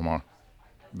in a coma.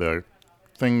 The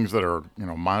things that are,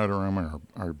 monitoring him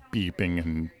are beeping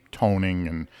and toning,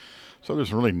 and so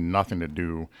there's really nothing to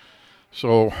do.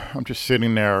 So I'm just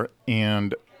sitting there,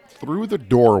 and through the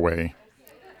doorway,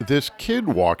 this kid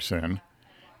walks in,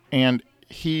 and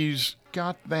he's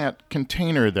got that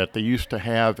container that they used to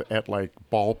have at, like,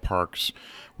 ballparks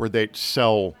where they'd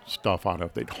sell stuff out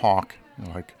of. They'd hawk,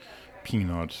 like,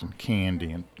 peanuts and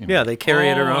candy. And Yeah, they carry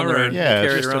it around their right. Yeah, they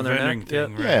carry it Just a around their vending neck.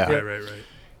 thing. Yeah. Right, Yeah. right.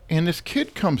 And this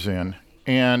kid comes in,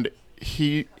 and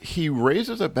he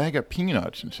raises a bag of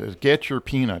peanuts and says, get your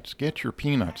peanuts,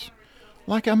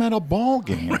 like I'm at a ball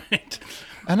game. Right.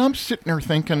 And I'm sitting there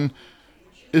thinking,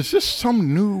 is this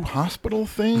some new hospital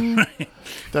thing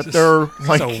that they're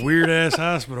like? It's a weird-ass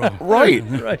hospital. Right.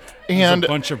 Right. And There's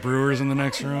a bunch of brewers in the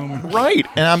next room. right.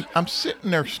 And I'm sitting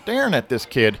there staring at this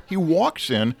kid. He walks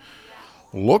in,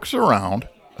 looks around,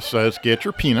 says, get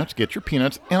your peanuts,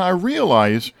 and I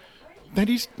realize that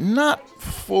he's not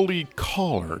fully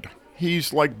colored.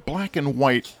 He's like black and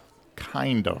white,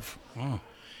 kind of. Oh.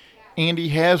 And he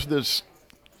has this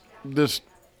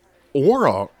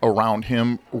aura around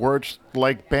him where it's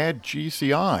like bad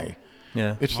GCI.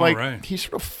 Yeah. It's All like right. he's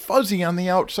sort of fuzzy on the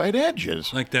outside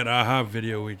edges. Like that Aha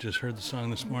video, we just heard the song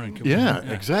this morning. Yeah,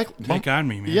 exactly. Take on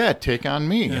me, man. Yeah, take on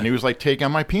me. Yeah. And he was like, take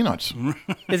on my peanuts.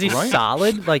 Is he Right.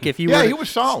 solid? Like if you Yeah, were he was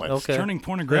solid. Okay. Turning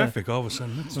pornographic all of a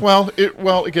sudden. That's Well,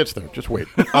 it gets there. Just wait.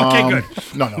 okay, good.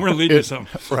 No. We're leading to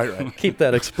something. Right. Keep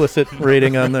that explicit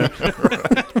rating on there.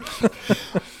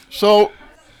 So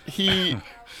he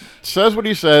says what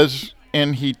he says,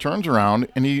 and he turns around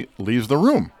and he leaves the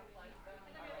room.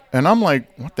 And I'm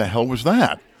like, what the hell was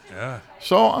that? Yeah.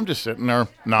 So I'm just sitting there.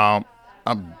 Now,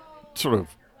 I'm sort of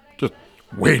just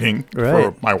waiting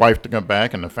Right. for my wife to come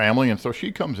back and the family. And so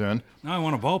she comes in. Now I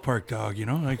want a ballpark dog,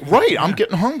 Like, Right, I'm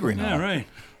getting hungry now. Yeah, right.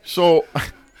 So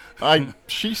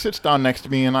she sits down next to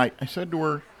me, and I said to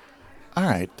her, all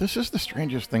right, this is the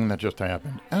strangest thing that just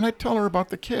happened. And I tell her about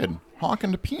the kid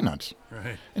hawking the peanuts.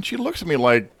 Right. And she looks at me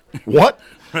like, what?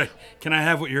 Right. Can I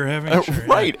have what you're having? Sure,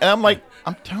 right. yeah. And I'm like,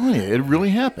 I'm telling you, it really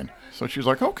happened. So she's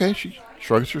like, okay. She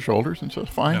shrugs her shoulders and says,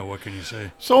 fine. Yeah, what can you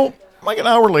say? So like an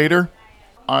hour later,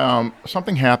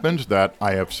 something happens that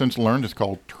I have since learned is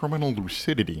called terminal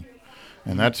lucidity.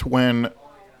 And that's when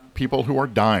people who are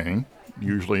dying,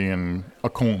 usually in a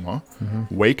coma,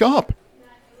 wake up.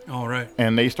 Oh, right.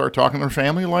 And they start talking to their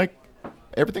family like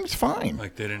everything's fine.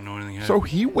 Like they didn't know anything happened. So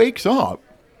he wakes up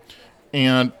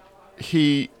and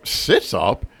he sits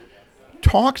up,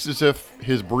 talks as if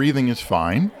his breathing is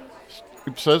fine,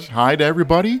 says hi to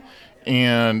everybody,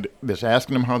 and is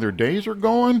asking them how their days are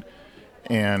going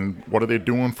and what are they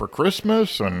doing for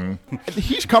Christmas. And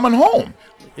he's coming home.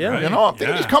 Yeah. Right. You know, I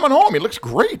think he's coming home. He looks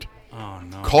great. Oh,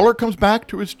 no. Color comes back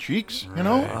to his cheeks, you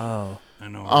know. Wow. I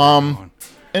know where you're going.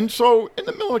 And so in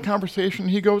the middle of the conversation,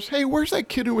 he goes, hey, where's that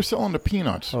kid who was selling the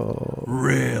peanuts?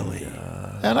 Really?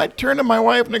 And I turn to my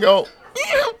wife and I go,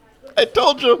 I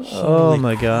told you. Oh,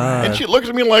 my God. And she looks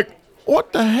at me like,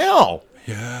 what the hell?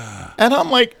 Yeah. And I'm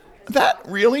like, that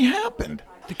really happened.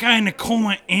 The guy in the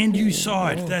coma, and you saw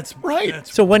it. That's Right.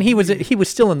 That's So when he was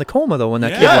still in the coma, though, when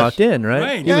that kid Yes. walked in, right?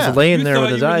 right. He Yeah. was laying You there thought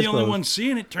with his you were eyes the only closed. one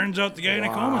seeing it. Turns out the guy in the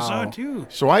coma saw it, too.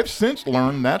 So I've since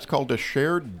learned that's called a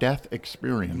shared death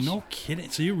experience. No kidding.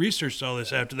 So you researched all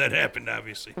this after that happened,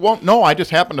 obviously. Well, no, I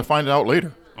just happened to find it out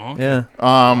later. Okay. Yeah.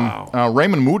 Wow.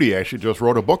 Raymond Moody actually just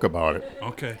wrote a book about it.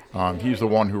 Okay. He's the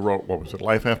one who wrote, what was it,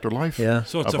 Life After Life? Yeah.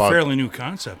 So it's About- a fairly new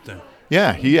concept then.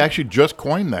 Yeah, he actually just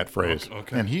coined that phrase.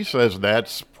 Okay. And he says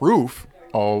that's proof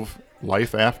of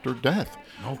life after death,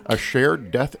 a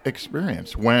shared death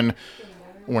experience. When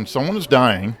someone is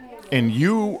dying and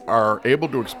you are able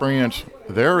to experience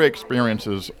their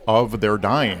experiences of their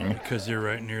dying, Because you're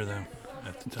right near them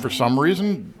at the time. for some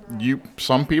reason,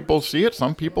 some people see it,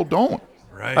 some people don't.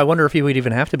 Right. I wonder if he would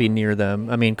even have to be near them.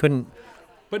 I mean, couldn't.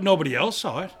 But nobody else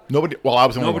saw it. Nobody. Well, I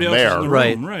was the only Nobody one else there. was in the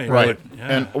Right, room. Right. Right. But, yeah.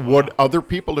 And would other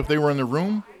people, if they were in the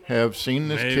room, have seen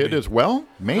this Maybe. kid as well?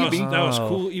 Maybe. That was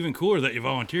cool. Even cooler that you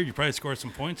volunteered. You probably scored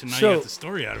some points, and now So- you got the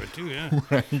story out of it too.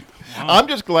 Yeah. I'm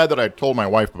just glad that I told my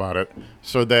wife about it,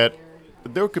 so that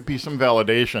there could be some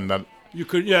validation that. You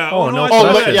could. Yeah. Oh, no I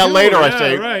question. saw that yeah, too. later I Yeah,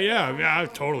 say- Right. Yeah. Yeah. I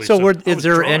totally. So, saw- were, I is was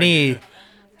there drawing any? it.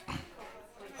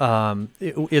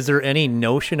 Is there any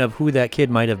notion of who that kid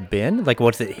might have been? Like,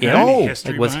 was it him? No.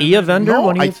 History Like, was behind he a it? vendor No,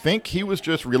 when he I was? think he was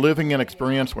just reliving an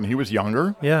experience when he was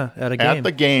younger Yeah, at a game. at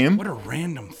the game. What a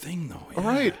random thing, though. Yeah.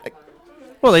 Right.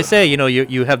 Well, they say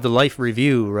you have the life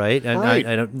review, right? And Right.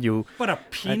 I don't you. What a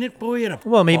peanut boy at a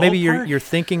Well, maybe you're ballpark? you're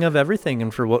thinking of everything,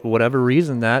 and for whatever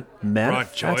reason that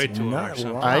Brought joy that's to him or not-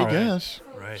 something. wow. I guess.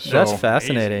 Right. So- That's Amazing.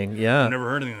 fascinating. Yeah. I've never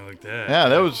heard anything like that. Yeah,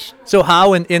 that was. So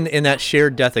how in that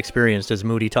shared death experience does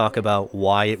Moody talk about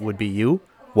why it would be you?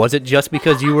 Was it just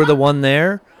because you were the one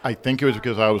there? I think it was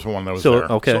because I was the one that was So there.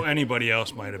 okay. So anybody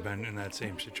else might have been in that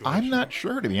same situation. I'm not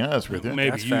sure, to be honest with you.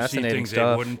 Maybe That's you see fascinating things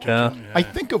stuff. they wouldn't. Yeah. I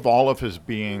think of all of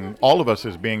us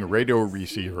as being radio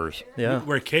receivers. Yeah.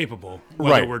 we're capable,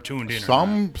 whether Right. we're tuned in or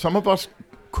not. Some of us,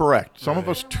 correct. Some of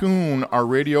us tune our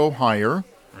radio higher,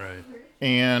 Right.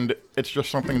 and it's just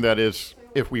something that is,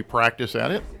 if we practice at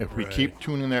it, if we Right. keep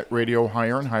tuning that radio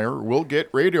higher and higher, we'll get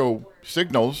radio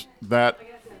signals that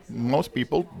most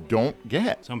people don't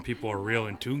get. Some people are real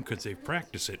in tune because they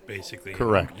practice it, basically.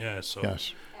 Correct. Yeah. So.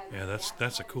 Yes. Yeah,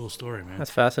 that's a cool story, man.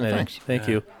 That's fascinating. Thanks. Thank Yeah.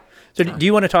 you. So do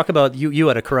you want to talk about you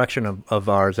had a correction of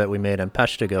ours that we made on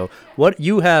Peshtigo.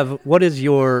 What is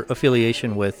your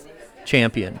affiliation with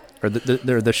Champion or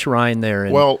the shrine there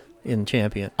in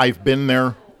Champion? I've been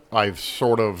there. I've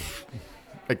sort of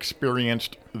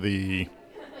experienced the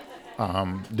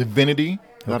divinity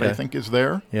that I Okay. think is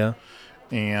there. Yeah.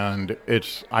 And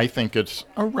I think it's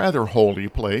a rather holy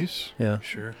place. Yeah.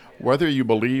 Sure. Whether you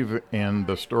believe in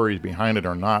the stories behind it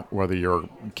or not, whether you're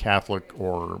Catholic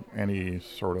or any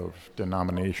sort of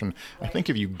denomination, I think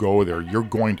if you go there, you're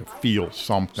going to feel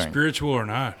something. Spiritual or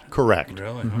not? Correct.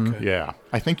 Really? Mm-hmm. Okay. Yeah.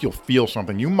 I think you'll feel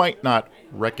something. You might not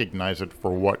recognize it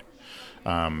for what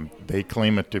they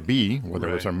claim it to be,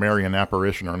 whether it's a Right. Marian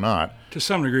apparition or not. To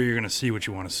some degree, you're going to see what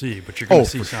you want to see, but you're going Oh, to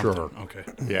see for something. sure. Okay.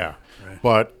 Yeah. Right.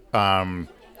 But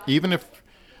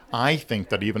I think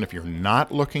that even if you're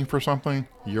not looking for something,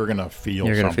 you're going to feel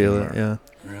You're something gonna feel it. there.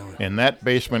 Yeah. Really. In that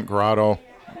basement grotto,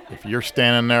 if you're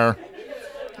standing there,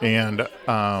 and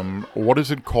what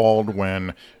is it called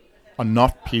when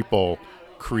enough people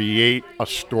create a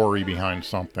story behind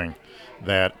something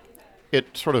that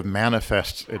it sort of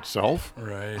manifests itself?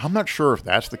 Right. I'm not sure if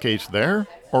that's the case there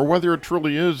or whether it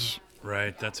truly is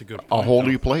Right, that's a good point. a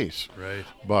holy though. place. Right.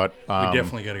 But We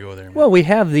definitely got to go there. Man. Well, we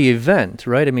have the event,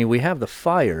 right? I mean, we have the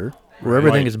fire where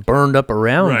everything Right. is burned up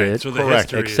around Right, it, so the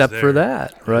Correct. history is except for there.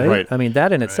 that, right? Right. I mean,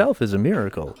 that in itself is a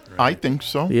miracle. I think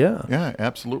so. Yeah. Yeah,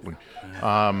 absolutely.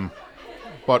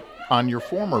 But on your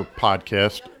former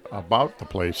podcast about the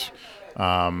place,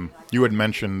 you had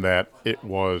mentioned that it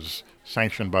was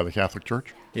sanctioned by the Catholic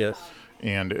Church, Yes.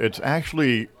 and it's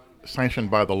actually sanctioned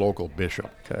by the local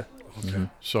bishop. Okay.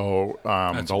 So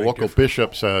That's the a big local difference.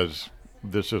 bishop says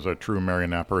this is a true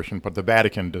Marian apparition, but the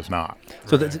Vatican does not.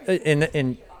 So that's,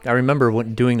 and I remember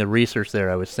when doing the research there,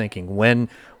 I was thinking, when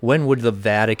would the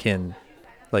Vatican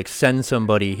like send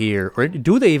somebody here, or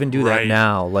do they even do that Right.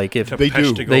 now? Like if To They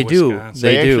do. Peshtigo, They do. Wisconsin.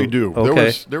 They do. actually do.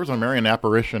 Okay. There was a Marian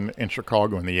apparition in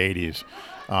Chicago in the 80s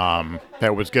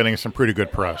that was getting some pretty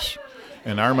good press.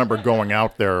 And I remember going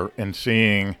out there and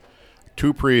seeing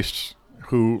two priests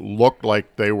who looked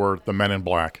like they were the Men in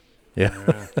Black.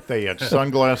 Yeah. They had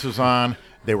sunglasses on.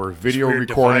 They were video weird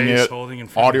recording device it, holding in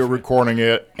front audio of it. recording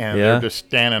it, and Yeah. they're just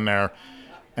standing there.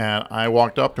 And I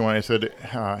walked up to them and I said,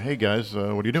 "Hey guys, what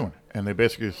are you doing?" And they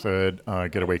basically said,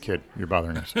 "Get away, kid! You're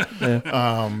bothering us."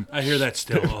 I hear that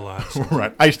still a lot. So.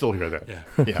 Right? I still hear that.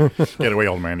 Yeah. Get away,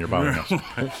 old man! You're bothering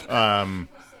us.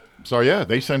 So yeah,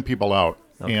 they send people out,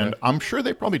 and I'm sure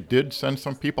they probably did send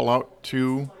some people out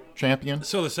to Champion.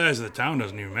 So the size of the town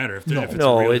doesn't even matter if, if it's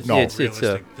No, a real, it's realistic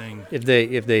a thing. if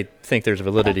they think there's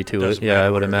validity to it, doesn't yeah, matter I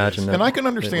would what it imagine is. that. And I can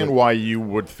understand why you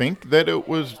would think that it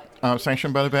was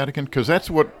sanctioned by the Vatican, because that's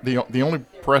what the only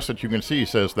press that you can see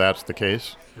says that's the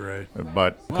case. Right.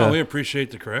 But Well, we appreciate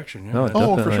the correction. Yeah. No,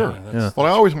 oh, for definitely, sure. yeah, that's- Well, I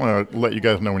always want to let you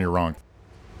guys know when you're wrong.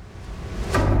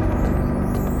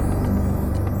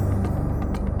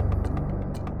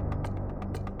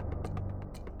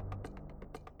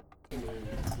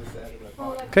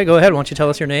 Okay, go ahead. Why don't you tell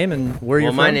us your name and where you're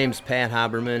Well, from? my name's Pat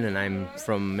Haberman, and I'm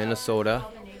from Minnesota.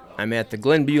 I'm at the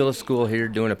Glenn Beulah School here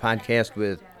doing a podcast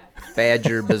with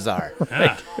Badger Bazaar.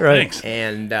 Ah, Right. Thanks.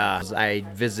 And I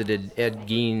visited Ed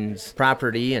Gein's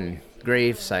property and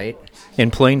grave site, in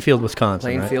Plainfield, Wisconsin.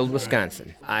 right? Plainfield,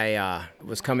 Wisconsin. I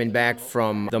was coming back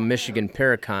from the Michigan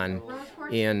Paracon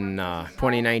in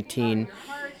 2019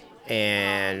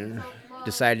 and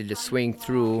decided to swing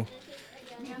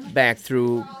back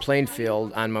through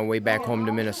Plainfield on my way back home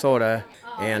to Minnesota.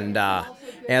 And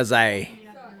as I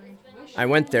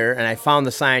went there and I found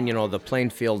the sign, the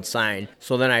Plainfield sign.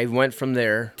 So then I went from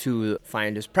there to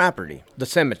find his property, the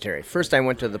cemetery. First I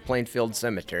went to the Plainfield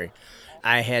Cemetery.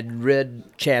 I had read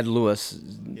Chad Lewis,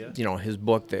 his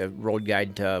book, The Road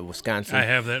Guide to Wisconsin. I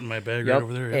have that in my bag right Yep.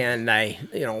 over there. Yeah. And I,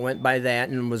 went by that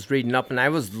and was reading up, and I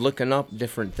was looking up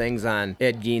different things on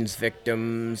Ed Gein's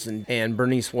victims, and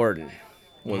Bernice Warden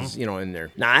was, in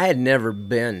there. Now, I had never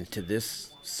been to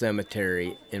this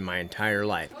cemetery in my entire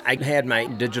life. I had my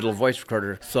digital voice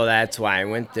recorder, so that's why I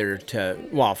went there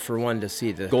for one, to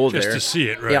see go Just there. to see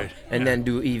it, right. Yep, and Yeah. then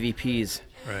do EVPs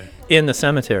Right. In the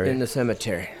cemetery. in the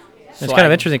cemetery. it's So kind of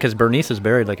I- interesting because Bernice is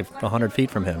buried like 100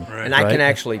 feet from him. Right. And I Right. can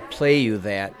actually play you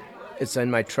that. It's in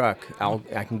my truck.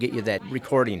 I can get you that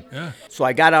recording. Yeah. So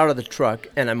I got out of the truck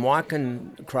and I'm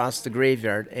walking across the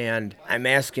graveyard and I'm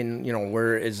asking,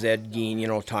 where is Ed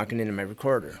Gein, talking into my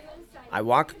recorder. I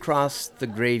walk across the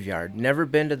graveyard, never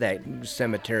been to that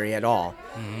cemetery at all.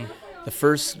 Mm-hmm. The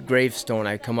first gravestone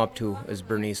I come up to is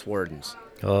Bernice Warden's.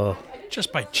 Oh,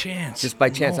 Just by chance. Just by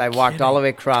chance, No I walked kidding. all the way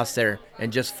across there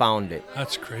and just found it.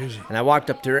 That's crazy. And I walked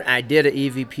up to her, and I did an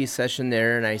EVP session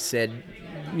there, and I said,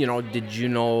 did you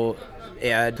know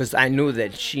Ed? Because I knew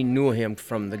that she knew him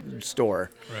from the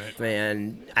store. Right.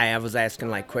 And I was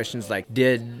asking, questions like,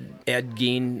 do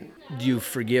you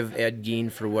forgive Ed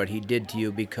Gein for what he did to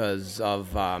you because of,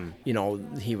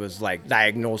 he was,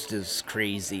 diagnosed as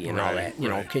crazy and all Right, that.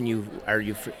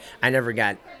 right. I never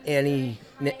got any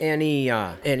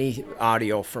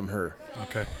audio from her.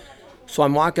 Okay. So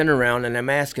I'm walking around and I'm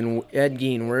asking Ed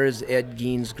Gein, where is Ed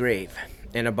Gein's grave?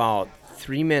 And about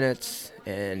 3 minutes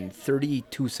and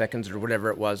 32 seconds or whatever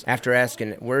it was, after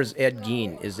asking, where's Ed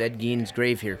Gein? Is Ed Gein's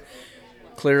grave here?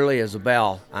 Clearly as a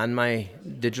bell, on my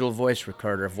digital voice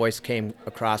recorder, a voice came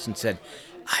across and said,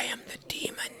 I am the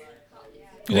demon.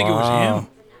 You think it was Wow. him?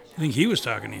 You think he was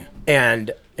talking to you?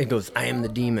 And it goes, I am the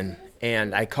demon.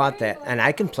 And I caught that, and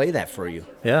I can play that for you.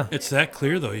 yeah. It's that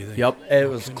clear, though, you think? Yep, it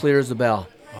was clear as a bell.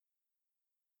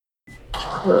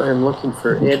 I'm looking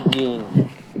for Ed Gein.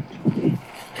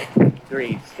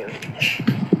 Gravestone.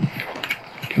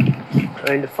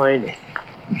 Trying to find it.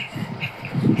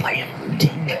 I am the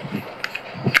demon.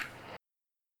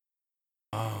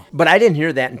 But I didn't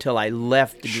hear that until I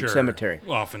left the Sure. cemetery.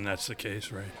 Often that's the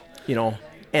case, right?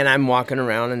 And I'm walking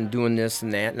around and doing this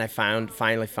and that, and I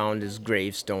finally found his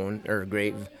gravestone, or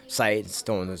grave site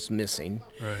stone that's missing.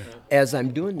 Right. As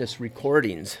I'm doing this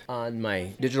recordings on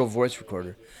my digital voice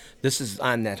recorder, this is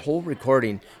on that whole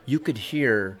recording, you could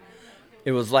hear,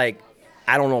 it was like,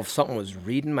 I don't know if something was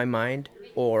reading my mind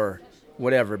or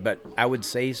whatever, but I would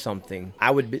say something.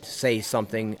 I would say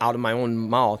something out of my own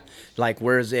mouth, like,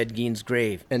 "Where's Ed Gein's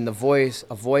grave?" And a voice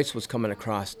was coming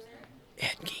across,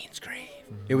 "Ed Gein's grave."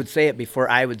 It would say it before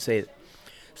I would say it.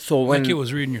 So when Like it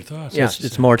was reading your thoughts. Yeah.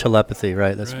 It's more telepathy,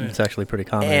 right? That's Right. It's actually pretty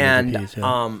common. in and EVPs,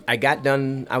 yeah. I got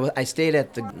done. I stayed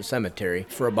at the cemetery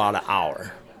for about an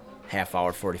hour, half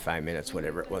hour, 45 minutes,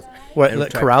 whatever it was. What, And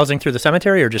like, carousing through the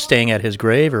cemetery, or just staying at his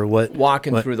grave, or what?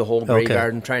 walking what- through the whole Okay.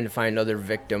 graveyard and trying to find other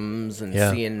victims and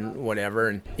Yeah. seeing whatever.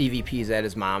 And EVP's at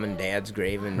his mom and dad's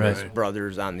grave, and his Right.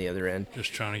 brother's on the other end.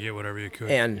 Just trying to get whatever you could.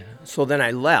 And so then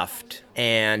I left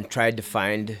and tried to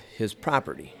find his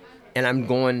property. And I'm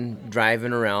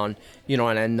driving around,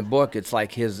 and in the book, it's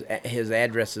like his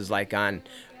address is like on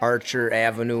Archer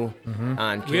Avenue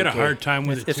on we had a KK. hard time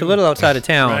with it. It's too. a little outside of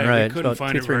town, Right, we right? It's couldn't about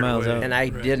find 2-3 it right miles away. out. And I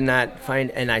did not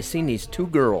find, and I seen these two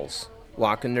girls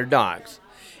walking their dogs.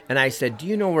 And I said, "Do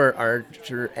you know where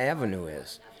Archer Avenue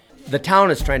is?" The town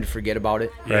is trying to forget about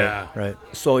it, Yeah. Right.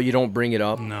 so you don't bring it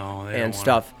up No, they and don't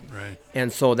stuff. Want, right.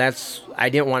 And so I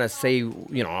didn't want to say,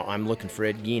 I'm looking for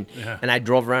Ed Gein. Yeah. And I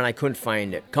drove around, I couldn't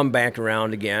find it. Come back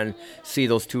around again, see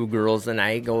those two girls, and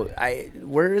I go,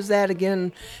 where is that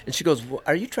again? And she goes, "Well,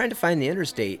 are you trying to find the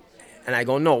interstate?" And I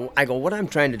go, "No." I go, "What I'm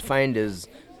trying to find is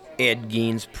Ed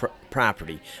Gein's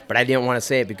property." But I didn't want to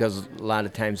say it because a lot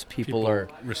of times people are...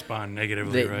 respond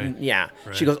negatively, right? Yeah.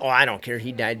 Right. She goes, "Oh, I don't care.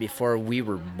 He died before we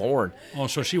were born." Oh,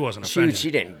 so she wasn't offended.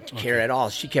 She didn't care at all.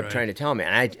 She kept Right. trying to tell me,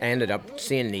 and I ended up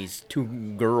seeing these two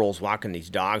girls walking these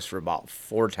dogs for about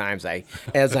 4 times.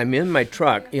 As I'm in my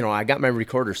truck, I got my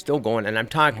recorder still going, and I'm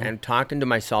talking to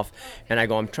myself, and I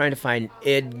go, "I'm trying to find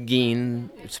Ed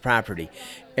Gein's property,"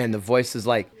 and the voice is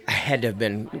like, I had to have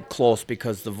been close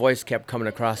because the voice kept coming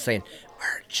across saying,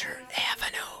 "Archer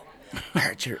Avenue,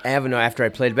 Archer Avenue," after I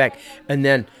played it back, and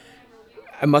then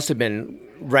I must have been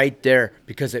right there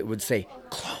because it would say,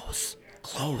 "Close,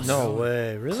 close." No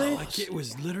way, really? Like it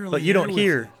was literally. But you don't there with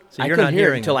hear. So I you're couldn't not hear it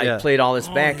hearing until I played all this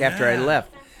back after I yeah.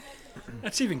 left.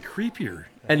 That's even creepier.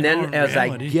 And in then as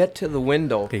reality. I get to the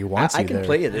window, He wants I you can there.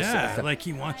 play you this. Yeah, like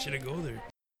he wants you to go there.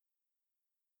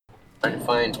 Trying to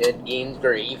find Ed Gein's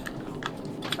grave.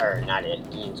 Or not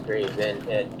Ed Gein's grave, then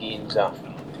Ed Gein's,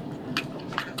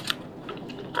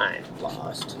 I'm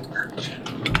lost.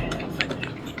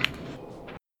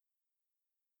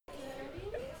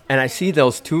 And I see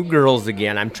those two girls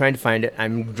again. I'm trying to find it.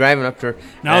 I'm driving up to her.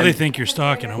 Now and they think you're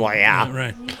stalking them. Well, yeah.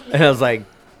 Right. And I was like,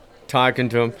 talking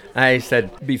to him. I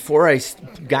said, before I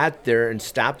got there and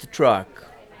stopped the truck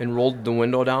and rolled the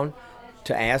window down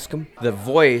to ask him, the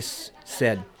voice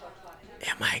said,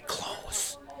 "Am I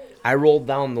close?" I rolled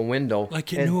down the window.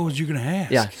 Like it knew what you were going to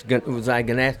ask. Yeah, was I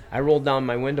going to ask? I rolled down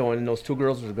my window and those two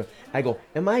girls were going. I go,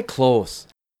 "Am I close?"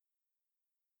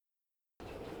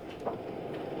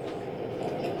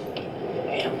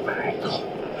 Am I close?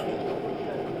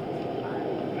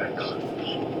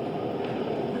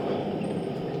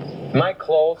 Am I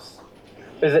close?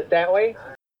 Is it that way?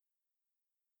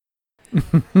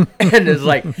 And it's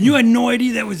like, You had no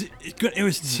idea that was it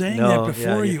was saying No, that yeah,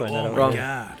 before you you. find that Oh out. my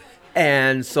god.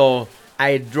 and so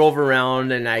I drove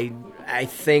around and I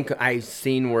think I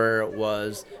seen where it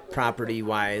was property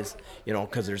wise,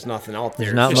 because there's nothing out there.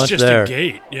 There's not It's much just there. a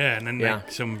gate, yeah, and then Yeah.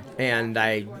 like some. And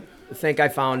I think I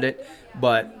found it,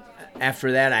 but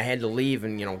after that I had to leave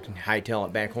and hightail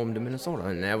it back home to Minnesota,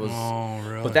 and that was. Oh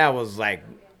really? But that was like,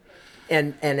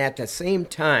 and at the same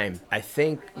time, I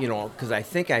think because I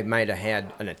think I might have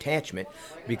had an attachment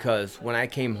because when I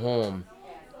came home,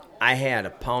 I had a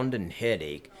pounding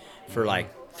headache for like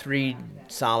 3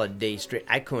 solid days straight.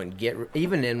 I couldn't get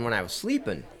even in when I was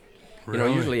sleeping.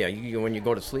 Really? Usually when you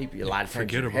go to sleep, a lot of times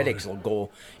forget your about headaches it. will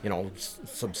go,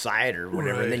 subside or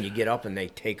whatever, and then Right. you get up and they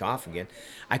take off again.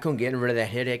 I couldn't get rid of that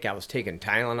headache. I was taking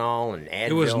Tylenol and Advil.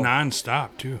 It was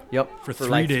nonstop too. Yep, For for 3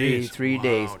 like days. three Wow,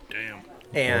 days. Damn.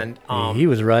 And He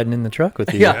was riding in the truck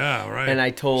with you. Yeah, right. And I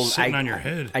told Sitting on your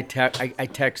head. I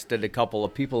texted a couple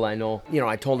of people I know.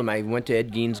 I told them I went to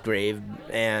Ed Gein's grave,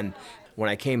 and when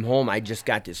I came home, I just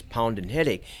got this pounding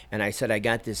headache. And I said I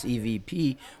got this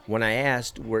EVP when I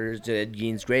asked where's Ed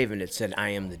Gein's grave, and it said I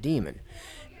am the demon.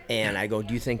 And I go,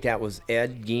 do you think that was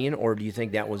Ed Gein or do you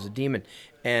think that was a demon?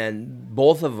 And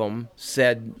both of them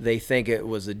said they think it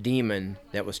was a demon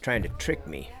that was trying to trick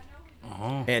me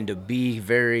and to be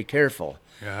very careful.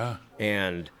 Yeah.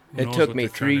 And Who it knows took what me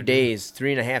they're trying to do.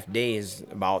 3.5 days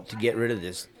about to get rid of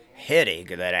this headache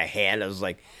that I had. I was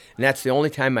like, and that's the only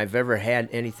time I've ever had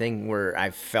anything where I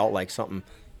felt like something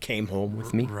came home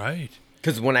with me. Right.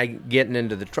 Because when I get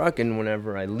into the truck and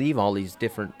whenever I leave all these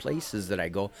different places that I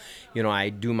go,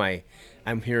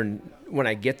 I'm hearing, when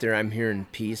I get there, I'm here in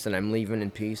peace and I'm leaving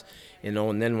in peace, and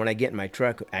then when I get in my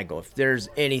truck, I go, if there's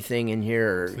anything in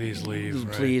here, Please leave.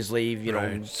 please leave,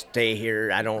 stay here.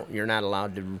 You're not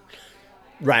allowed to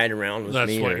ride around with me.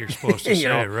 That's what you're supposed to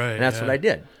say, right. And that's what I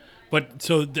did. But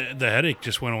so the headache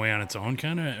just went away on its own,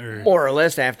 kind of, or More or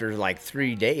less after like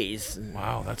 3 days.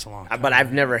 wow, that's a long time. But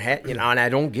I've never had, and I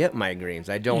don't get migraines.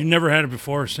 I don't. You never had it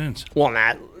before or since? Well,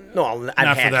 I've Not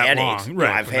had for that headaches. long, No,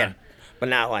 right, I've but had, not- but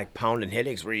not like pounding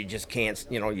headaches where you just can't.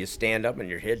 You stand up and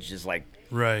your head's just like.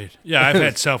 Right. Yeah, I've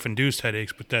had self-induced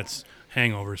headaches, but that's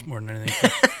hangovers more than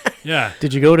anything. Yeah.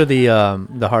 Did you go to the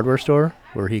hardware store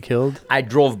where he killed? I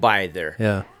drove by there.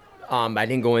 Yeah. I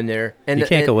didn't go in there. And You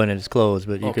can't go in; it's closed.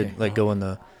 But you Okay. could like go in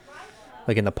the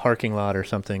parking lot or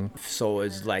something. So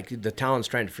it's like the town's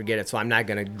trying to forget it. So I'm not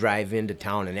going to drive into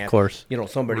town and have, course.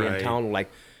 Somebody Right. in town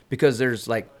because there's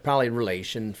like probably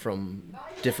relation from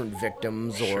different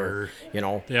victims Sure.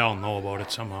 or, They all know about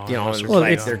it somehow. and unless it's they're Well,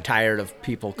 like young. they're tired of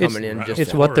people coming in just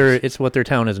It's to- what their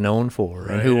town is known for, and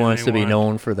Right, who and wants they to be want-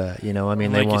 known for that? I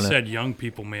mean, they Like you want to. said, young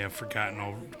people may have forgotten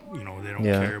over, they don't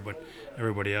Yeah. care, but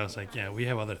everybody else, like, yeah, we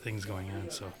have other things going on,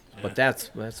 so. Yeah. But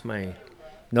that's my.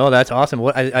 No, that's awesome.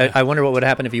 What I wonder what would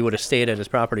happen if you would have stayed at his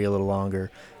property a little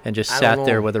longer and just I sat don't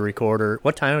there know. with a recorder.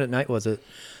 What time at night was it?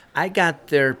 I got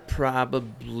there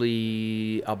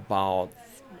probably about,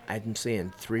 I'm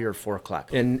saying 3 or 4 o'clock.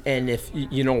 And if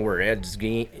you know where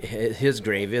his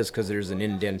grave is, because there's an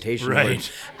indentation. Right.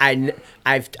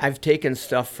 I've taken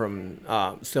stuff from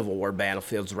Civil War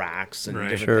battlefields, rocks, and Right.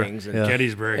 different Sure. things. And, Yeah.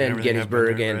 Gettysburg. and everything Gettysburg,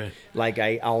 happened there, and right.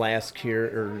 like I'll ask here,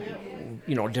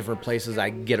 or different places. I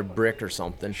get a brick or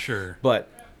something. Sure. But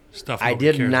Stuff I nobody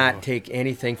did cares not about. take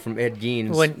anything from Ed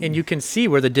Gein's. And you can see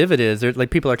where the divot is. Like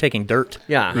people are taking dirt.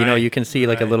 Yeah. You know, Right. you can see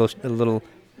like a Right. little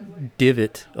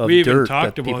divot of We even dirt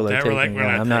talked that about people are that. taking. We're like, we're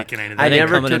Yeah, not taking anything. I that ain't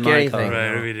never coming in took my anything.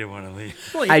 car. Right, we didn't want to leave.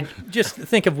 Well, just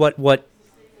think of what.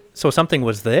 So something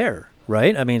was there,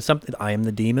 right? I mean, something. I am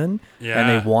the demon, and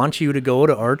Yeah. they want you to go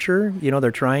to Archer.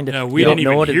 They're trying to. Yeah, we you don't didn't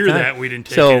know even what it's hear not. that. We didn't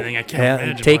take so, anything. I can't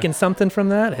imagine taking why. something from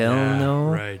that? Hell Yeah, no.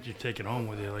 Right, you take it home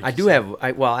with you. Like I you do said.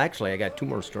 have. Well, actually, I got 2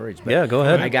 more stories. But Yeah, go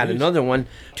ahead. I got Please. another one.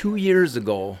 2 years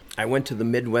ago, I went to the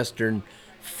Midwestern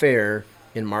Fair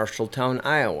in Marshalltown,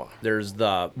 Iowa. There's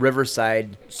the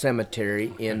Riverside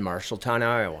Cemetery in Marshalltown,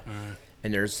 Iowa.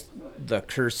 And there's the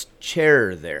cursed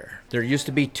chair there. There used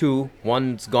to be 2.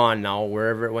 One's gone now,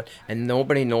 wherever it went. And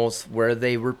nobody knows where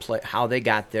they were, how they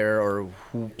got there, or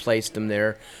who placed them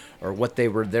there, or what they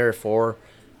were there for,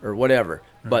 or whatever.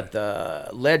 But the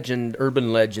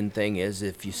urban legend thing is,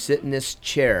 if you sit in this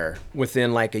chair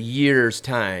within like a year's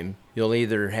time, you'll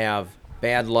either have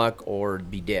bad luck or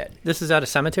be dead. This is at a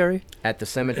cemetery. At the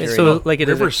cemetery, So, like, it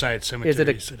is Riverside Cemetery, is it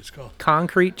a you said it's called.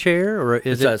 concrete chair or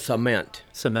is it's a it cement.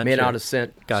 cement Made chair? out of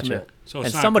cement. Gotcha. So it's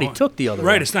and not somebody going- took the other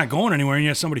Right, one. it's not going anywhere, and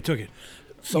yet somebody took it.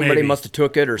 Somebody Maybe. must have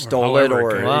took it or stole it, however it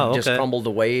or came. it Wow, just okay. crumbled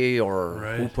away, or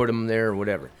Right. who put them there, or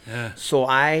whatever. Yeah. So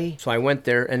I went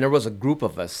there, and there was a group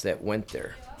of us that went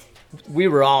there. We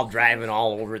were all driving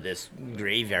all over this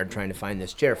graveyard trying to find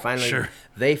this chair. Finally, Sure.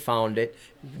 they found it,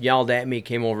 yelled at me,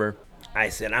 came over. I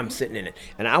said, I'm sitting in it.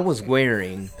 And I was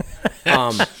wearing,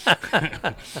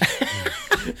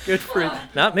 Good for it.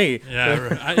 Not me. Yeah,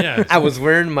 right. Yeah. I was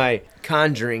wearing my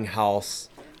Conjuring House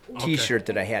T-shirt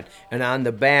that I had. And on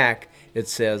the back, it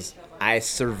says, I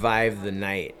survived the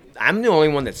night. I'm the only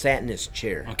one that sat in this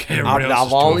chair. Okay, Out everybody else of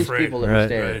is all too these afraid. people that were Right.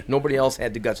 standing, Right. nobody else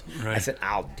had the guts. I Right. said,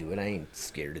 I'll do it. I ain't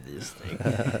scared of this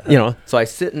thing. So I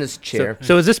sit in this chair.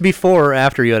 So is this before or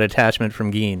after you had attachment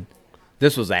from Geen?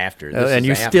 This was after. This And is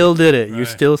you after. still did it. You Right.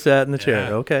 still sat in the chair.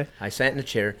 Yeah. Okay. I sat in the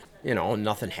chair,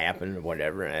 nothing happened or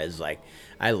whatever. And I was like,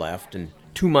 I left. And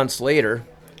 2 months later,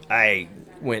 I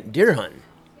went deer hunting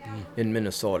in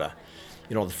Minnesota.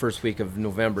 The first week of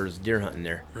November is deer hunting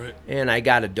there. Right. And I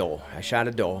got a doe. I shot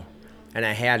a doe, and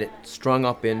I had it strung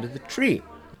up into the tree.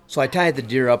 So I tied the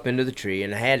deer up into the tree,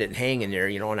 and I had it hanging there,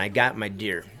 and I got my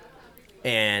deer.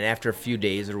 And after a few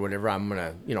days or whatever, I'm going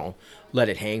to, let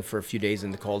it hang for a few days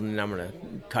in the cold, and then I'm going to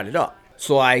cut it up.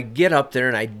 So I get up there,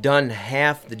 and I done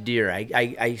half the deer.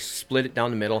 I split it down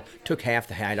the middle, took half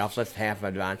the hide off, left half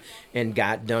of it on, and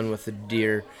got done with the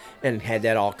deer, and had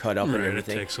that all cut up Right, and it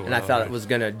everything. takes a And I while, thought right. I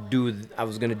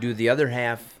was gonna do the other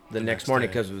half the next morning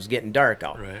day. because it was getting dark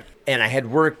out. Right. And I had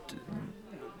worked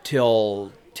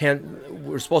till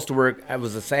we're supposed to work. It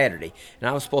was a Saturday, and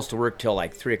I was supposed to work till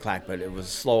like 3:00, but it was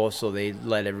slow, so they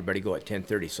let everybody go at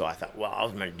 10:30. So I thought, well, I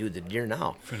was going to do the deer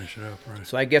now. Finish it up, right?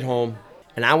 So I get home,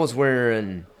 and I was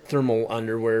wearing thermal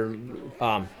underwear, 2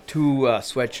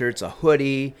 sweatshirts, a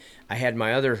hoodie. I had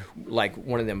my other, like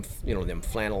one of them, them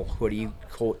flannel hoodie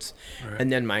coats, Right.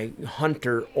 and then my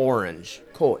hunter orange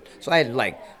coat. So I had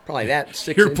like probably that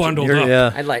 6 You're inches. bundled up.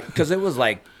 Yeah. I'd like, because it was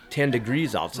like 10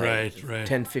 degrees outside. Right.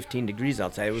 10, 15 degrees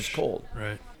outside. It was cold.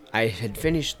 Right. I had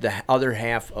finished the other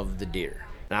half of the deer.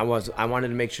 And I wanted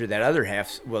to make sure that other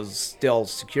half was still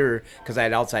secure because I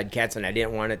had outside cats and I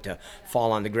didn't want it to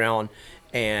fall on the ground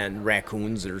and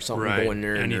raccoons or something Right. go in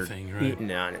there and Anything, they're right. eating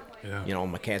on it. Yeah.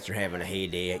 My cats are having a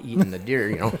heyday eating the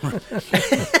deer,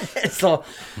 So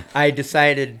I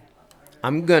decided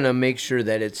I'm going to make sure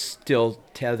that it's still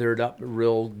tethered up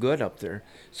real good up there.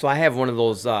 So I have one of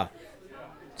those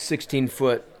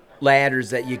 16-foot ladders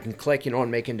that you can click,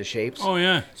 and make into shapes. Oh,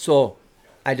 yeah. So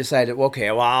I decided, okay,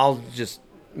 well, I'll just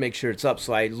make sure it's up.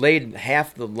 So I laid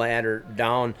half the ladder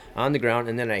down on the ground,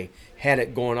 and then I had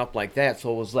it going up like that.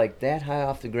 So it was like that high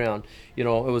off the ground. It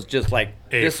was just like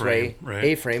this way, A-frame, right.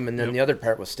 A-frame, and then Yep. the other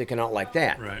part was sticking out like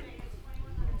that. Right.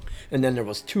 And then there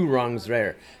was 2 rungs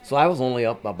there. So I was only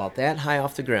up about that high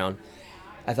off the ground.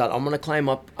 I thought, I'm going to climb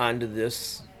up onto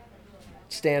this,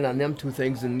 stand on them 2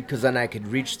 things, and because then I could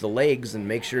reach the legs and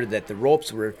make sure that the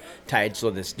ropes were tied so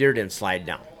this deer didn't slide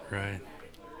down. Right.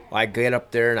 I get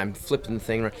up there and I'm flipping the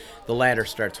thing. The ladder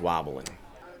starts wobbling.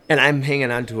 And I'm hanging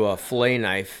onto a fillet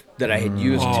knife that I had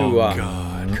used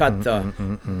to cut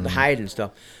the hide and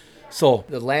stuff. So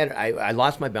the ladder, I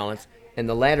lost my balance, and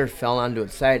the ladder fell onto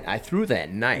its side. I threw that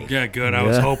knife. Yeah, good. I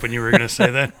was hoping you were going to say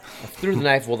that. I threw the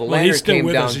knife. Well, the Well, ladder he's still came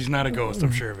with down. us. He's not a ghost.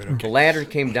 I'm sure of it. Okay. The ladder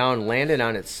came down, landed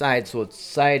on its side, so it's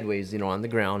sideways, on the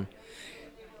ground.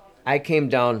 I came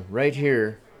down right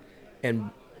here and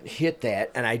hit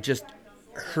that, and I just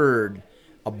heard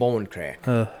a bone crack.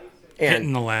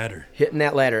 Hitting the ladder. Hitting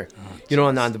that ladder. And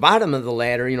on the bottom of the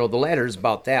ladder, the ladder is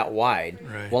about that wide.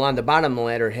 Right. Well, on the bottom of the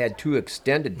ladder had 2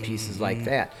 extended pieces like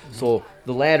that. So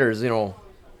the ladder is,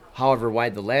 however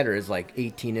wide the ladder is, like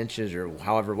 18 inches or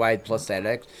however wide plus that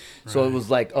X. So it was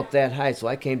like up that high. So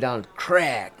I came down,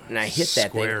 crack, and I hit that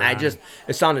Square thing. on.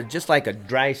 It sounded just like a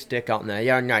dry stick out in the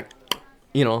yard.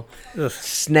 And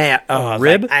snap. Oh, I was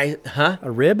rib? like,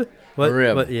 A rib? What? A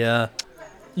rib. What, yeah.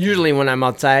 Usually when I'm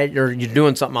outside or you're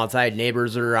doing something outside,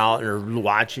 neighbors are out or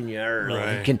watching you, or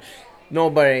Right.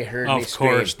 nobody heard me Of scream.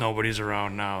 course, nobody's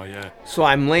around now, yeah. So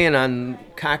I'm laying on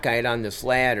cockeyed on this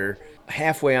ladder,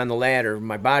 halfway on the ladder.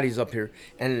 My body's up here,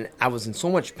 and I was in so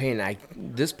much pain.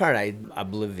 This part I'm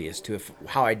oblivious to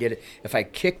how I did it. If I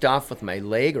kicked off with my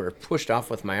leg or pushed off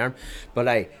with my arm, but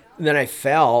then I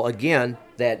fell again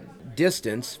that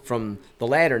distance from the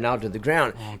ladder now to the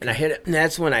ground, and I hit it. And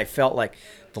that's when I felt like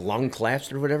the lung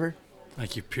collapsed or whatever.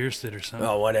 Like you pierced it or something.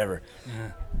 Oh, whatever.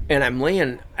 Yeah. And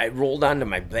I rolled onto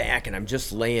my back, and I'm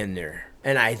just laying there.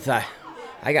 And I thought,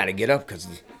 I got to get up because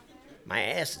my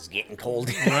ass is getting cold.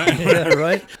 Right. Yeah,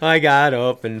 right. I got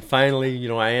up, and finally,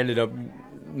 I ended up,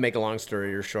 make a long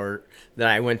story short, that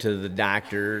I went to the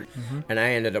doctor, and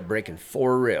I ended up breaking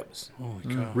 4 ribs.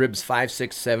 Holy cow. Ribs 5,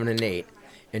 6, 7, and 8.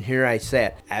 And here I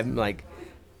sat. I'm like,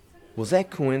 was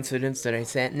that coincidence that I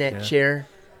sat in that chair?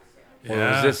 Or was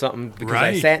Yeah. this something because I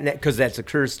Right. sat in that because that's a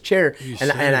cursed chair, You and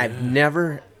said, I've yeah.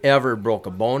 never ever broke a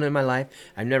bone in my life.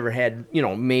 I've never had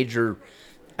major.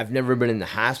 I've never been in the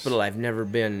hospital. I've never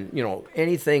been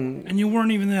anything. And you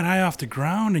weren't even that high off the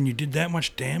ground, and you did that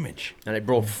much damage. And I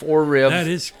broke 4 ribs. That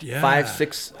is, yeah. 5,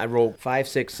 6. I broke 5,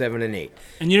 6, 7, and 8.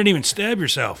 And you didn't even stab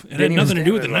yourself. It had Didn't even nothing to do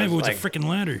stab with the it. knife. It It was was a freaking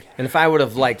ladder. And if I would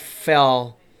have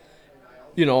fell,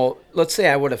 let's say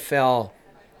I would have fell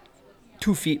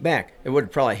 2 feet back, it would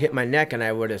have probably hit my neck, and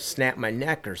I would have snapped my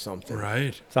neck or something.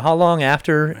 Right. So how long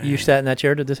after you sat in that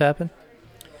chair did this happen?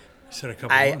 You said a couple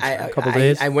months. I, A couple I-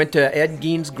 days? I went to Ed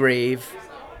Gein's grave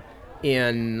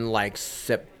in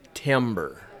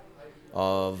September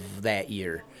of that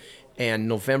year, and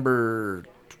November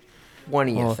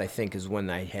 20th, I think, is when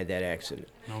I had that accident.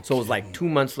 So it was like 2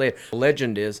 months later. The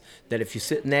legend is that if you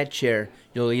sit in that chair,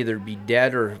 you'll either be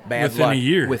dead or bad Within luck a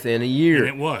year. within a year. And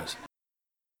it was.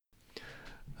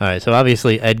 All right, so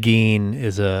obviously Ed Gein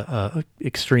is a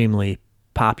extremely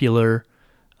popular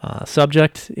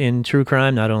subject in true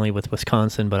crime, not only with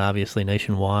Wisconsin, but obviously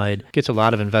nationwide. Gets a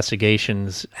lot of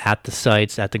investigations at the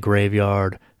sites, at the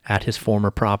graveyard, at his former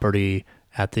property,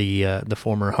 at the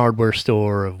former hardware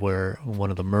store of where one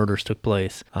of the murders took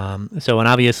place. And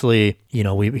obviously,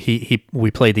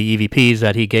 we played the EVPs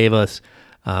that he gave us.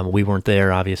 We weren't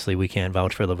there, obviously. We can't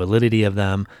vouch for the validity of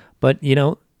them. But,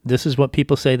 this is what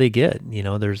people say they get. You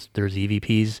know, there's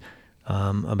EVPs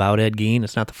about Ed Gein.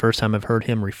 It's not the first time I've heard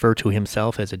him refer to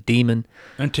himself as a demon.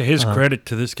 And to his credit,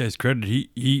 to this guy's credit,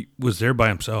 he was there by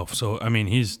himself. So, I mean,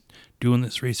 he's doing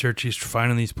this research. He's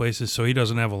finding these places. So he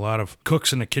doesn't have a lot of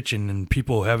cooks in the kitchen and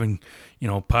people having, you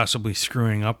know, possibly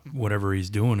screwing up whatever he's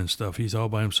doing and stuff. He's all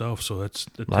by himself. So that's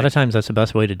a lot of times that's the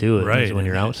best way to do it. Right. Is when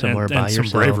you're out somewhere and by some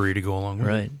yourself. bravery to go along with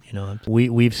it. Right. You know,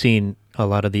 we've seen a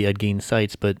lot of the Ed Gein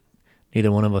sites, but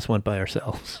neither one of us went by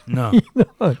ourselves. No.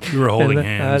 We were holding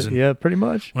hands. And yeah, pretty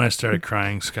much. When I started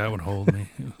crying, Scott would hold me.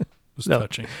 It was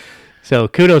touching. So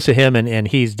kudos to him, and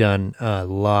he's done a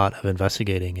lot of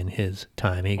investigating in his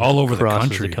time. He all over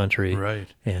crosses the country. Right.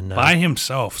 And by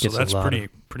himself, so that's pretty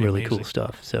really amazing. Cool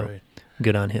stuff. So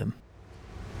good on him.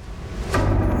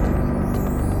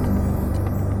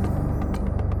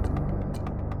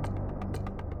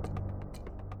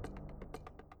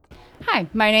 Hi,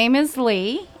 my name is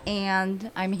Lee,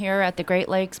 and I'm here at the Great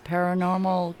Lakes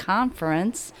Paranormal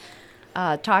Conference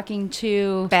talking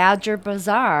to Badger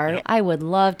Bazaar. Yep. I would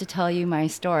love to tell you my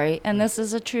story, and this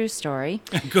is a true story.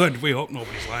 Good. We hope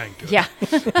nobody's lying to us.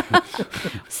 Yeah.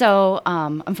 So,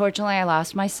 unfortunately, I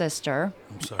lost my sister.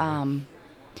 I'm sorry.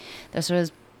 This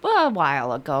was a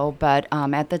while ago, but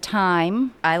at the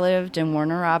time, I lived in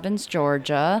Warner Robins,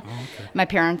 Georgia. Oh, okay. My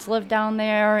parents lived down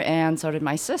there, and so did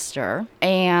my sister.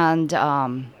 And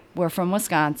we're from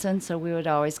Wisconsin, so we would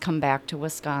always come back to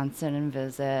Wisconsin and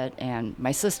visit. And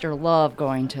my sister loved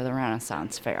going to the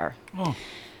Renaissance Fair. Oh.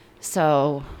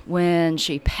 So when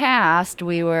she passed,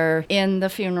 we were in the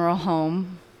funeral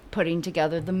home putting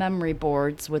together the memory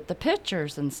boards with the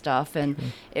pictures and stuff. And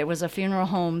it was a funeral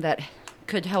home that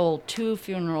could hold 2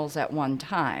 funerals at one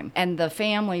time. And the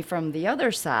family from the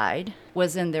other side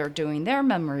was in there doing their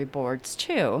memory boards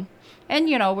too. And,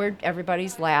 you know,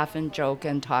 everybody's laughing,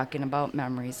 joking, talking about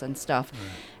memories and stuff.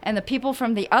 Right. And the people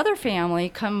from the other family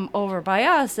come over by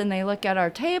us, and they look at our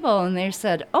table, and they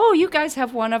said, "Oh, you guys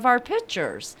have one of our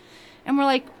pictures." And we're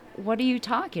like, "What are you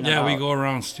talking about?" Yeah, we go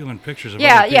around stealing pictures of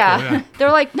other people. Yeah. They're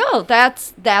like, "No,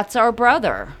 that's our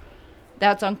brother.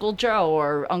 That's Uncle Joe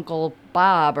or Uncle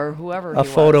Bob or whoever." A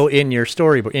photo in your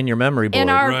in your memory board.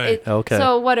 Right. Okay.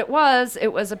 So what it was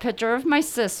a picture of my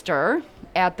sister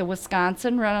at the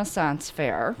Wisconsin Renaissance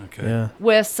Fair. Okay. Yeah.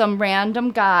 With some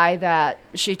random guy that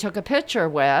she took a picture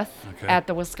with at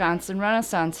the Wisconsin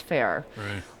Renaissance Fair.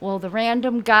 Right. Well, the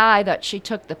random guy that she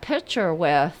took the picture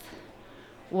with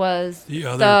was the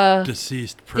other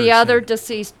deceased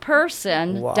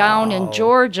person. Down in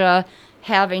Georgia,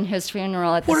 having his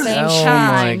funeral at the same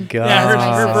time. Oh my God. Yeah,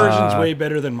 her version's way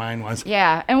better than mine was.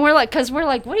 Yeah, and we're like,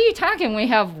 what are you talking? We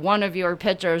have one of your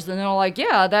pictures, and they're like,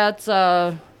 yeah, that's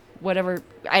whatever.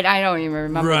 I don't even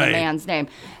remember the man's name,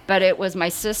 but it was my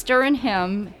sister and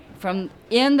him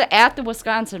at the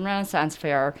Wisconsin Renaissance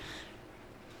Fair.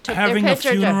 Having a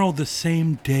funeral the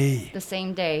same day. The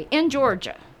same day in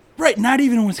Georgia. Right, not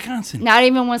even in Wisconsin. Not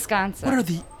even Wisconsin. What are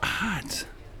the odds?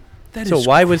 So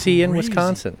why was he in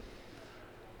Wisconsin?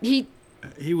 He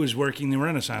was working the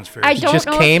Renaissance Fair. I don't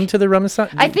know. Came to the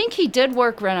Renaissance? I think he did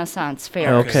work Renaissance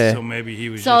Fair. Okay. So maybe he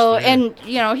was so, just there. and,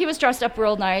 you know, he was dressed up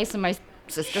real nice, and my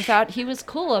sister thought he was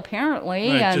cool, apparently.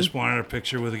 Right, and just wanted a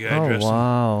picture with a guy dressed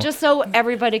wow. Just so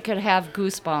everybody could have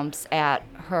goosebumps at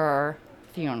her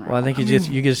funeral. Well, I think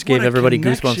you just gave everybody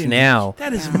goosebumps now.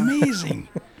 That is amazing.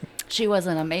 She was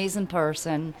an amazing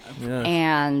person,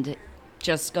 and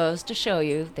just goes to show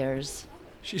you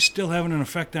she's still having an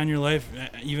effect on your life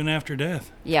even after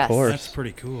death. Yes. Of course. That's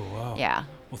pretty cool. Wow. Yeah.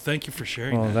 Well, thank you for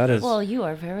sharing Well, you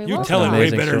are very welcome. You tell it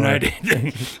way better than I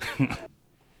did.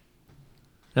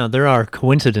 Now, there are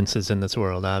coincidences in this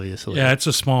world, obviously. Yeah, it's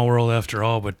a small world after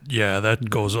all, but yeah, that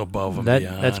goes above and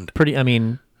beyond. That's pretty,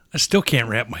 I still can't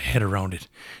wrap my head around it.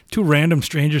 2 random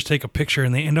strangers take a picture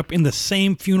and they end up in the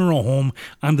same funeral home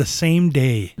on the same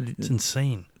day. It's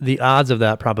insane. The odds of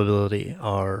that probability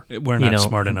are... We're not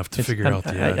smart enough to figure out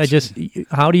the odds.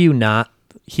 How do you not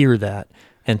hear that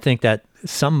and think that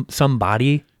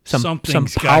somebody... some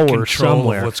power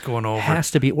somewhere of what's going over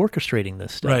has to be orchestrating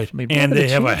this stuff. Right. And they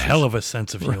have a hell of a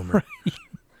sense of humor. Right.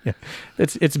 Yeah.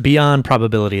 It's beyond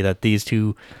probability that these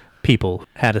 2 people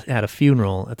had a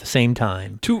funeral at the same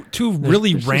time. Two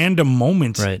really random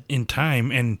moments in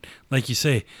time, and like you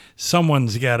say,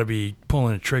 someone's got to be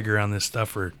pulling a trigger on this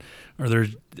stuff, or their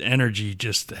energy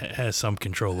just has some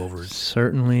control over it.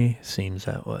 Certainly seems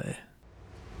that way.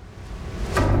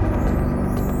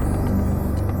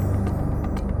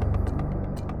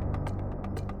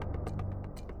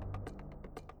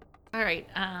 All right,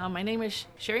 my name is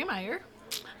Sherry Meyer.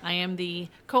 I am the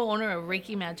co-owner of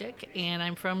Reiki Magic, and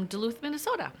I'm from Duluth,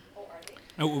 Minnesota.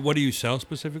 What do you sell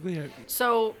specifically?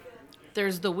 So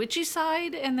there's the witchy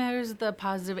side and there's the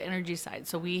positive energy side.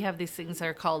 So we have these things that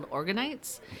are called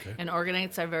organites. Okay. And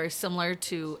organites are very similar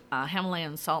to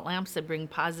Himalayan salt lamps that bring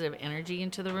positive energy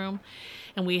into the room.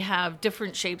 And we have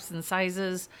different shapes and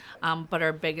sizes, but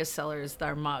our biggest sellers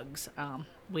are mugs.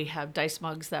 We have dice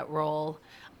mugs that roll,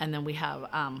 and then we have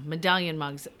medallion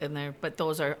mugs in there, but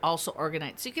those are also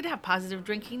organites. So you could have positive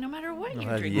drinking no matter what you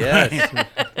drink. Yes.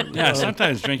 Yeah,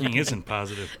 sometimes drinking isn't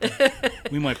positive.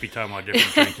 We might be talking about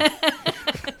different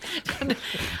drinking.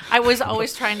 I was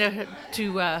always trying to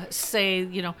say,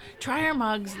 try our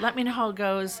mugs. Let me know how it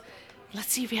goes. Let's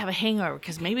see if you have a hangover,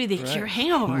 because maybe they cure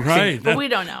hangovers. Right. But we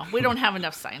don't know. We don't have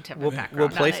enough scientific background. Will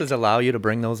places on it. allow you to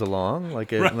bring those along,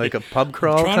 like a Right. like a pub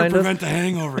crawl Trying kind to of? prevent the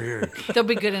hangover here. They'll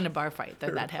be good in a bar fight.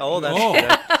 They're that heavy. Oh,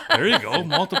 that's There you go.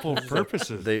 Multiple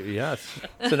purposes. yes.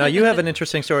 So now you have an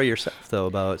interesting story yourself,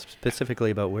 though,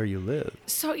 specifically about where you live.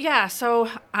 So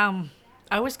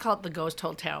I always call it the ghost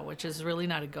hotel, which is really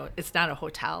not a ghost. It's not a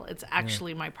hotel. It's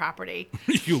actually my property.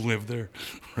 You live there,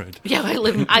 right? Yeah,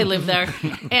 I live there,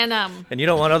 and And you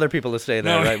don't want other people to stay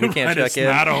there, right? We can't right, check it's in.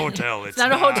 not a hotel. it's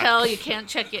not a hotel. You can't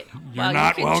check it. You're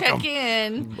not you can welcome. check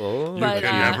in. Oh, You But,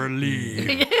 can never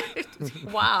leave.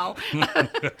 Wow.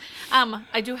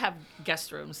 I do have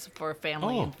guest rooms for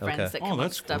family and friends okay. that come and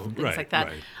That's stuff, cool. things Right, like that.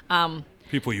 right.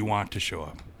 People you want to show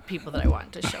up. People that I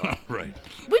want to show up. Right.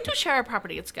 We do share our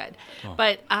property. It's good.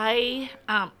 But I've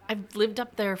lived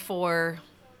up there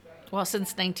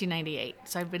since 1998.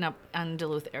 So I've been up in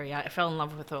Duluth area. I fell in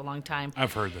love with it a long time.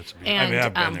 I've heard that's beautiful. And,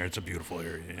 I've been there. It's a beautiful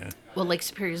area, yeah. Well, Lake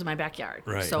Superior is my backyard.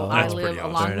 Right. So Oh, I that's live pretty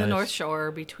awesome. along Very the nice. North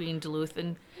Shore between Duluth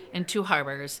and Two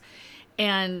Harbors.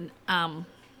 And I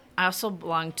also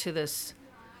belong to this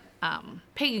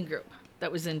pagan group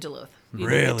that was in Duluth. You get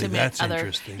Really? to meet That's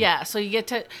interesting. Yeah, so you get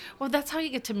to, that's how you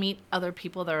get to meet other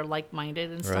people that are like-minded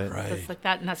and stuff Right. that's like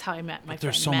that. And that's how I met my But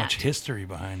there's so friend Matt. much history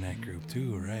behind that group,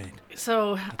 too, right?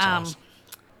 So, awesome.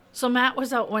 so Matt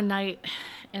was out one night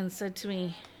and said to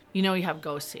me, you have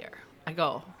ghosts here. I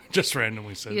go, Just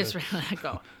randomly said yes, that. I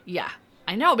go, yeah,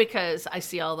 I know, because I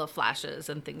see all the flashes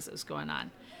and things that's going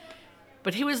on.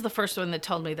 But he was the first one that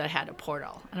told me that I had a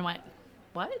portal. And I went,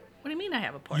 what? What do you mean I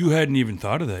have a portal? You hadn't even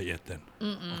thought of that yet then?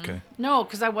 Okay. No,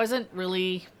 because I wasn't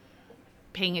really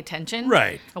paying attention.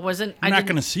 Right. I wasn't. You're not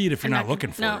going to see it if you're not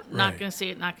looking for no, it. not right. going to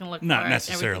see it. Not going to look Not for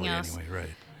necessarily, it. Everything else. anyway, right.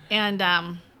 And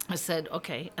I said,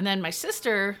 okay. And then my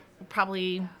sister,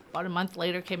 probably about a month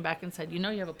later, came back and said, you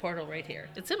have a portal right here.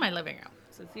 It's in my living room.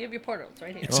 So you have your portal. It's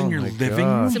right here. It's in your my living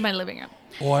gosh. room? It's in my living room.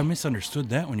 Oh, I misunderstood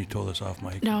that when you told us off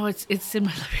mic. No, it's in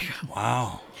my living room.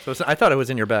 Wow. So I thought it was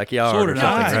in your backyard. So or did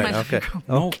something, I. It's in right? my Okay. living room.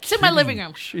 No It's in my kidding. living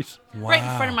room. Jeez. Right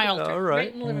in front of my altar. All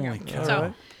right. in the living Holy room. cow.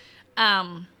 So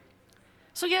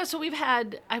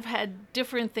I've had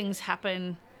different things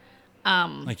happen.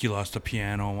 Like you lost a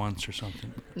piano once or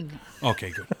something? Okay,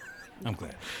 good. I'm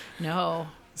glad. No.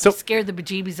 So- I scared the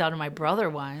bejeebies out of my brother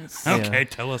once. Okay,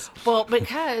 tell us. Well,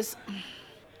 because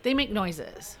they make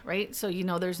noises, right? So,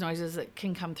 there's noises that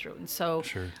can come through. And so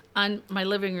Sure. on my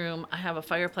living room, I have a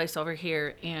fireplace over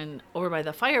here. And over by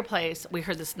the fireplace, we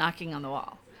heard this knocking on the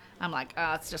wall. I'm like,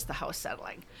 it's just the house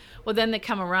settling. Well, then they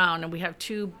come around, and we have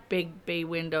two big bay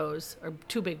windows, or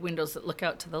two big windows that look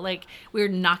out to the lake. We were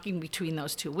knocking between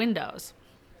those two windows.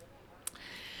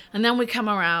 And then we come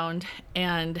around,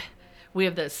 and we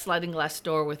have the sliding glass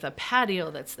door with a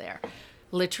patio that's there.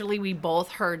 Literally, we both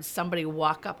heard somebody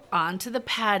walk up onto the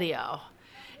patio.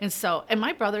 And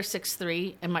my brother's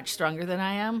 6'3" and much stronger than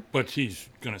I am. But he's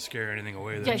going to scare anything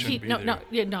away that Yeah, shouldn't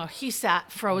be there. he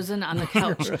sat frozen on the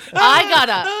couch.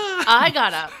 I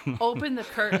got up, opened the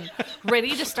curtain,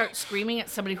 ready to start screaming at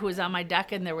somebody who was on my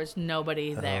deck, and there was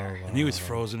nobody there. And he was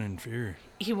frozen in fear.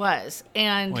 He was,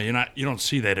 and Well, you don't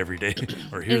see that every day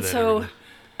or hear and that so every day.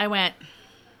 I went,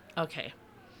 okay,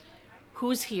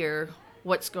 who's here?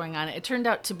 What's going on? It turned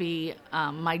out to be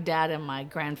my dad and my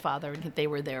grandfather, and they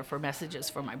were there for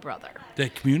messages for my brother. They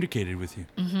communicated with you.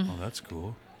 Mm-hmm. Oh, that's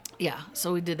cool. Yeah,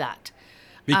 so we did that.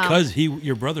 Because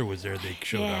your brother was there, they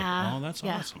showed Yeah, up. Oh, that's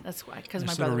yeah, awesome. that's why. Because my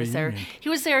Nice brother little was there. reunion. He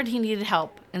was there, and he needed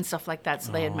help and stuff like that.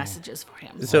 So they had messages for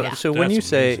him. So, yeah. so when That's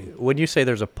you say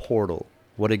there's a portal,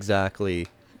 what exactly,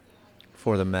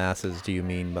 for the masses, do you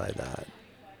mean by that?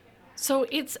 So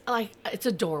it's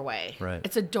a doorway. Right.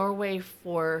 It's a doorway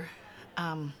for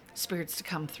spirits to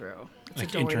come through. It's Like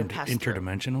a doorway to pass through.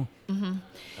 interdimensional? Mm-hmm.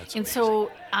 That's And amazing.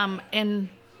 so, and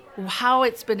how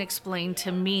it's been explained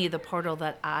to me, the portal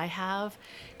that I have,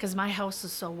 because my house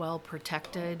is so well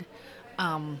protected,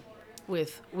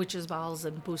 with witches' balls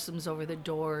and bosoms over the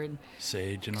door and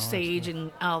Sage and all sage that stuff.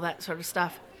 and all that sort of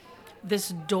stuff. This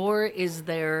door is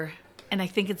there, and I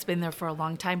think it's been there for a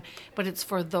long time, but it's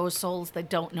for those souls that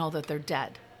don't know that they're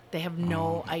dead. They have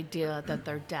no idea that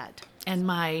they're dead. And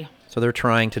So they're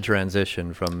trying to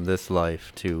transition from this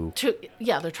life to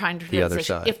they're trying to the other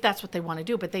transition side. if that's what they want to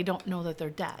do, but they don't know that they're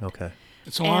dead. Okay.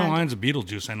 It's along the lines of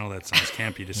Beetlejuice. I know that sounds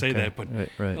campy to say that, but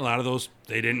right. a lot of those,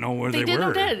 they didn't know where they didn't were.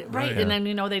 know dead, right? Yeah. And then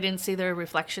they didn't see their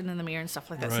reflection in the mirror and stuff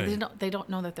like that. Right. So they don't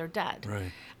know that they're dead.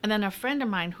 Right. And then a friend of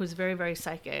mine who's very, very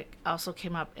psychic also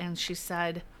came up, and she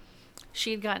said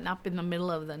she had gotten up in the middle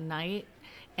of the night,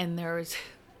 and there was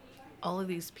all of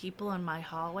these people in my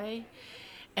hallway,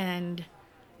 and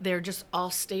they're just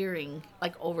all staring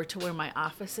like over to where my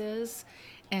office is.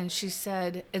 And she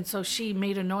said, and so she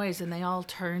made a noise, and they all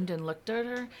turned and looked at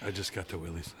her. I just got the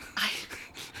willies.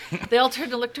 They all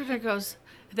turned and looked at her and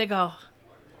they go,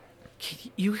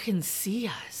 you can see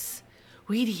us.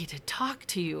 We need to talk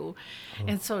to you.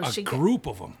 And so a group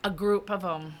of them. A group of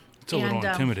them. It's a little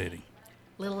intimidating.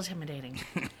 Little intimidating.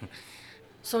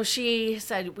 So she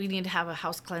said, we need to have a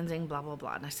house cleansing, blah, blah,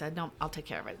 blah. And I said, no, I'll take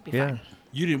care of it. It'll be fine.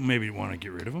 You didn't maybe want to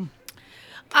get rid of them?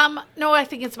 No, I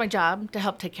think it's my job to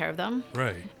help take care of them.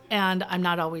 Right. And I'm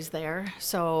not always there.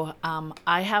 So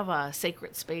I have a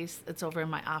sacred space that's over in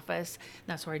my office.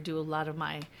 That's where I do a lot of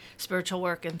my spiritual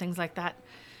work and things like that.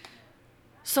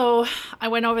 So I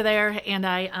went over there, and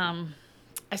I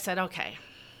said, okay,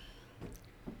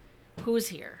 who's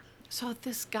here? So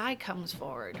this guy comes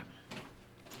forward.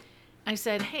 I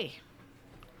said, hey,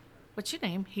 what's your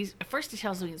name? At first he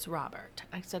tells me it's Robert.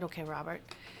 I said, okay, Robert.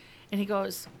 And he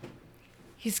goes,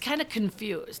 he's kind of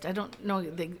confused. I don't know,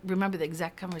 remember the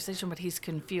exact conversation, but he's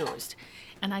confused.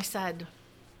 And I said,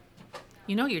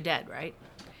 you know you're dead, right?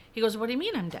 He goes, what do you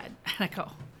mean I'm dead? And I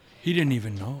go, he didn't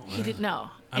even know. He didn't know.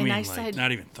 I mean, said,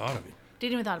 not even thought of it.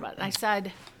 Didn't even thought about it. And I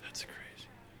said, that's crazy.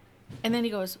 And then he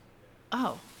goes,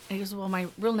 oh. And he goes, well, my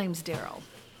real name's Daryl.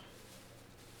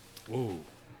 Whoa.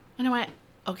 And I went,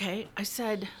 okay. I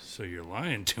said, so you're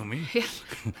lying to me. Yeah.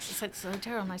 I said, so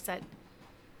Daryl. And I said,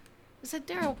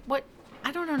 Daryl, what?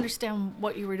 I don't understand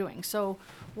what you were doing. So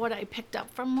what I picked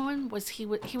up from one was he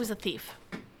was a thief.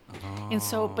 Oh. And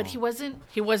so, but he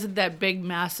wasn't that big,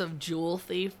 massive jewel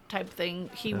thief type thing.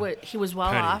 He was well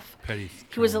off. Petty.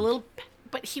 He was a little,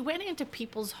 but he went into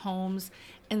people's homes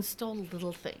and stole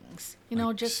little things.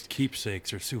 Just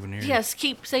keepsakes or souvenirs. Yes,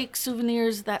 keepsakes,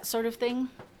 souvenirs, that sort of thing.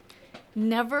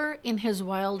 Never in his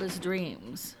wildest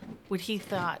dreams would he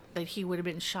thought that he would have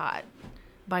been shot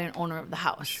by an owner of the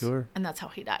house. Sure. And that's how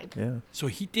he died. Yeah. So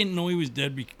he didn't know he was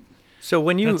dead. So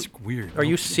when you... That's weird. Are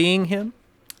you seeing him?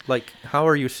 Like, how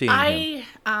are you seeing him?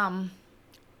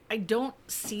 I don't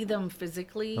see them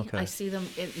physically. Okay. I see them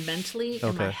mentally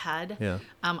in my head. Yeah.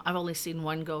 I've only seen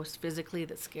one ghost physically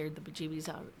that scared the bejeebies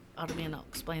out of me, and I'll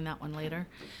explain that one later.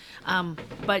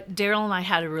 But Daryl and I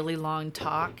had a really long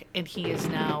talk, and he is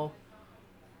now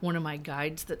one of my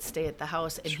guides that stay at the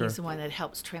house, and he's the one that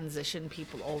helps transition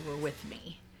people over with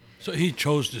me. So he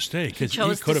chose to stay because he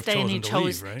could have chosen to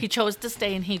leave, right? He chose to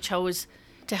stay, and he chose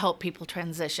to help people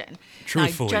transition.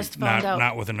 Truthfully, I just found out,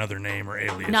 not with another name or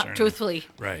alias. Not truthfully.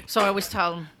 Right. So I always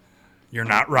tell him, you're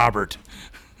not Robert.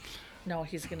 No,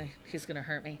 he's gonna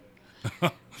hurt me.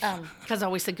 Because I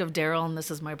always think of Daryl, and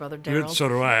this is my brother Daryl. So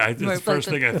do I. It's the first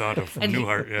thing I thought of from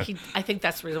Newhart. Yeah. I think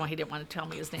that's the reason why he didn't want to tell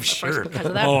me his name at Sure. first, because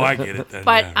of that. Oh, I get it then.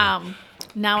 But yeah.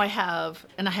 now I have,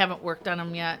 and I haven't worked on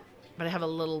him yet, but I have a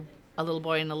little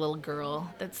boy and a little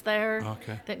girl that's there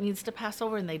that needs to pass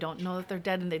over, and they don't know that they're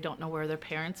dead, and they don't know where their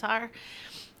parents are.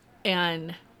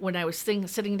 And when I was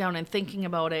sitting down and thinking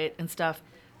about it and stuff,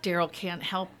 Daryl can't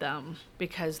help them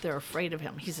because they're afraid of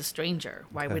him. He's a stranger.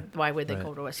 Why would they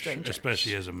go to a stranger?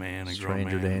 Especially as a man, a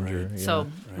stranger grown man. danger. Right? Yeah. So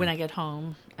when I get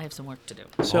home, I have some work to do.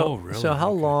 So, really? So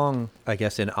how long, I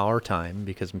guess, in our time,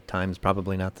 because time's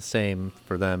probably not the same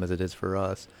for them as it is for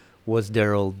us, was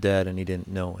Daryl dead and he didn't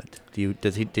know it?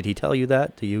 Did he tell you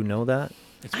that? Do you know that?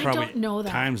 It's I probably, don't know that.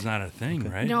 Time's not a thing,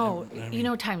 right? No,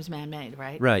 time's man-made,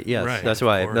 right? Right. Yes. Right, That's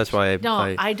why. No,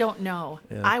 I don't know.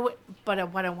 Yeah. I would,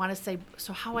 but what I want to say.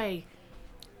 So how I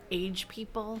age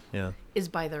people is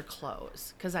by their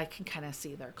clothes, because I can kind of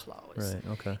see their clothes. Right.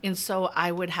 Okay. And so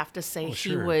I would have to say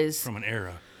he was from an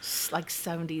era like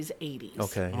 70s, 80s.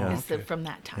 Okay. Yeah. Is from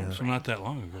that time. Yeah. So not that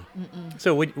long ago.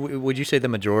 So would you say the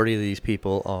majority of these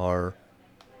people are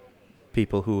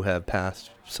people who have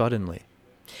passed suddenly?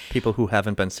 People who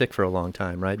haven't been sick for a long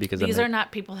time, right? Because these are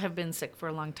not people who have been sick for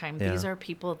a long time. Yeah. These are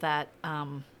people that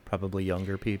probably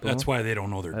younger people. That's why they don't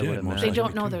know they're dead. They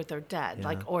don't know that they're dead,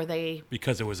 or they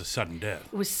because it was a sudden death.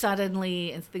 It was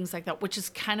suddenly and things like that, which is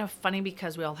kind of funny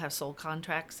because we all have soul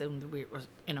contracts and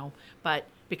but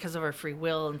because of our free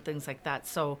will and things like that,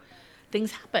 so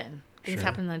things happen. Things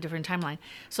happen in a different timeline.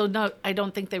 So no, I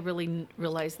don't think they really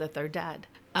realize that they're dead.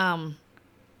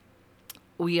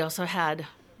 We also had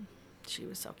She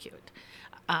was so cute.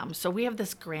 So we have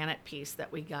this granite piece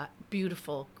that we got,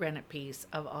 beautiful granite piece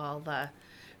of all the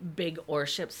big ore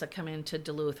ships that come into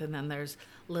Duluth, and then there's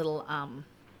little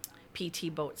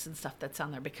PT boats and stuff that's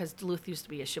on there because Duluth used to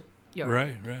be a shipyard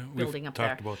Right. building We've up there.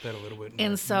 talked about that a little bit.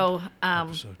 And so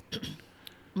episode.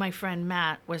 my friend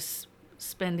Matt was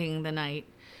spending the night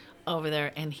over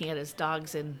there, and he had his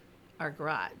dogs in our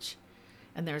garage.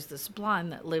 And there's this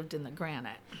blonde that lived in the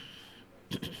granite.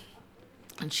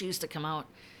 And she used to come out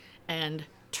and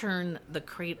turn the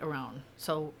crate around.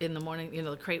 So in the morning,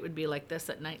 the crate would be like this.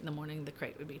 At night, in the morning, the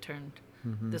crate would be turned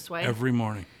this way. Every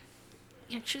morning.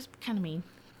 Yeah, she was kind of mean.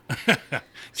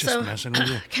 Just messing with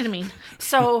you. Kind of mean.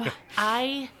 So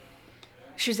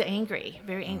she was angry,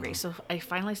 very angry. So I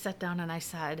finally sat down and I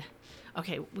said,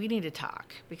 okay, we need to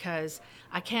talk because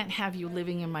I can't have you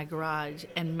living in my garage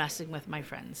and messing with my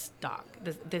friend's dog.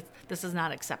 This is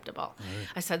not acceptable. Right.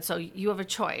 I said, so you have a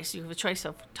choice. You have a choice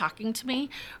of talking to me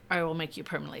or I will make you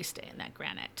permanently stay in that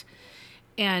granite.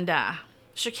 And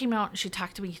she came out and she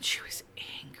talked to me and she was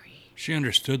angry. She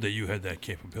understood that you had that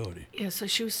capability. Yeah, so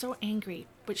she was so angry,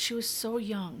 but she was so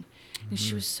young and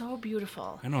she was so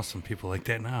beautiful. I know some people like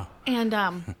that now. And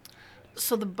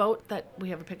so the boat that we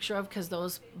have a picture of, because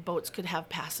those boats could have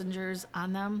passengers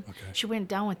on them, she went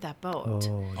down with that boat.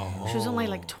 Oh. She was only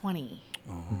like 20.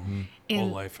 Whole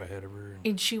life ahead of her.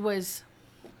 And she was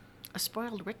a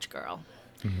spoiled rich girl.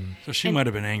 So she might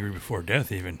have been angry before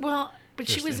death even. Well, but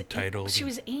Just she was entitled. She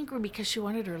was angry because she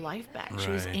wanted her life back. She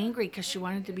was Right. angry because she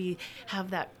wanted to have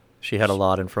that. She had a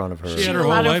lot in front of her. She had her a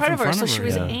whole lot in life front in of her, front so of she her.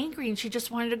 was Yeah. angry and she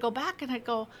just wanted to go back. And I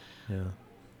go, Yeah.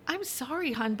 I'm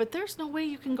sorry, hon, but there's no way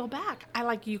you can go back.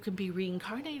 You can be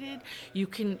reincarnated.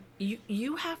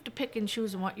 You have to pick and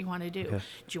choose what you want to do. Okay.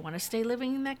 Do you want to stay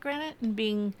living in that granite and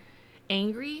being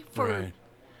angry for Right.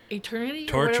 eternity?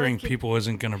 Torturing people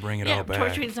isn't going to bring it all back.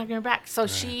 Torturing is not going to back. So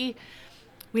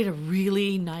we had a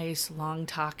really nice long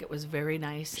talk. It was very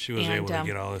nice. She was able to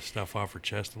get all this stuff off her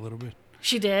chest a little bit.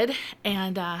 She did,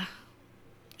 and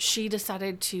she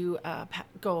decided to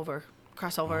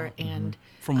cross over, and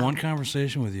From one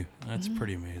conversation with you. That's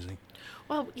pretty amazing.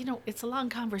 well, it's a long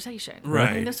conversation. I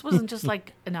Right. mean, this wasn't just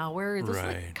like an hour. This was like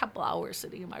a Right. couple hours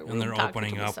sitting in my room. And they're talking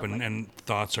opening to up someone. and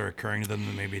thoughts are occurring to them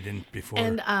that maybe didn't before.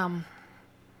 And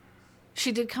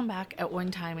she did come back at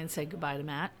one time and say goodbye to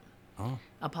Matt.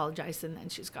 Apologize, and then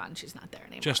she's gone. She's not there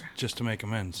anymore. just to make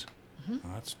amends. Oh,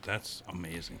 that's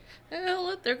amazing. Oh,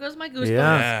 look, there goes my goosebumps.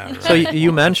 Yeah. Yeah, So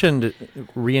you mentioned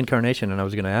reincarnation, and I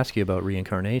was going to ask you about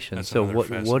reincarnation. That's So another what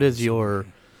fascinating is your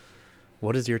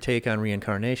story. take on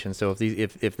reincarnation? So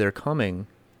if they're coming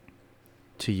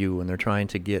to you and they're trying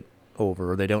to get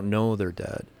over, or they don't know they're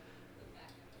dead,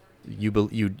 you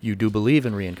do believe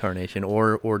in reincarnation,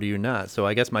 or do you not? So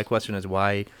I guess my question is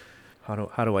why.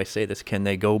 How do I say this? Can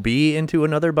they go be into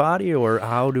another body, or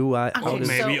how do I? Okay,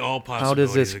 Maybe so- all how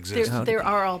does this possibilities exist. There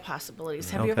are all possibilities.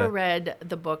 Have you Okay. ever read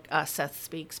the book Seth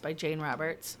Speaks by Jane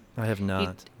Roberts? I have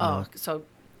not. no. So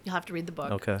you'll have to read the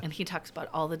book. Okay. And he talks about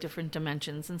all the different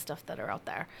dimensions and stuff that are out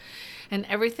there. And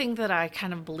everything that I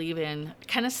kind of believe in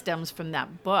kind of stems from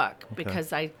that book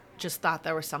because I just thought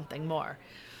there was something more.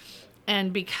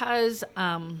 And because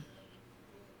time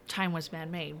was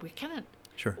man-made, we kind of,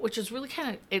 Sure. which is really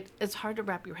kind of, it's hard to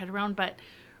wrap your head around, but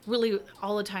really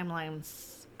all the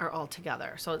timelines are all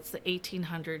together. So it's the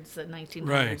 1800s, the 1900s,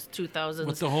 Right. 2000s.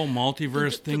 With the whole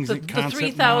multiverse things, the concept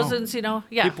 3000s, now,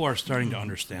 yeah. people are starting to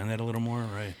understand that a little more,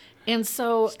 right? And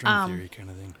so String theory kind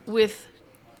of thing. with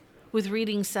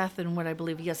reading Seth and what I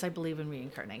believe, yes, I believe in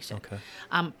reincarnation. Okay.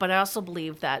 But I also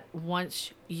believe that when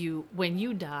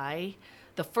you die,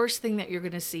 the first thing that you're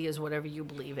going to see is whatever you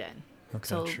believe in. Okay.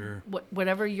 So Sure.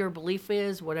 whatever your belief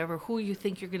is, who you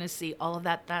think you're going to see, all of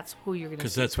that, that's who you're going to see.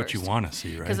 Because that's what you first. want to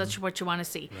see, right? Because that's what you want to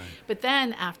see. Right. But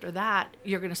then after that,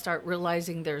 you're going to start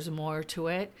realizing there's more to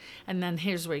it. And then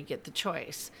here's where you get the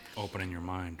choice. Opening your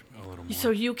mind a little more. So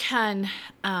you can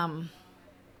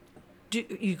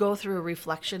you go through a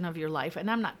reflection of your life. And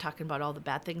I'm not talking about all the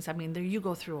bad things. I mean, you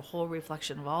go through a whole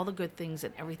reflection of all the good things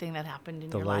and everything that happened in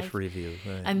The your life life. review.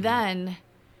 Right. And then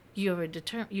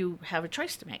you have a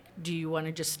choice to make. Do you want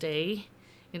to just stay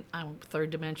in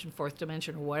third dimension, fourth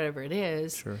dimension, or whatever it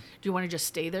is? Sure. Do you want to just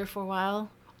stay there for a while?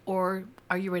 Or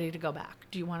are you ready to go back?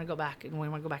 Do you want to go back? And when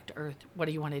you want to go back to Earth, what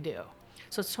do you want to do?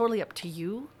 So it's totally up to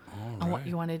you on what right.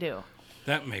 you want to do.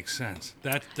 That makes sense.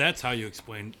 That's how you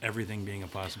explain everything being a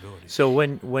possibility. So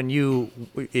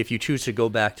if you choose to go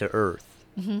back to Earth,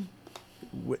 Can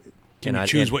you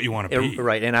choose what you want to be?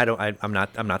 Right, and I'm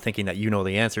not thinking that you know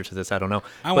the answer to this. I don't know.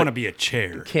 I want to be a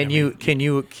chair. Can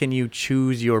you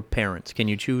choose your parents? Can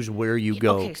you choose where you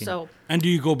go? Okay, so And do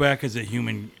you go back as a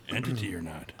human entity or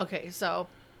not? okay, so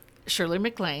Shirley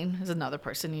MacLaine is another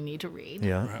person you need to read.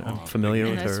 Yeah, Right. I'm familiar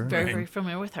And with that's her. very, very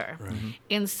familiar with her.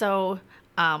 And so,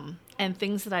 and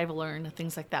things that I've learned,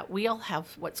 things like that, we all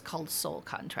have what's called soul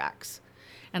contracts.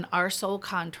 And our soul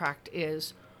contract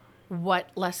is, what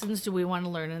lessons do we want to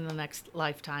learn in the next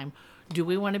lifetime? Do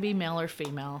we want to be male or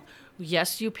female?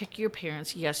 Yes, you pick your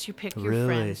parents. Yes, you pick your Really?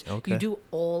 friends. Okay. You do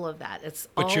all of that. It's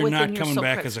all But you're within not your coming soul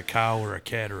back contract. as a cow or a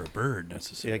cat or a bird See,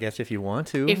 necessarily. I guess if you want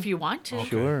to. If you want to.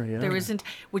 Sure, yeah. There isn't,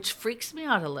 which freaks me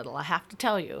out a little, I have to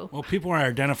tell you. Well, people are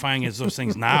identifying as those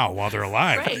things now while they're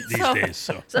alive Right, these days.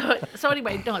 So So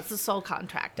anyway, no, it's the soul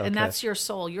contract, and Okay. that's your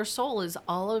soul. Your soul is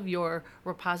all of your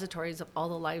repositories of all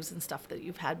the lives and stuff that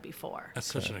you've had before.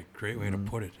 that's such a great way to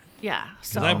put it. Yeah.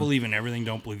 So Because I believe in everything,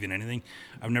 don't believe in anything.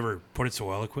 I've never put it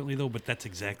so eloquently, though, but that's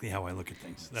exactly how I look at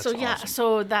things. That's so yeah, awesome.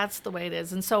 so that's the way it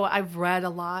is. And so I've read a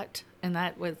lot, and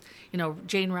that with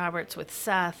Jane Roberts with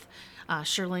Seth,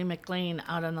 Shirley MacLaine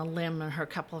out on a limb, and her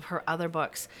couple of her other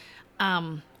books.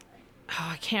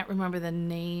 I can't remember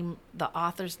the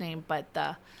author's name, but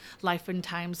the Life and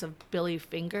Times of Billy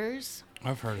Fingers.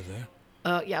 I've heard of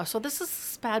that. Yeah, so this is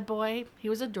this bad boy. He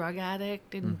was a drug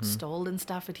addict and stole and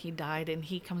stuff, and he died. And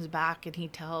he comes back and he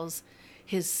tells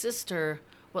his sister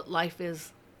what life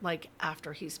is like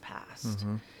after he's passed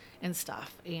and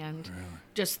stuff. And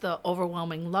just the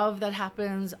overwhelming love that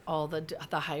happens, all the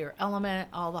higher element,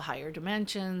 all the higher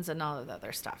dimensions, and all of the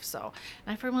other stuff. So,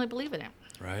 and I firmly believe in it.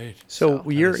 Right. So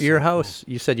your That is so house,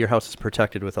 you said your house is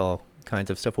protected with all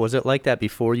kinds of stuff. Was it like that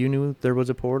before you knew there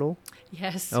was a portal?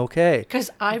 Yes. Okay.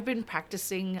 Because I've been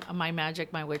practicing my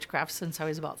magic, my witchcraft since I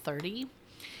was about 30.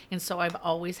 And so I've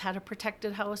always had a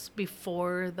protected house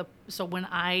before so when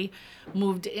I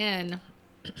moved in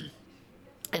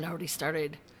and already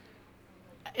started,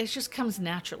 it just comes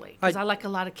naturally. Because I like a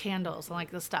lot of candles. I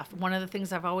like the stuff. One of the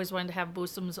things I've always wanted to have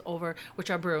bosoms over, which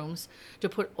are brooms, to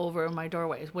put over my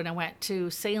doorways. When I went to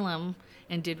Salem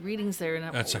and did readings there.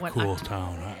 And That's a cool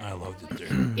town. I loved it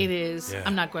there. It is. Yeah.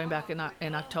 I'm not going back in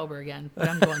October again, but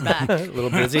I'm going back. A little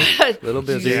busy. Little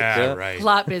busy. Yeah, right. A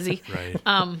lot busy. Right.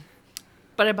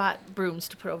 But I bought brooms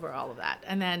to put over all of that.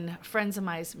 And then friends of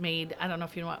mine made, I don't know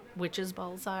if you know what witches'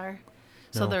 balls are.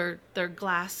 So No. they're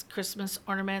glass Christmas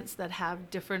ornaments that have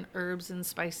different herbs and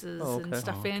spices Oh, and okay.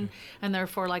 stuff in. And they're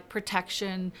for like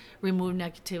protection, remove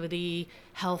negativity,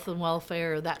 health and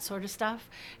welfare, that sort of stuff.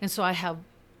 And so I have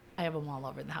them all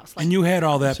over in the house. Like, And you had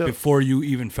all that So- before you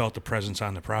even felt the presence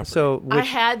on the property. So I which,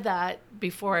 had that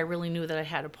before I really knew that I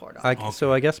had a portal.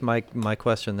 so I guess my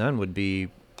question then would be,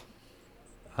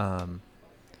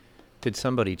 did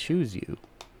somebody choose you?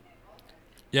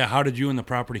 Yeah, how did you and the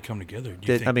property come together?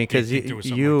 Do you think, Because do you think there was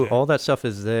something you like that? all that stuff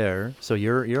is there, so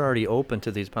you're already open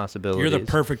to these possibilities. You're the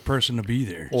perfect person to be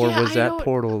there. Or Yeah, was I that don't-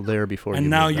 portal there before? And you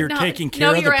now moved you're out? taking care now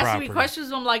of the you're asking property. me questions.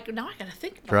 And I'm like, now I gotta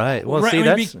think about Right. that. Well, Right, see,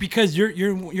 I mean, that's because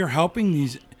you're helping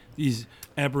these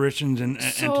apparitions and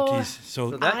So- entities.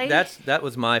 So, so I- that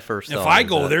was my first if thought. I is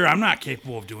go that- there, I'm not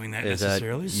capable of doing that is that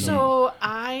necessarily. you- So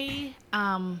I,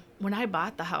 when I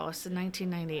bought the house in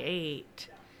 1998,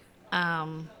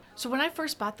 so when I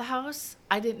first bought the house,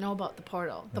 I didn't know about the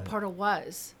portal. The portal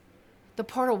was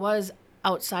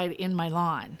outside in my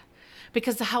lawn,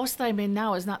 because the house that I'm in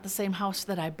now is not the same house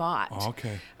that I bought. Oh,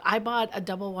 okay. I bought a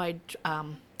double wide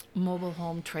mobile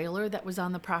home trailer that was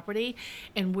on the property,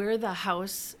 and where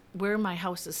my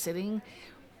house is sitting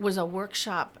was a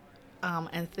workshop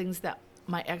and things that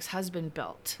my ex-husband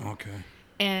built. Okay.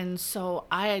 And so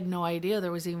I had no idea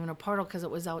there was even a portal because it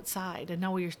was outside. And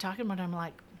now when you're talking about it, I'm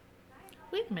like,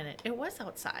 wait a minute, it was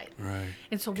outside. Right.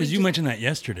 And so Because you mentioned that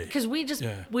yesterday. because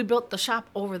we built the shop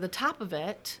over the top of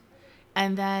it,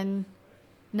 and then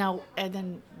my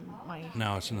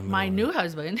Now it's in the middle. my of new it.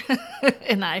 husband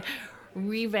and I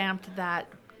revamped that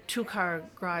 2-car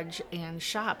garage and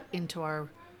shop into our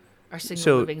single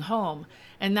So- living home.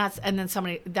 And that's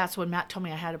when Matt told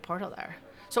me I had a portal there.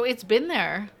 So it's been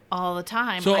there all the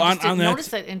time. So I on just didn't that-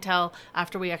 notice it until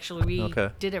after we actually Okay.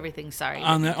 did everything. Sorry.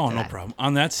 On that, didn't oh, get no to problem.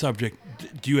 On that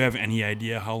subject, do you have any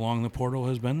idea how long the portal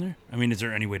has been there? I mean, is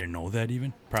there any way to know that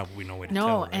even? Probably no way to tell.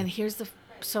 No, right? and here's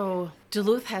so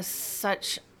Duluth has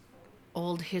such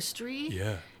old history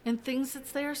Yeah. and things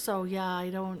that's there. So yeah, I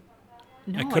don't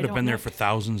know. It I could have don't been there know. for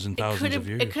thousands and thousands of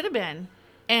years. It could have been,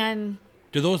 and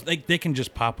Do those, they can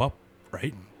just pop up,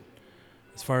 right?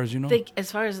 As far as you know?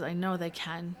 as far as I know, they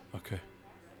can. Okay.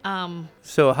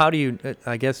 So how do you?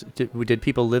 I guess did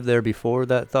people live there before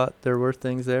that thought there were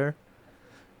things there?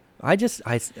 I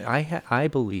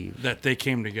believe That they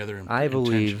came together and I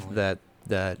believe intentionally. that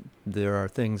that there are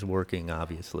things working,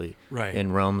 obviously, Right.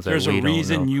 in realms There's that we a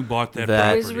reason don't know. you bought that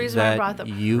There's property. a reason I brought the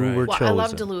you Right. were Well, chosen. I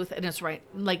love Duluth, and it's right.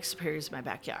 Lake Superior is my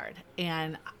backyard,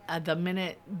 and the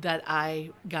minute that I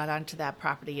got onto that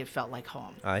property, it felt like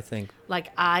home. I think Like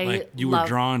you were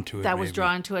drawn to it, That was maybe.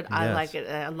 drawn to it. I Yes. like it.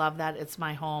 I love that. It's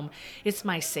my home. It's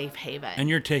my safe haven. And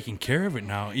you're taking care of it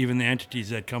now, even the entities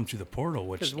that come through the portal,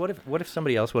 which because what if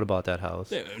somebody else would have bought that house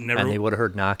They never- and they would have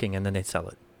heard knocking and then they'd sell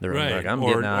it. They're Right. like, I'm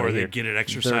Or- getting out or of they here. get it They're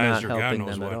exercised not or God helping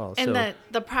knows them what. at all. And So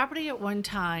the property at one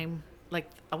time, like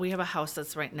we have a house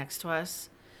that's right next to us,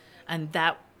 and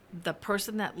that the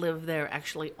person that lived there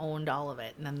actually owned all of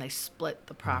it, and then they split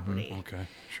the property. Okay,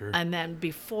 sure. And then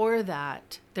before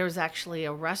that, there was actually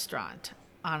a restaurant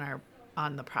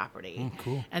on the property. Oh,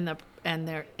 cool. And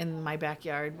there in my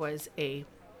backyard was a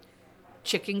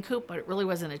chicken coop, but it really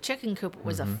wasn't a chicken coop. It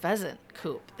was a pheasant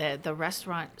coop. The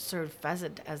restaurant served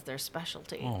pheasant as their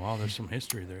specialty. Oh, wow, there's some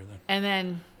history there then. And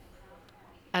then,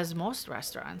 as most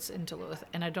restaurants in Duluth,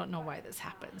 and I don't know why this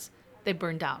happens, they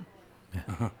burned down.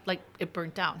 Like it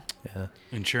burnt down. yeah.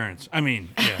 Insurance. I mean,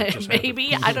 yeah, it just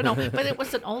Maybe I don't know, but it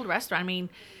was an old restaurant. I mean,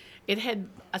 it had.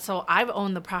 So I've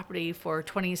owned the property for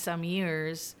 20 some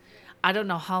years. I don't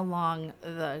know how long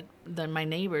my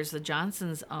neighbors, the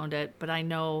Johnsons, owned it, but I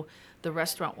know the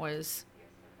restaurant was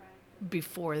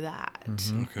before that.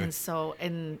 Okay.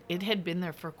 And it had been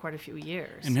there for quite a few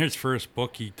years. In his first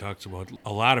book, he talks about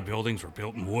a lot of buildings were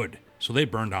built in wood, so they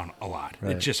burned down a lot. It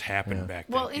Right. just happened back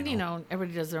then. Well, and you know,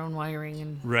 everybody does their own wiring,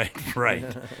 and Right, right.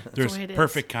 There's way it is.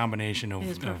 perfect combination of It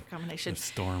is perfect combination. of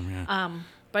storm. Yeah.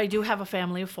 But I do have a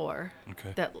family of 4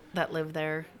 Okay. that live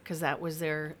there because that was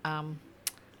their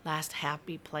last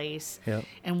happy place. Yep.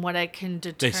 And what I can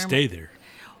They determine, stay there.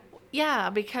 Yeah,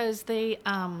 because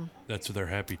That's their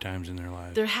happy times in their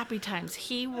lives. they're happy times.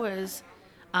 He was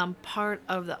part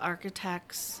of the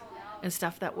architects and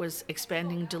stuff that was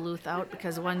expanding Duluth out,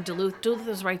 because when Duluth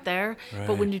was right there, but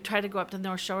when Right. you try to go up to the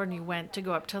North Shore and you went to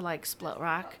go up to like Split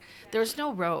Rock, there's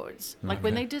no roads. Like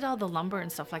when they did all the lumber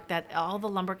and stuff like that, all the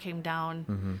lumber came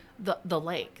down the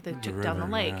lake. They took down the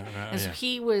river, lake, yeah, and so yeah.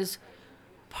 he was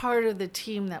part of the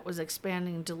team that was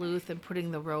expanding Duluth and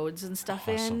putting the roads and stuff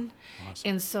in. Awesome.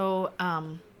 And so,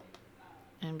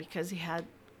 and because he had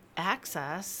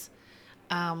access,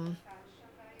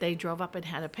 they drove up and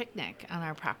had a picnic on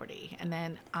our property. And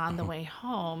then on the way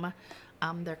home,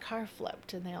 their car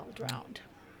flipped and they all drowned.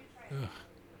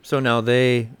 So now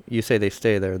you say they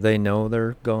stay there. They know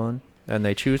they're gone and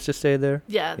they choose to stay there?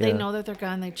 Yeah, they know that they're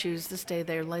gone. They choose to stay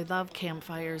there. They love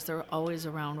campfires. They're always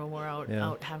around when we're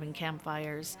out having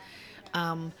campfires.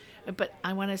 But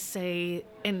I want to say,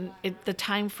 and the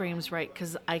time frame's right,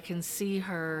 because I can see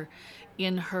her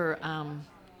in her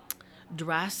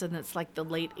dress, and it's like the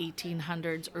late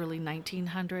 1800s, early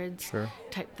 1900s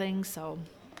type thing. So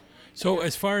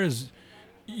as far as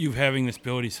you having this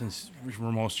ability since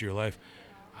for most of your life,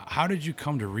 how did you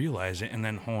come to realize it and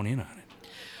then hone in on it?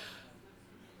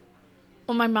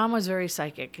 Well, my mom was very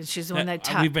psychic, and she's the one that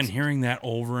taught. We've been hearing that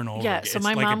over and over. Yeah, again. so It's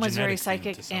my like a mom was very genetic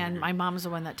thing psychic, to some and degree. my mom's the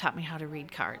one that taught me how to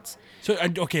read cards. So,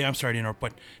 okay, I'm sorry to interrupt,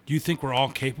 but do you think we're all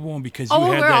capable? And because Oh,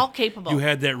 you had we're that, all capable. You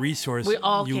had that resource. We're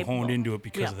all you capable. honed into it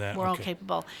because Yeah, of that. We're all Okay.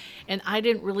 capable. And I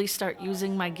didn't really start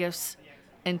using my gifts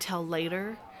until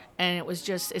later. And it's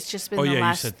just been Oh, the yeah, you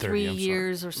last said 30, 3 I'm sorry.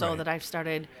 years or so Right. that I've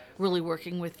started really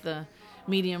working with the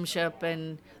mediumship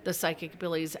and the psychic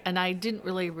abilities. And I didn't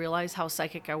really realize how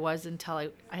psychic I was until I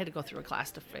had to go through a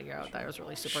class to figure out that I was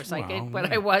really super psychic, Wow, but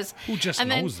yeah. I was. Who just and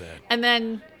knows then, that? And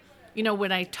then, you know,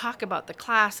 when I talk about the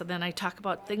class and then I talk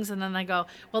about things and then I go,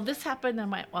 well, this happened, and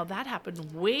I'm like, well, that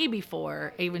happened way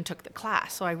before I even took the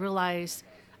class. So I realized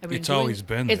I've been It's doing- always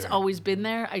been It's there. always been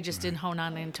there. I just didn't hone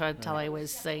on into it until I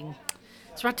was saying,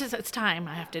 it's time.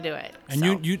 I have to do it. And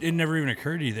So it never even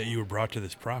occurred to you that you were brought to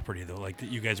this property, though, like that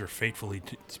you guys were faithfully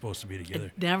supposed to be together.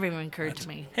 it never even occurred to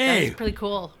me. Hey! That's pretty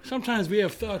cool. Sometimes we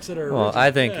have thoughts that are. Well, original.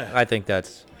 I think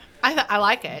that's I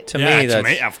like it. to Yeah, me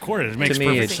that's of course it makes to me,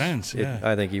 perfect it's- sense. Yeah,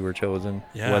 I think you were chosen.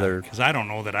 yeah. Whether Because I don't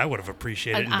know that I would have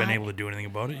appreciated And and been I- able to do anything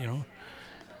about it. You know,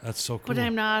 that's so cool. But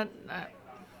I'm not.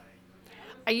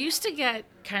 I used to get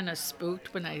kind of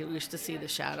spooked when I used to see the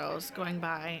shadows going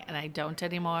by, and I don't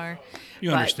anymore.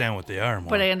 You But- understand what they are more.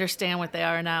 But I understand what they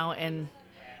are now, and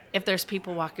if there's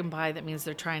people walking by, that means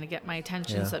they're trying to get my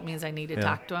attention. Yeah. So that means I need to Yeah.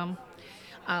 talk to them.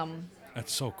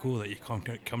 That's so cool that you come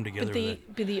together But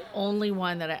with it. the only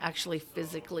one that I actually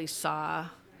physically saw,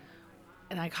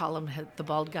 and I call him the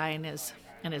bald guy and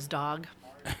his dog.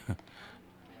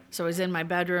 So I was in my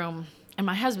bedroom, and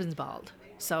my husband's bald.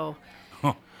 So,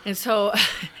 Huh. and so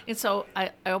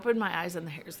I opened my eyes, and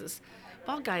here's this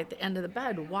bald guy at the end of the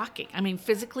bed walking. I mean,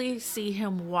 physically see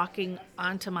him walking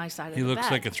onto my side of He the bed.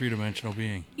 looks like a three-dimensional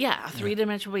being. Yeah, a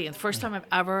three-dimensional being. The first time I've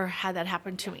ever had that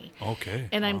happen to me. Okay.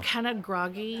 And I'm kind of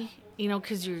groggy,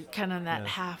 because you're kind of that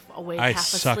half awake, I half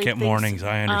suck asleep at things. mornings.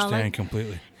 I understand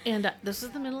completely. And this is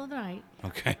the middle of the night.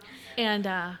 Okay. And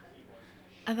I'm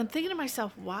thinking to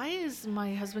myself, why is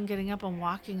my husband getting up and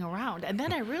walking around? And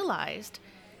then I realized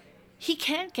he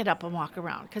can't get up and walk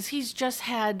around because he's just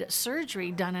had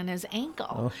surgery done on his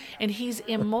ankle. And he's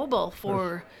immobile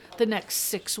for the next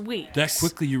 6 weeks. That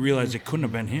quickly you realize it couldn't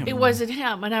have been him. It wasn't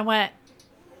him. And I went,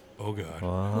 oh,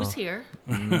 God. who's here?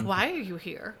 Why are you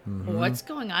here? What's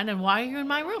going on? And why are you in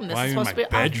my room? This Why is are you in supposed my to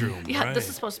be bedroom? Yeah, Right. this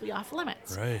is supposed to be off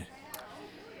limits. Right.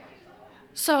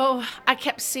 So I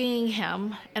kept seeing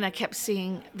him, and I kept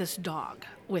seeing this dog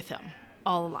with him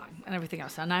all along and everything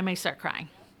else. And I may start crying.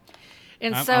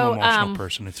 And I'm so, an emotional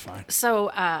person. It's fine.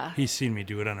 So, He's seen me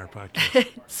do it on our podcast.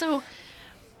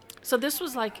 so this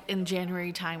was like in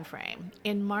January timeframe.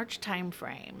 In March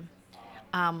timeframe,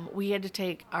 we had to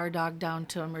take our dog down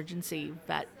to emergency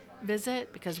vet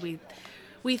visit because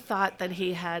we thought that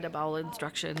he had a bowel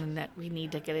obstruction and that we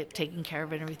need to get it taken care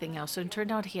of and everything else. So it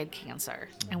turned out he had cancer,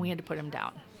 and we had to put him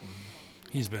down.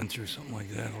 He's been through something like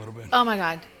that a little bit. Oh my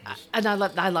God! And I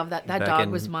love that. That Back dog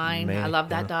in was mine. May, I love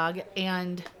that yeah. dog,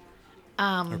 and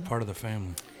They're part of the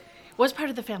family. was part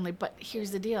of the family. But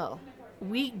here's the deal: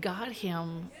 we got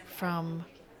him from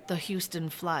the Houston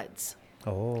floods.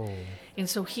 Oh. And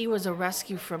so he was a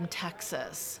rescue from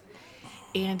Texas.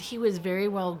 And he was very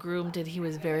well groomed and he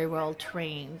was very well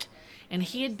trained. And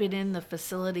he had been in the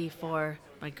facility for,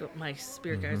 my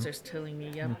spirit guides are telling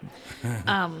me,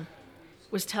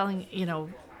 was telling,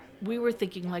 we were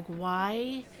thinking, like,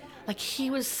 why? Like, he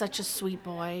was such a sweet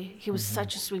boy. He was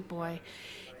such a sweet boy.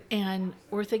 And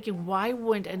we're thinking, why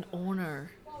wouldn't an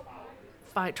owner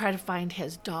try to find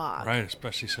his dog? Right,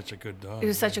 especially such a good dog. It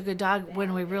was such a good dog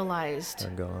when we realized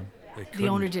They're gone. the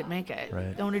owner didn't make it.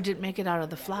 Right. The owner didn't make it out of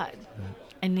the flood.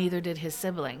 And neither did his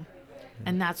sibling.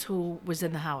 And that's who was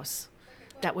in the house.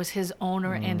 That was his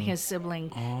owner and his sibling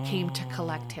came to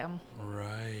collect him.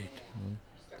 Right.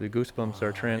 The goosebumps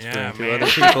are transferring Yeah, to man.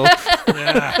 other people.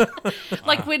 Yeah.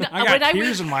 Like when I got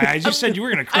tears in my eyes. You said you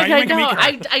were going to cry. You're I making me know.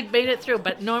 cry. I made it through,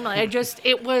 but normally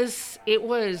it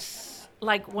was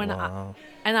like when Wow.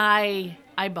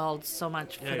 I bawled so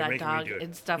much for Yeah, you're that making me dog do it.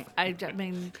 and stuff. I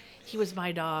mean, he was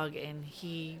my dog, and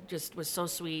he just was so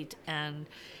sweet and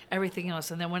everything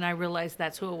else. And then when I realized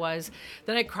that's who it was,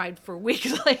 then I cried for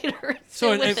weeks later.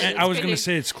 So It I was going really- to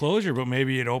say it's closure, but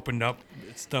maybe it opened up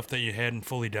stuff that you hadn't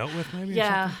fully dealt with, maybe?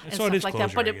 yeah, Or and something? So stuff it is like closure,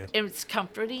 that. But I guess. it's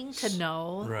comforting to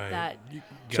know Right. that.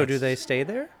 So do they stay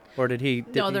there? Or did he?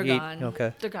 Did No, they're he, gone.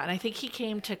 Okay. They're gone. I think he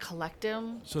came to collect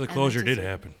him. So the and closure then did to-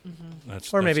 happen.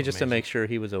 Mhm. Or maybe that's just to amazing. make sure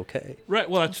he was okay. Right.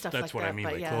 Well, stuff that's like what I that, mean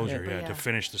but by yeah, closure. but Yeah, yeah. to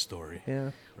finish the story. Yeah.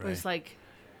 It was Right. like,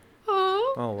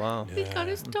 oh, Oh wow. he got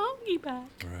his doggy back.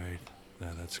 Right. Yeah,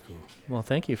 that's cool. Well,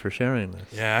 thank you for sharing this.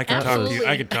 Yeah, I can talk to you.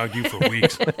 I could talk to you for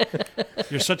weeks.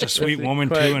 You're such a sweet woman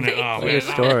too, and oh quite a man,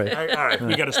 story. All right,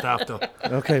 we got to stop though.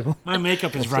 Okay. Well, My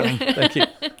makeup is running. thank you.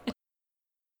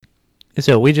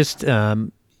 So we just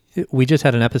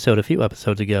had an episode a few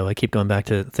episodes ago. I keep going back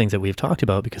to things that we've talked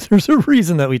about because there's a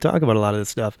reason that we talk about a lot of this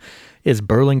stuff. Is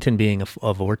Burlington being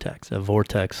a vortex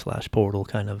 / portal,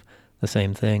 kind of the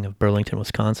same thing of Burlington,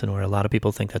 Wisconsin, where a lot of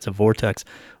people think that's a vortex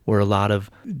where a lot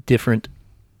of different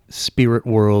spirit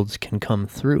worlds can come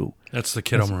through. That's the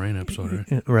Kiddo Moraine episode,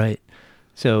 right? Right.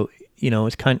 So,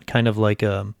 it's kind of like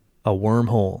a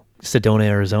wormhole. Sedona,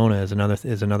 Arizona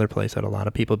is another place that a lot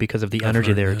of people, because of the energy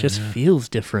heard there, that, it just yeah. feels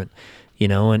different,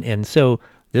 and so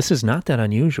this is not that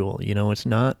unusual. It's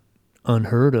not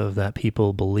unheard of that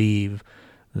people believe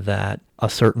that a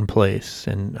certain place,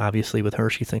 and obviously with her,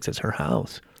 she thinks it's her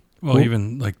house. Well,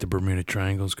 even like the Bermuda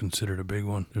Triangle is considered a big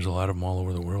one. There's a lot of them all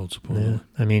over the world, supposedly. Yeah.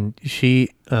 I mean,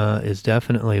 she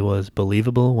was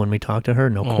believable when we talked to her.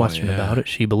 No question yeah. about it.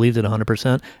 She believed it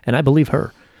 100%, and I believe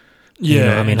her.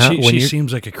 Yeah, I mean, she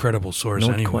seems like a credible source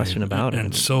no anyway. question about it.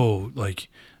 And so,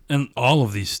 and all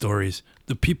of these stories,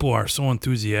 the people are so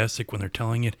enthusiastic when they're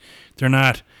telling it. They're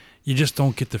not, you just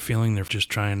don't get the feeling they're just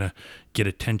trying to get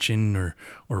attention or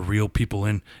reel people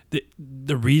in.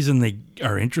 The reason they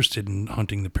are interested in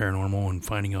hunting the paranormal and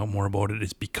finding out more about it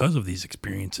is because of these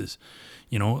experiences.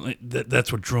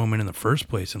 That's what drew them in the first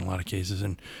place in a lot of cases.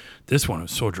 And this one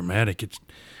was so dramatic. It's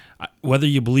whether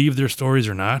you believe their stories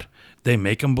or not, they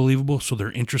make them believable, so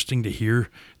they're interesting to hear.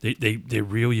 They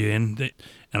reel you in.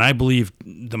 And I believe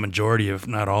the majority of,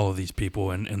 not all of these people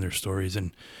and their stories.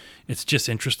 And it's just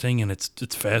interesting, and it's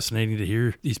fascinating to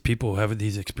hear these people have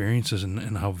these experiences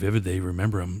and how vivid they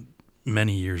remember them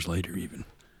many years later even.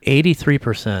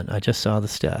 83%, I just saw the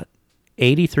stat,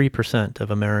 83%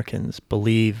 of Americans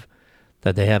believe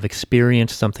that they have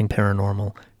experienced something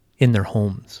paranormal in their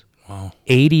homes. Wow.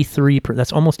 83%,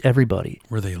 that's almost everybody.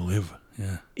 Where they live,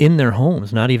 yeah. In their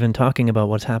homes, not even talking about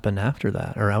what's happened after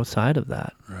that or outside of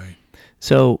that. Right.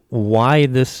 So why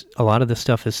a lot of this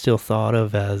stuff is still thought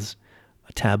of as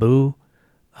a taboo,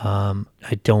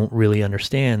 I don't really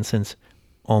understand, since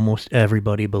almost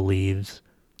everybody believes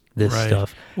this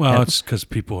stuff. Well, it's because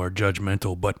people are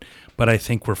judgmental, but I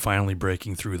think we're finally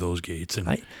breaking through those gates and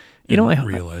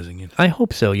realizing it. I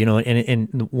hope so.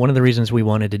 And one of the reasons we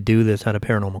wanted to do this at a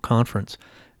paranormal conference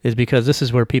is because this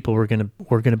is where people were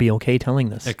gonna be okay telling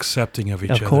this, accepting of each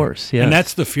other. Of course, yeah. And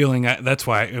that's the feeling. That's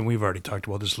why, and we've already talked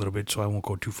about this a little bit, so I won't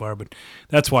go too far. But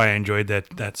that's why I enjoyed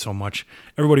that so much.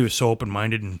 Everybody was so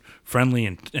open-minded and friendly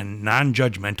and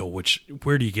non-judgmental. Which,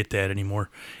 where do you get that anymore?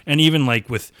 And even like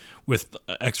with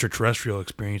extraterrestrial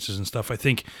experiences and stuff, I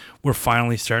think we're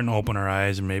finally starting to open our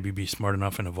eyes and maybe be smart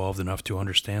enough and evolved enough to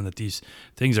understand that these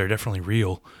things are definitely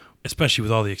real. Especially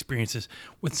with all the experiences,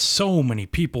 with so many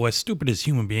people, as stupid as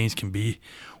human beings can be,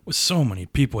 with so many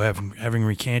people having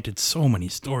recanted so many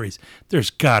stories, there's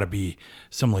got to be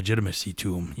some legitimacy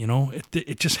to them.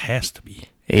 It just has to be.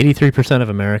 83% of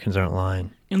Americans aren't lying.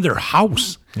 In their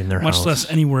house. Much less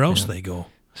anywhere else they go.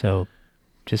 So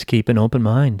just keep an open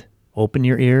mind. Open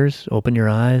your ears, open your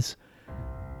eyes,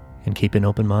 and keep an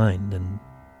open mind. And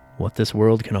what this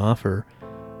world can offer,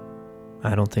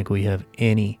 I don't think we have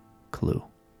any clue.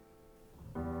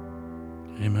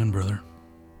 Amen, brother.